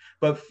great,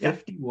 but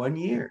 51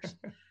 years.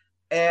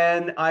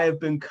 And I have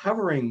been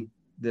covering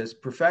this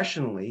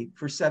professionally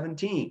for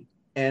 17.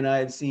 And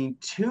I've seen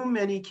too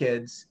many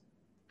kids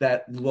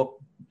that look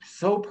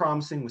so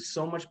promising with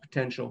so much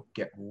potential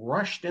get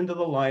rushed into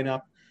the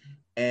lineup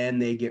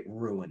and they get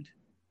ruined.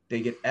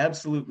 They get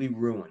absolutely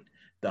ruined.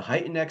 The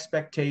heightened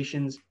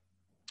expectations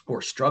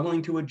or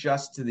struggling to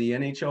adjust to the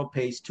NHL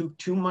pace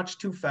too much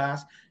too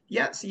fast.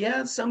 Yes,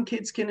 yeah, some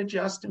kids can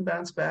adjust and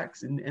bounce back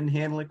and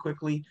handle it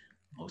quickly.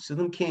 Most of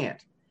them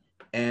can't.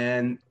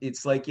 And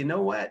it's like, you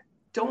know what?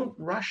 Don't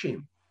rush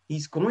him.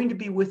 He's going to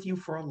be with you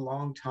for a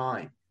long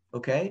time.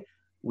 Okay?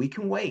 We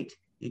can wait.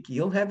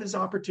 He'll have his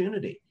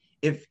opportunity.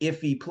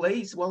 If he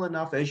plays well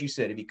enough, as you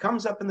said, if he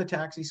comes up in the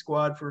taxi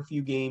squad for a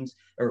few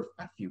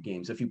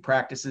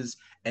practices,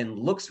 and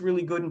looks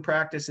really good in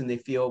practice, and they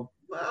feel,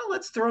 well,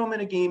 let's throw him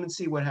in a game and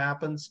see what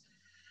happens.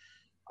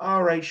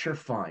 All right, sure,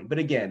 fine. But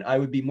again, I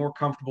would be more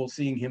comfortable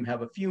seeing him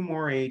have a few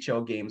more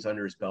AHL games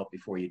under his belt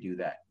before you do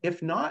that.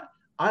 If not,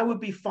 I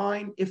would be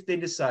fine if they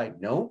decide,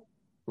 no,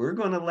 we're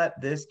going to let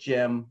this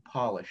gem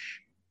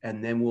polish,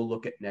 and then we'll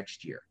look at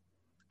next year.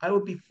 I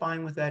would be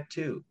fine with that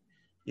too,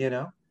 you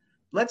know?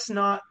 Let's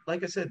not,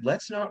 like I said,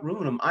 let's not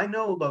ruin them. I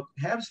know, look,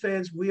 Habs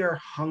fans, we are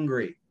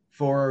hungry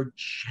for a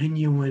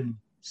genuine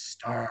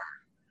star,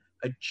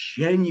 a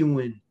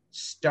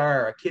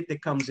kid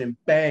that comes in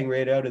bang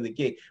right out of the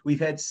gate. We've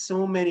had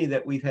so many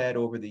that we've had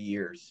over the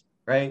years,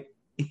 right?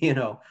 You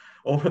know,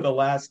 over the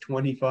last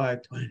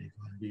 25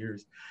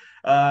 years.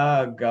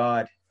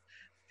 God.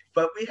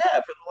 But we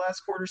have for the last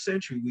quarter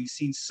century, we've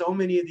seen so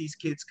many of these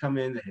kids come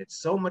in that had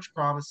so much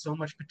promise, so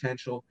much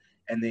potential,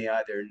 and they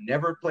either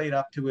never played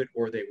up to it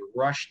or they were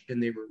rushed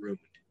and they were ruined,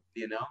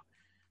 you know?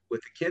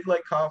 With a kid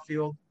like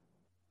Caulfield,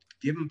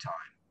 give him time.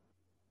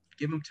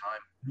 Give him time.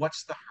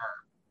 What's the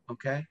harm?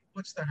 Okay?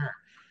 What's the harm?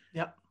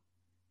 Yep.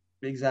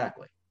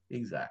 Exactly.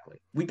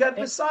 We got,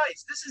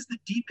 besides, this is the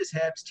deepest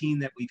Habs team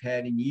that we've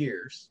had in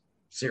years.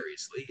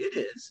 Seriously, it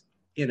is.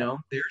 You know,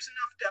 there's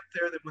enough depth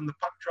there that when the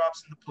puck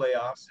drops in the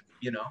playoffs,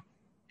 you know,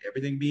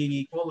 everything being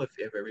equal, if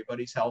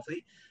everybody's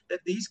healthy, that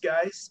these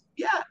guys,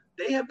 yeah,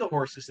 they have the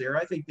horses there.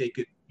 I think they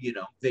could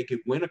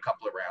win a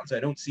couple of rounds.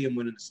 I don't see them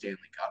winning the Stanley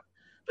Cup,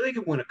 but they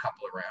could win a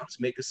couple of rounds,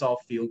 make us all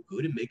feel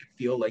good and make it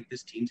feel like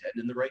this team's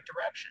heading in the right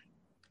direction.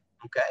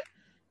 Okay?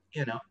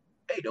 You know,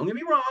 hey, don't get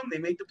me wrong. They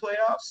make the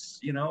playoffs.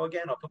 You know,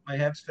 again, I'll put my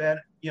Habs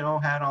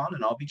hat on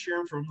and I'll be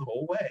cheering for them the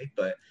whole way.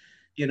 But,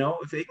 you know,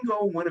 if they can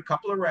go win a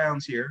couple of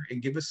rounds here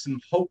and give us some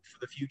hope for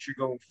the future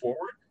going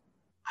forward,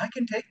 I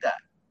can take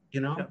that.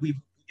 You know,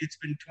 it's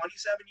been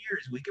 27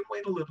 years. We can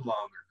wait a little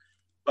longer,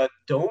 but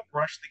don't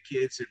rush the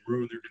kids and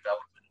ruin their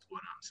development is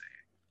what I'm saying.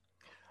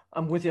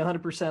 I'm with you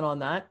 100% on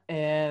that.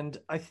 And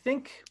I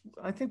think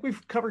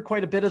we've covered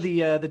quite a bit of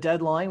the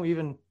deadline. We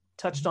even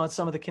touched on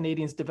some of the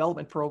Canadiens'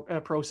 development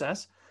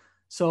process.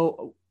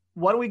 So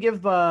why don't we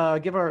give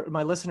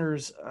my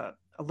listeners a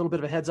little bit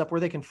of a heads up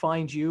where they can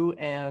find you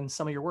and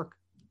some of your work?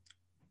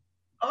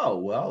 Oh,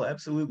 well,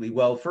 absolutely.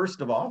 Well, first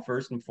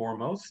and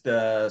foremost,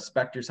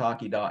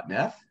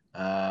 spectorshockey.net.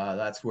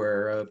 That's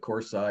where, of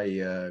course,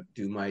 I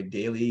do my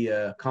daily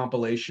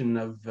compilation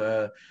of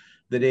the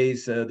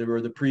days,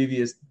 the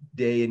previous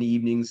day and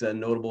evening's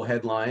notable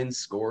headlines,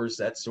 scores,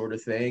 that sort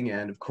of thing.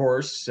 And of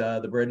course,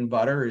 the bread and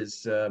butter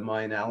is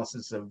my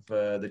analysis of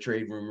the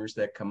trade rumors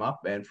that come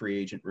up and free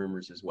agent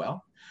rumors as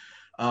well.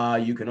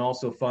 You can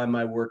also find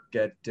my work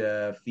at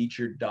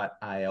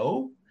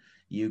featured.io.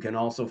 You can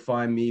also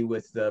find me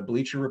with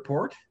Bleacher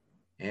Report.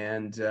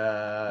 And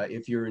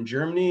if you're in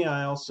Germany,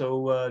 I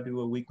also do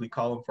a weekly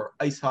column for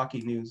Ice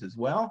Hockey News as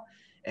well.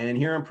 And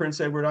here on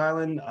Prince Edward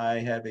Island, I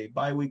have a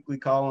bi-weekly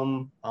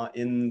column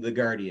in The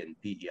Guardian,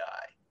 PEI.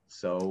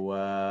 So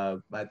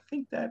I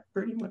think that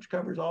pretty much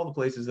covers all the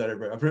places that I've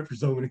read for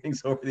so many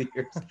things over the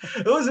years.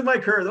 Those are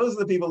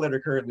the people that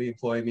are currently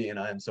employing me, and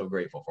I'm so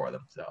grateful for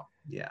them. So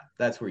yeah,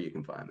 that's where you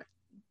can find me.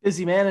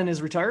 Busy man in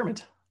his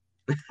retirement.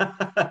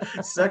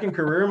 Second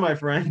career, my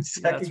friend.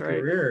 Second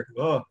career.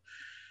 Oh,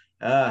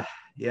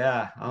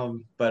 yeah.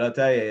 But I'll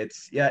tell you,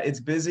 it's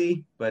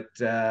busy, but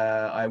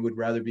I would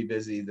rather be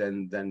busy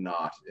than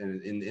not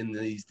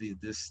in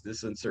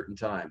this uncertain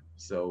time.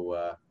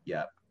 So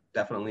yeah,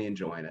 definitely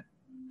enjoying it.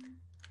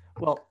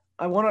 Well,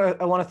 I want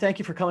to thank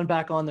you for coming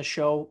back on the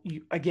show.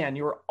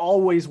 You're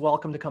always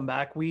welcome to come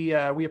back. We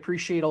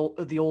appreciate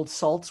the old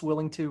salts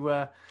willing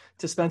to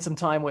spend some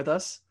time with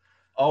us.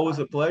 Always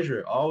a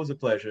pleasure. Always a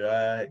pleasure.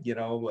 I'd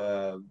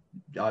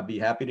be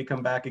happy to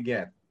come back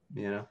again.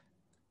 You know,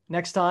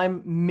 next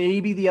time,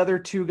 maybe the other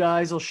two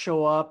guys will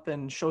show up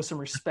and show some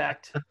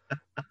respect.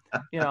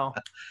 You know,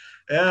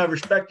 yeah,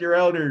 respect your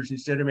elders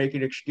instead of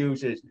making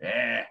excuses.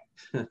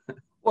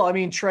 Well, I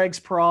mean, Treg's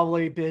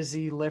probably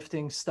busy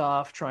lifting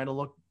stuff, trying to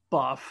look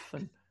buff,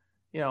 and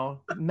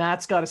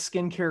Matt's got a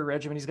skincare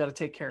regimen he's got to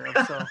take care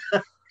of. So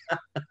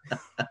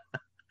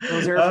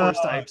those Air Force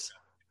types.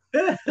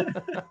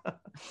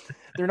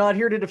 They're not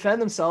here to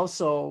defend themselves,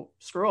 so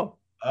screw them.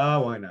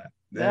 Oh, why not?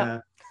 Yeah.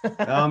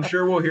 I'm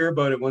sure we'll hear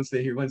about it once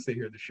they hear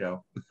the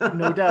show.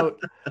 No doubt.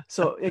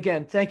 So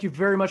again, thank you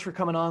very much for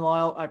coming on,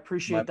 Lyle. I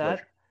appreciate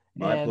that.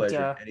 My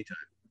pleasure. Anytime.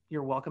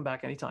 You're welcome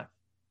back anytime.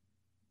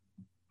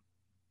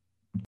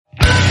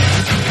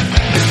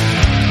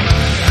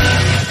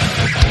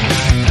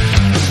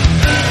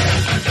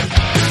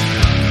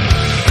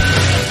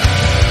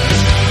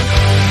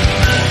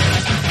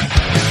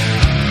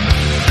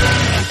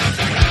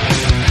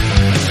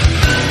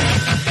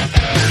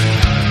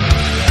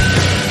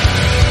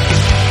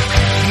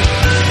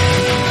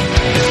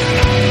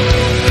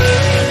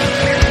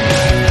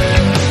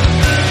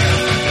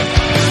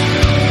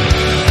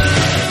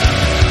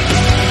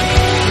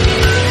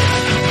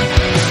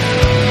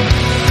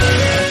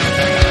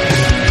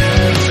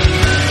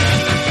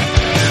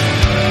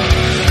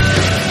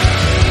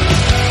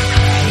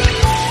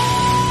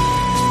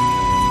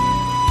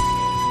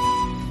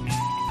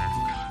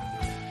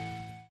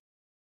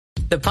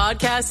 The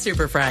Podcast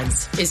Super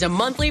Friends is a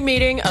monthly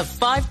meeting of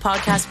 5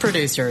 podcast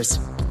producers.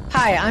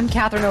 Hi, I'm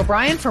Katherine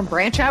O'Brien from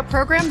Branch Out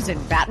Programs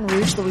in Baton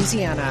Rouge,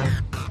 Louisiana.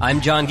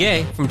 I'm John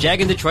Gay from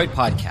Jag and Detroit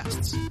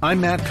Podcasts.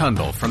 I'm Matt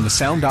Kundle from the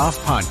Sound Off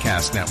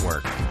Podcast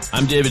Network.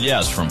 I'm David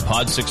Yaz from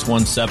Pod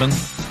 617,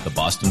 the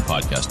Boston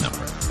Podcast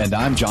Network. And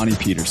I'm Johnny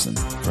Peterson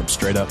from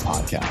Straight Up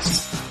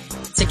Podcasts.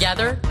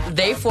 Together,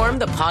 they form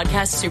the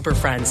Podcast Super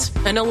Friends,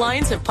 an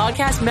alliance of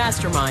podcast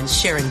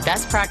masterminds sharing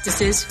best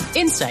practices,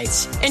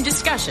 insights, and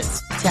discussions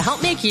to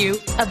help make you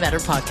a better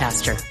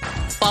podcaster.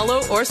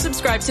 Follow or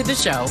subscribe to the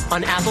show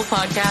on Apple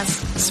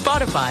Podcasts,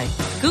 Spotify,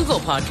 Google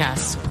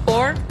Podcasts,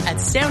 or at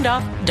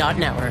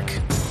soundoff.network.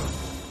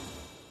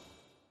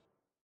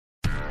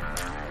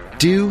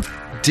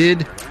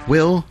 Did,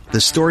 Will, the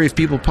Story of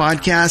People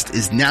podcast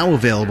is now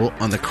available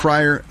on the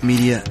Crier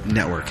Media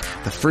Network.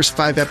 The first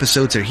 5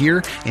 episodes are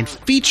here and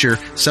feature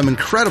some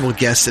incredible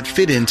guests that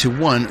fit into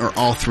one or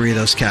all 3 of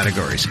those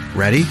categories.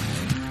 Ready?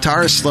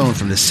 Tara Sloan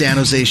from the San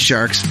Jose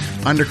Sharks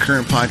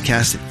Undercurrent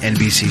podcast at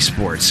NBC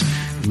Sports.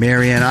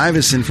 Marianne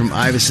Iveson from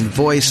Iveson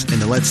Voice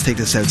and the Let's Take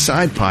This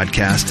Outside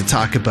podcast to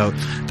talk about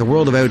the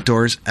world of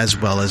outdoors as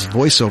well as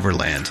voiceover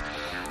land.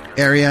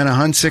 Ariana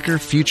Hunsicker,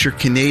 future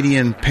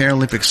Canadian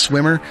Paralympic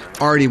swimmer,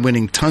 already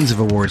winning tons of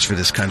awards for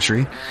this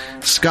country.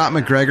 Scott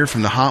McGregor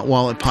from the Hot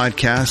Wallet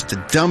podcast to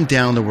dumb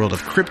down the world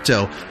of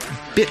crypto,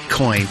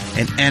 Bitcoin,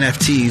 and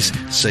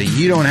NFTs so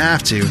you don't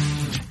have to.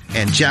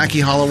 And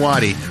Jackie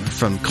Holowati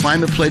from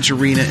Climate Pledge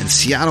Arena in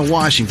Seattle,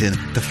 Washington,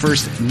 the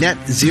first net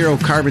zero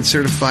carbon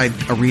certified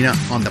arena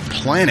on the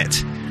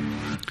planet.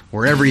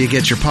 Wherever you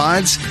get your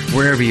pods,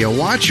 wherever you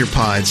watch your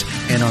pods,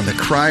 and on the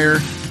Crier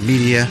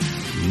Media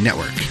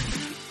Network.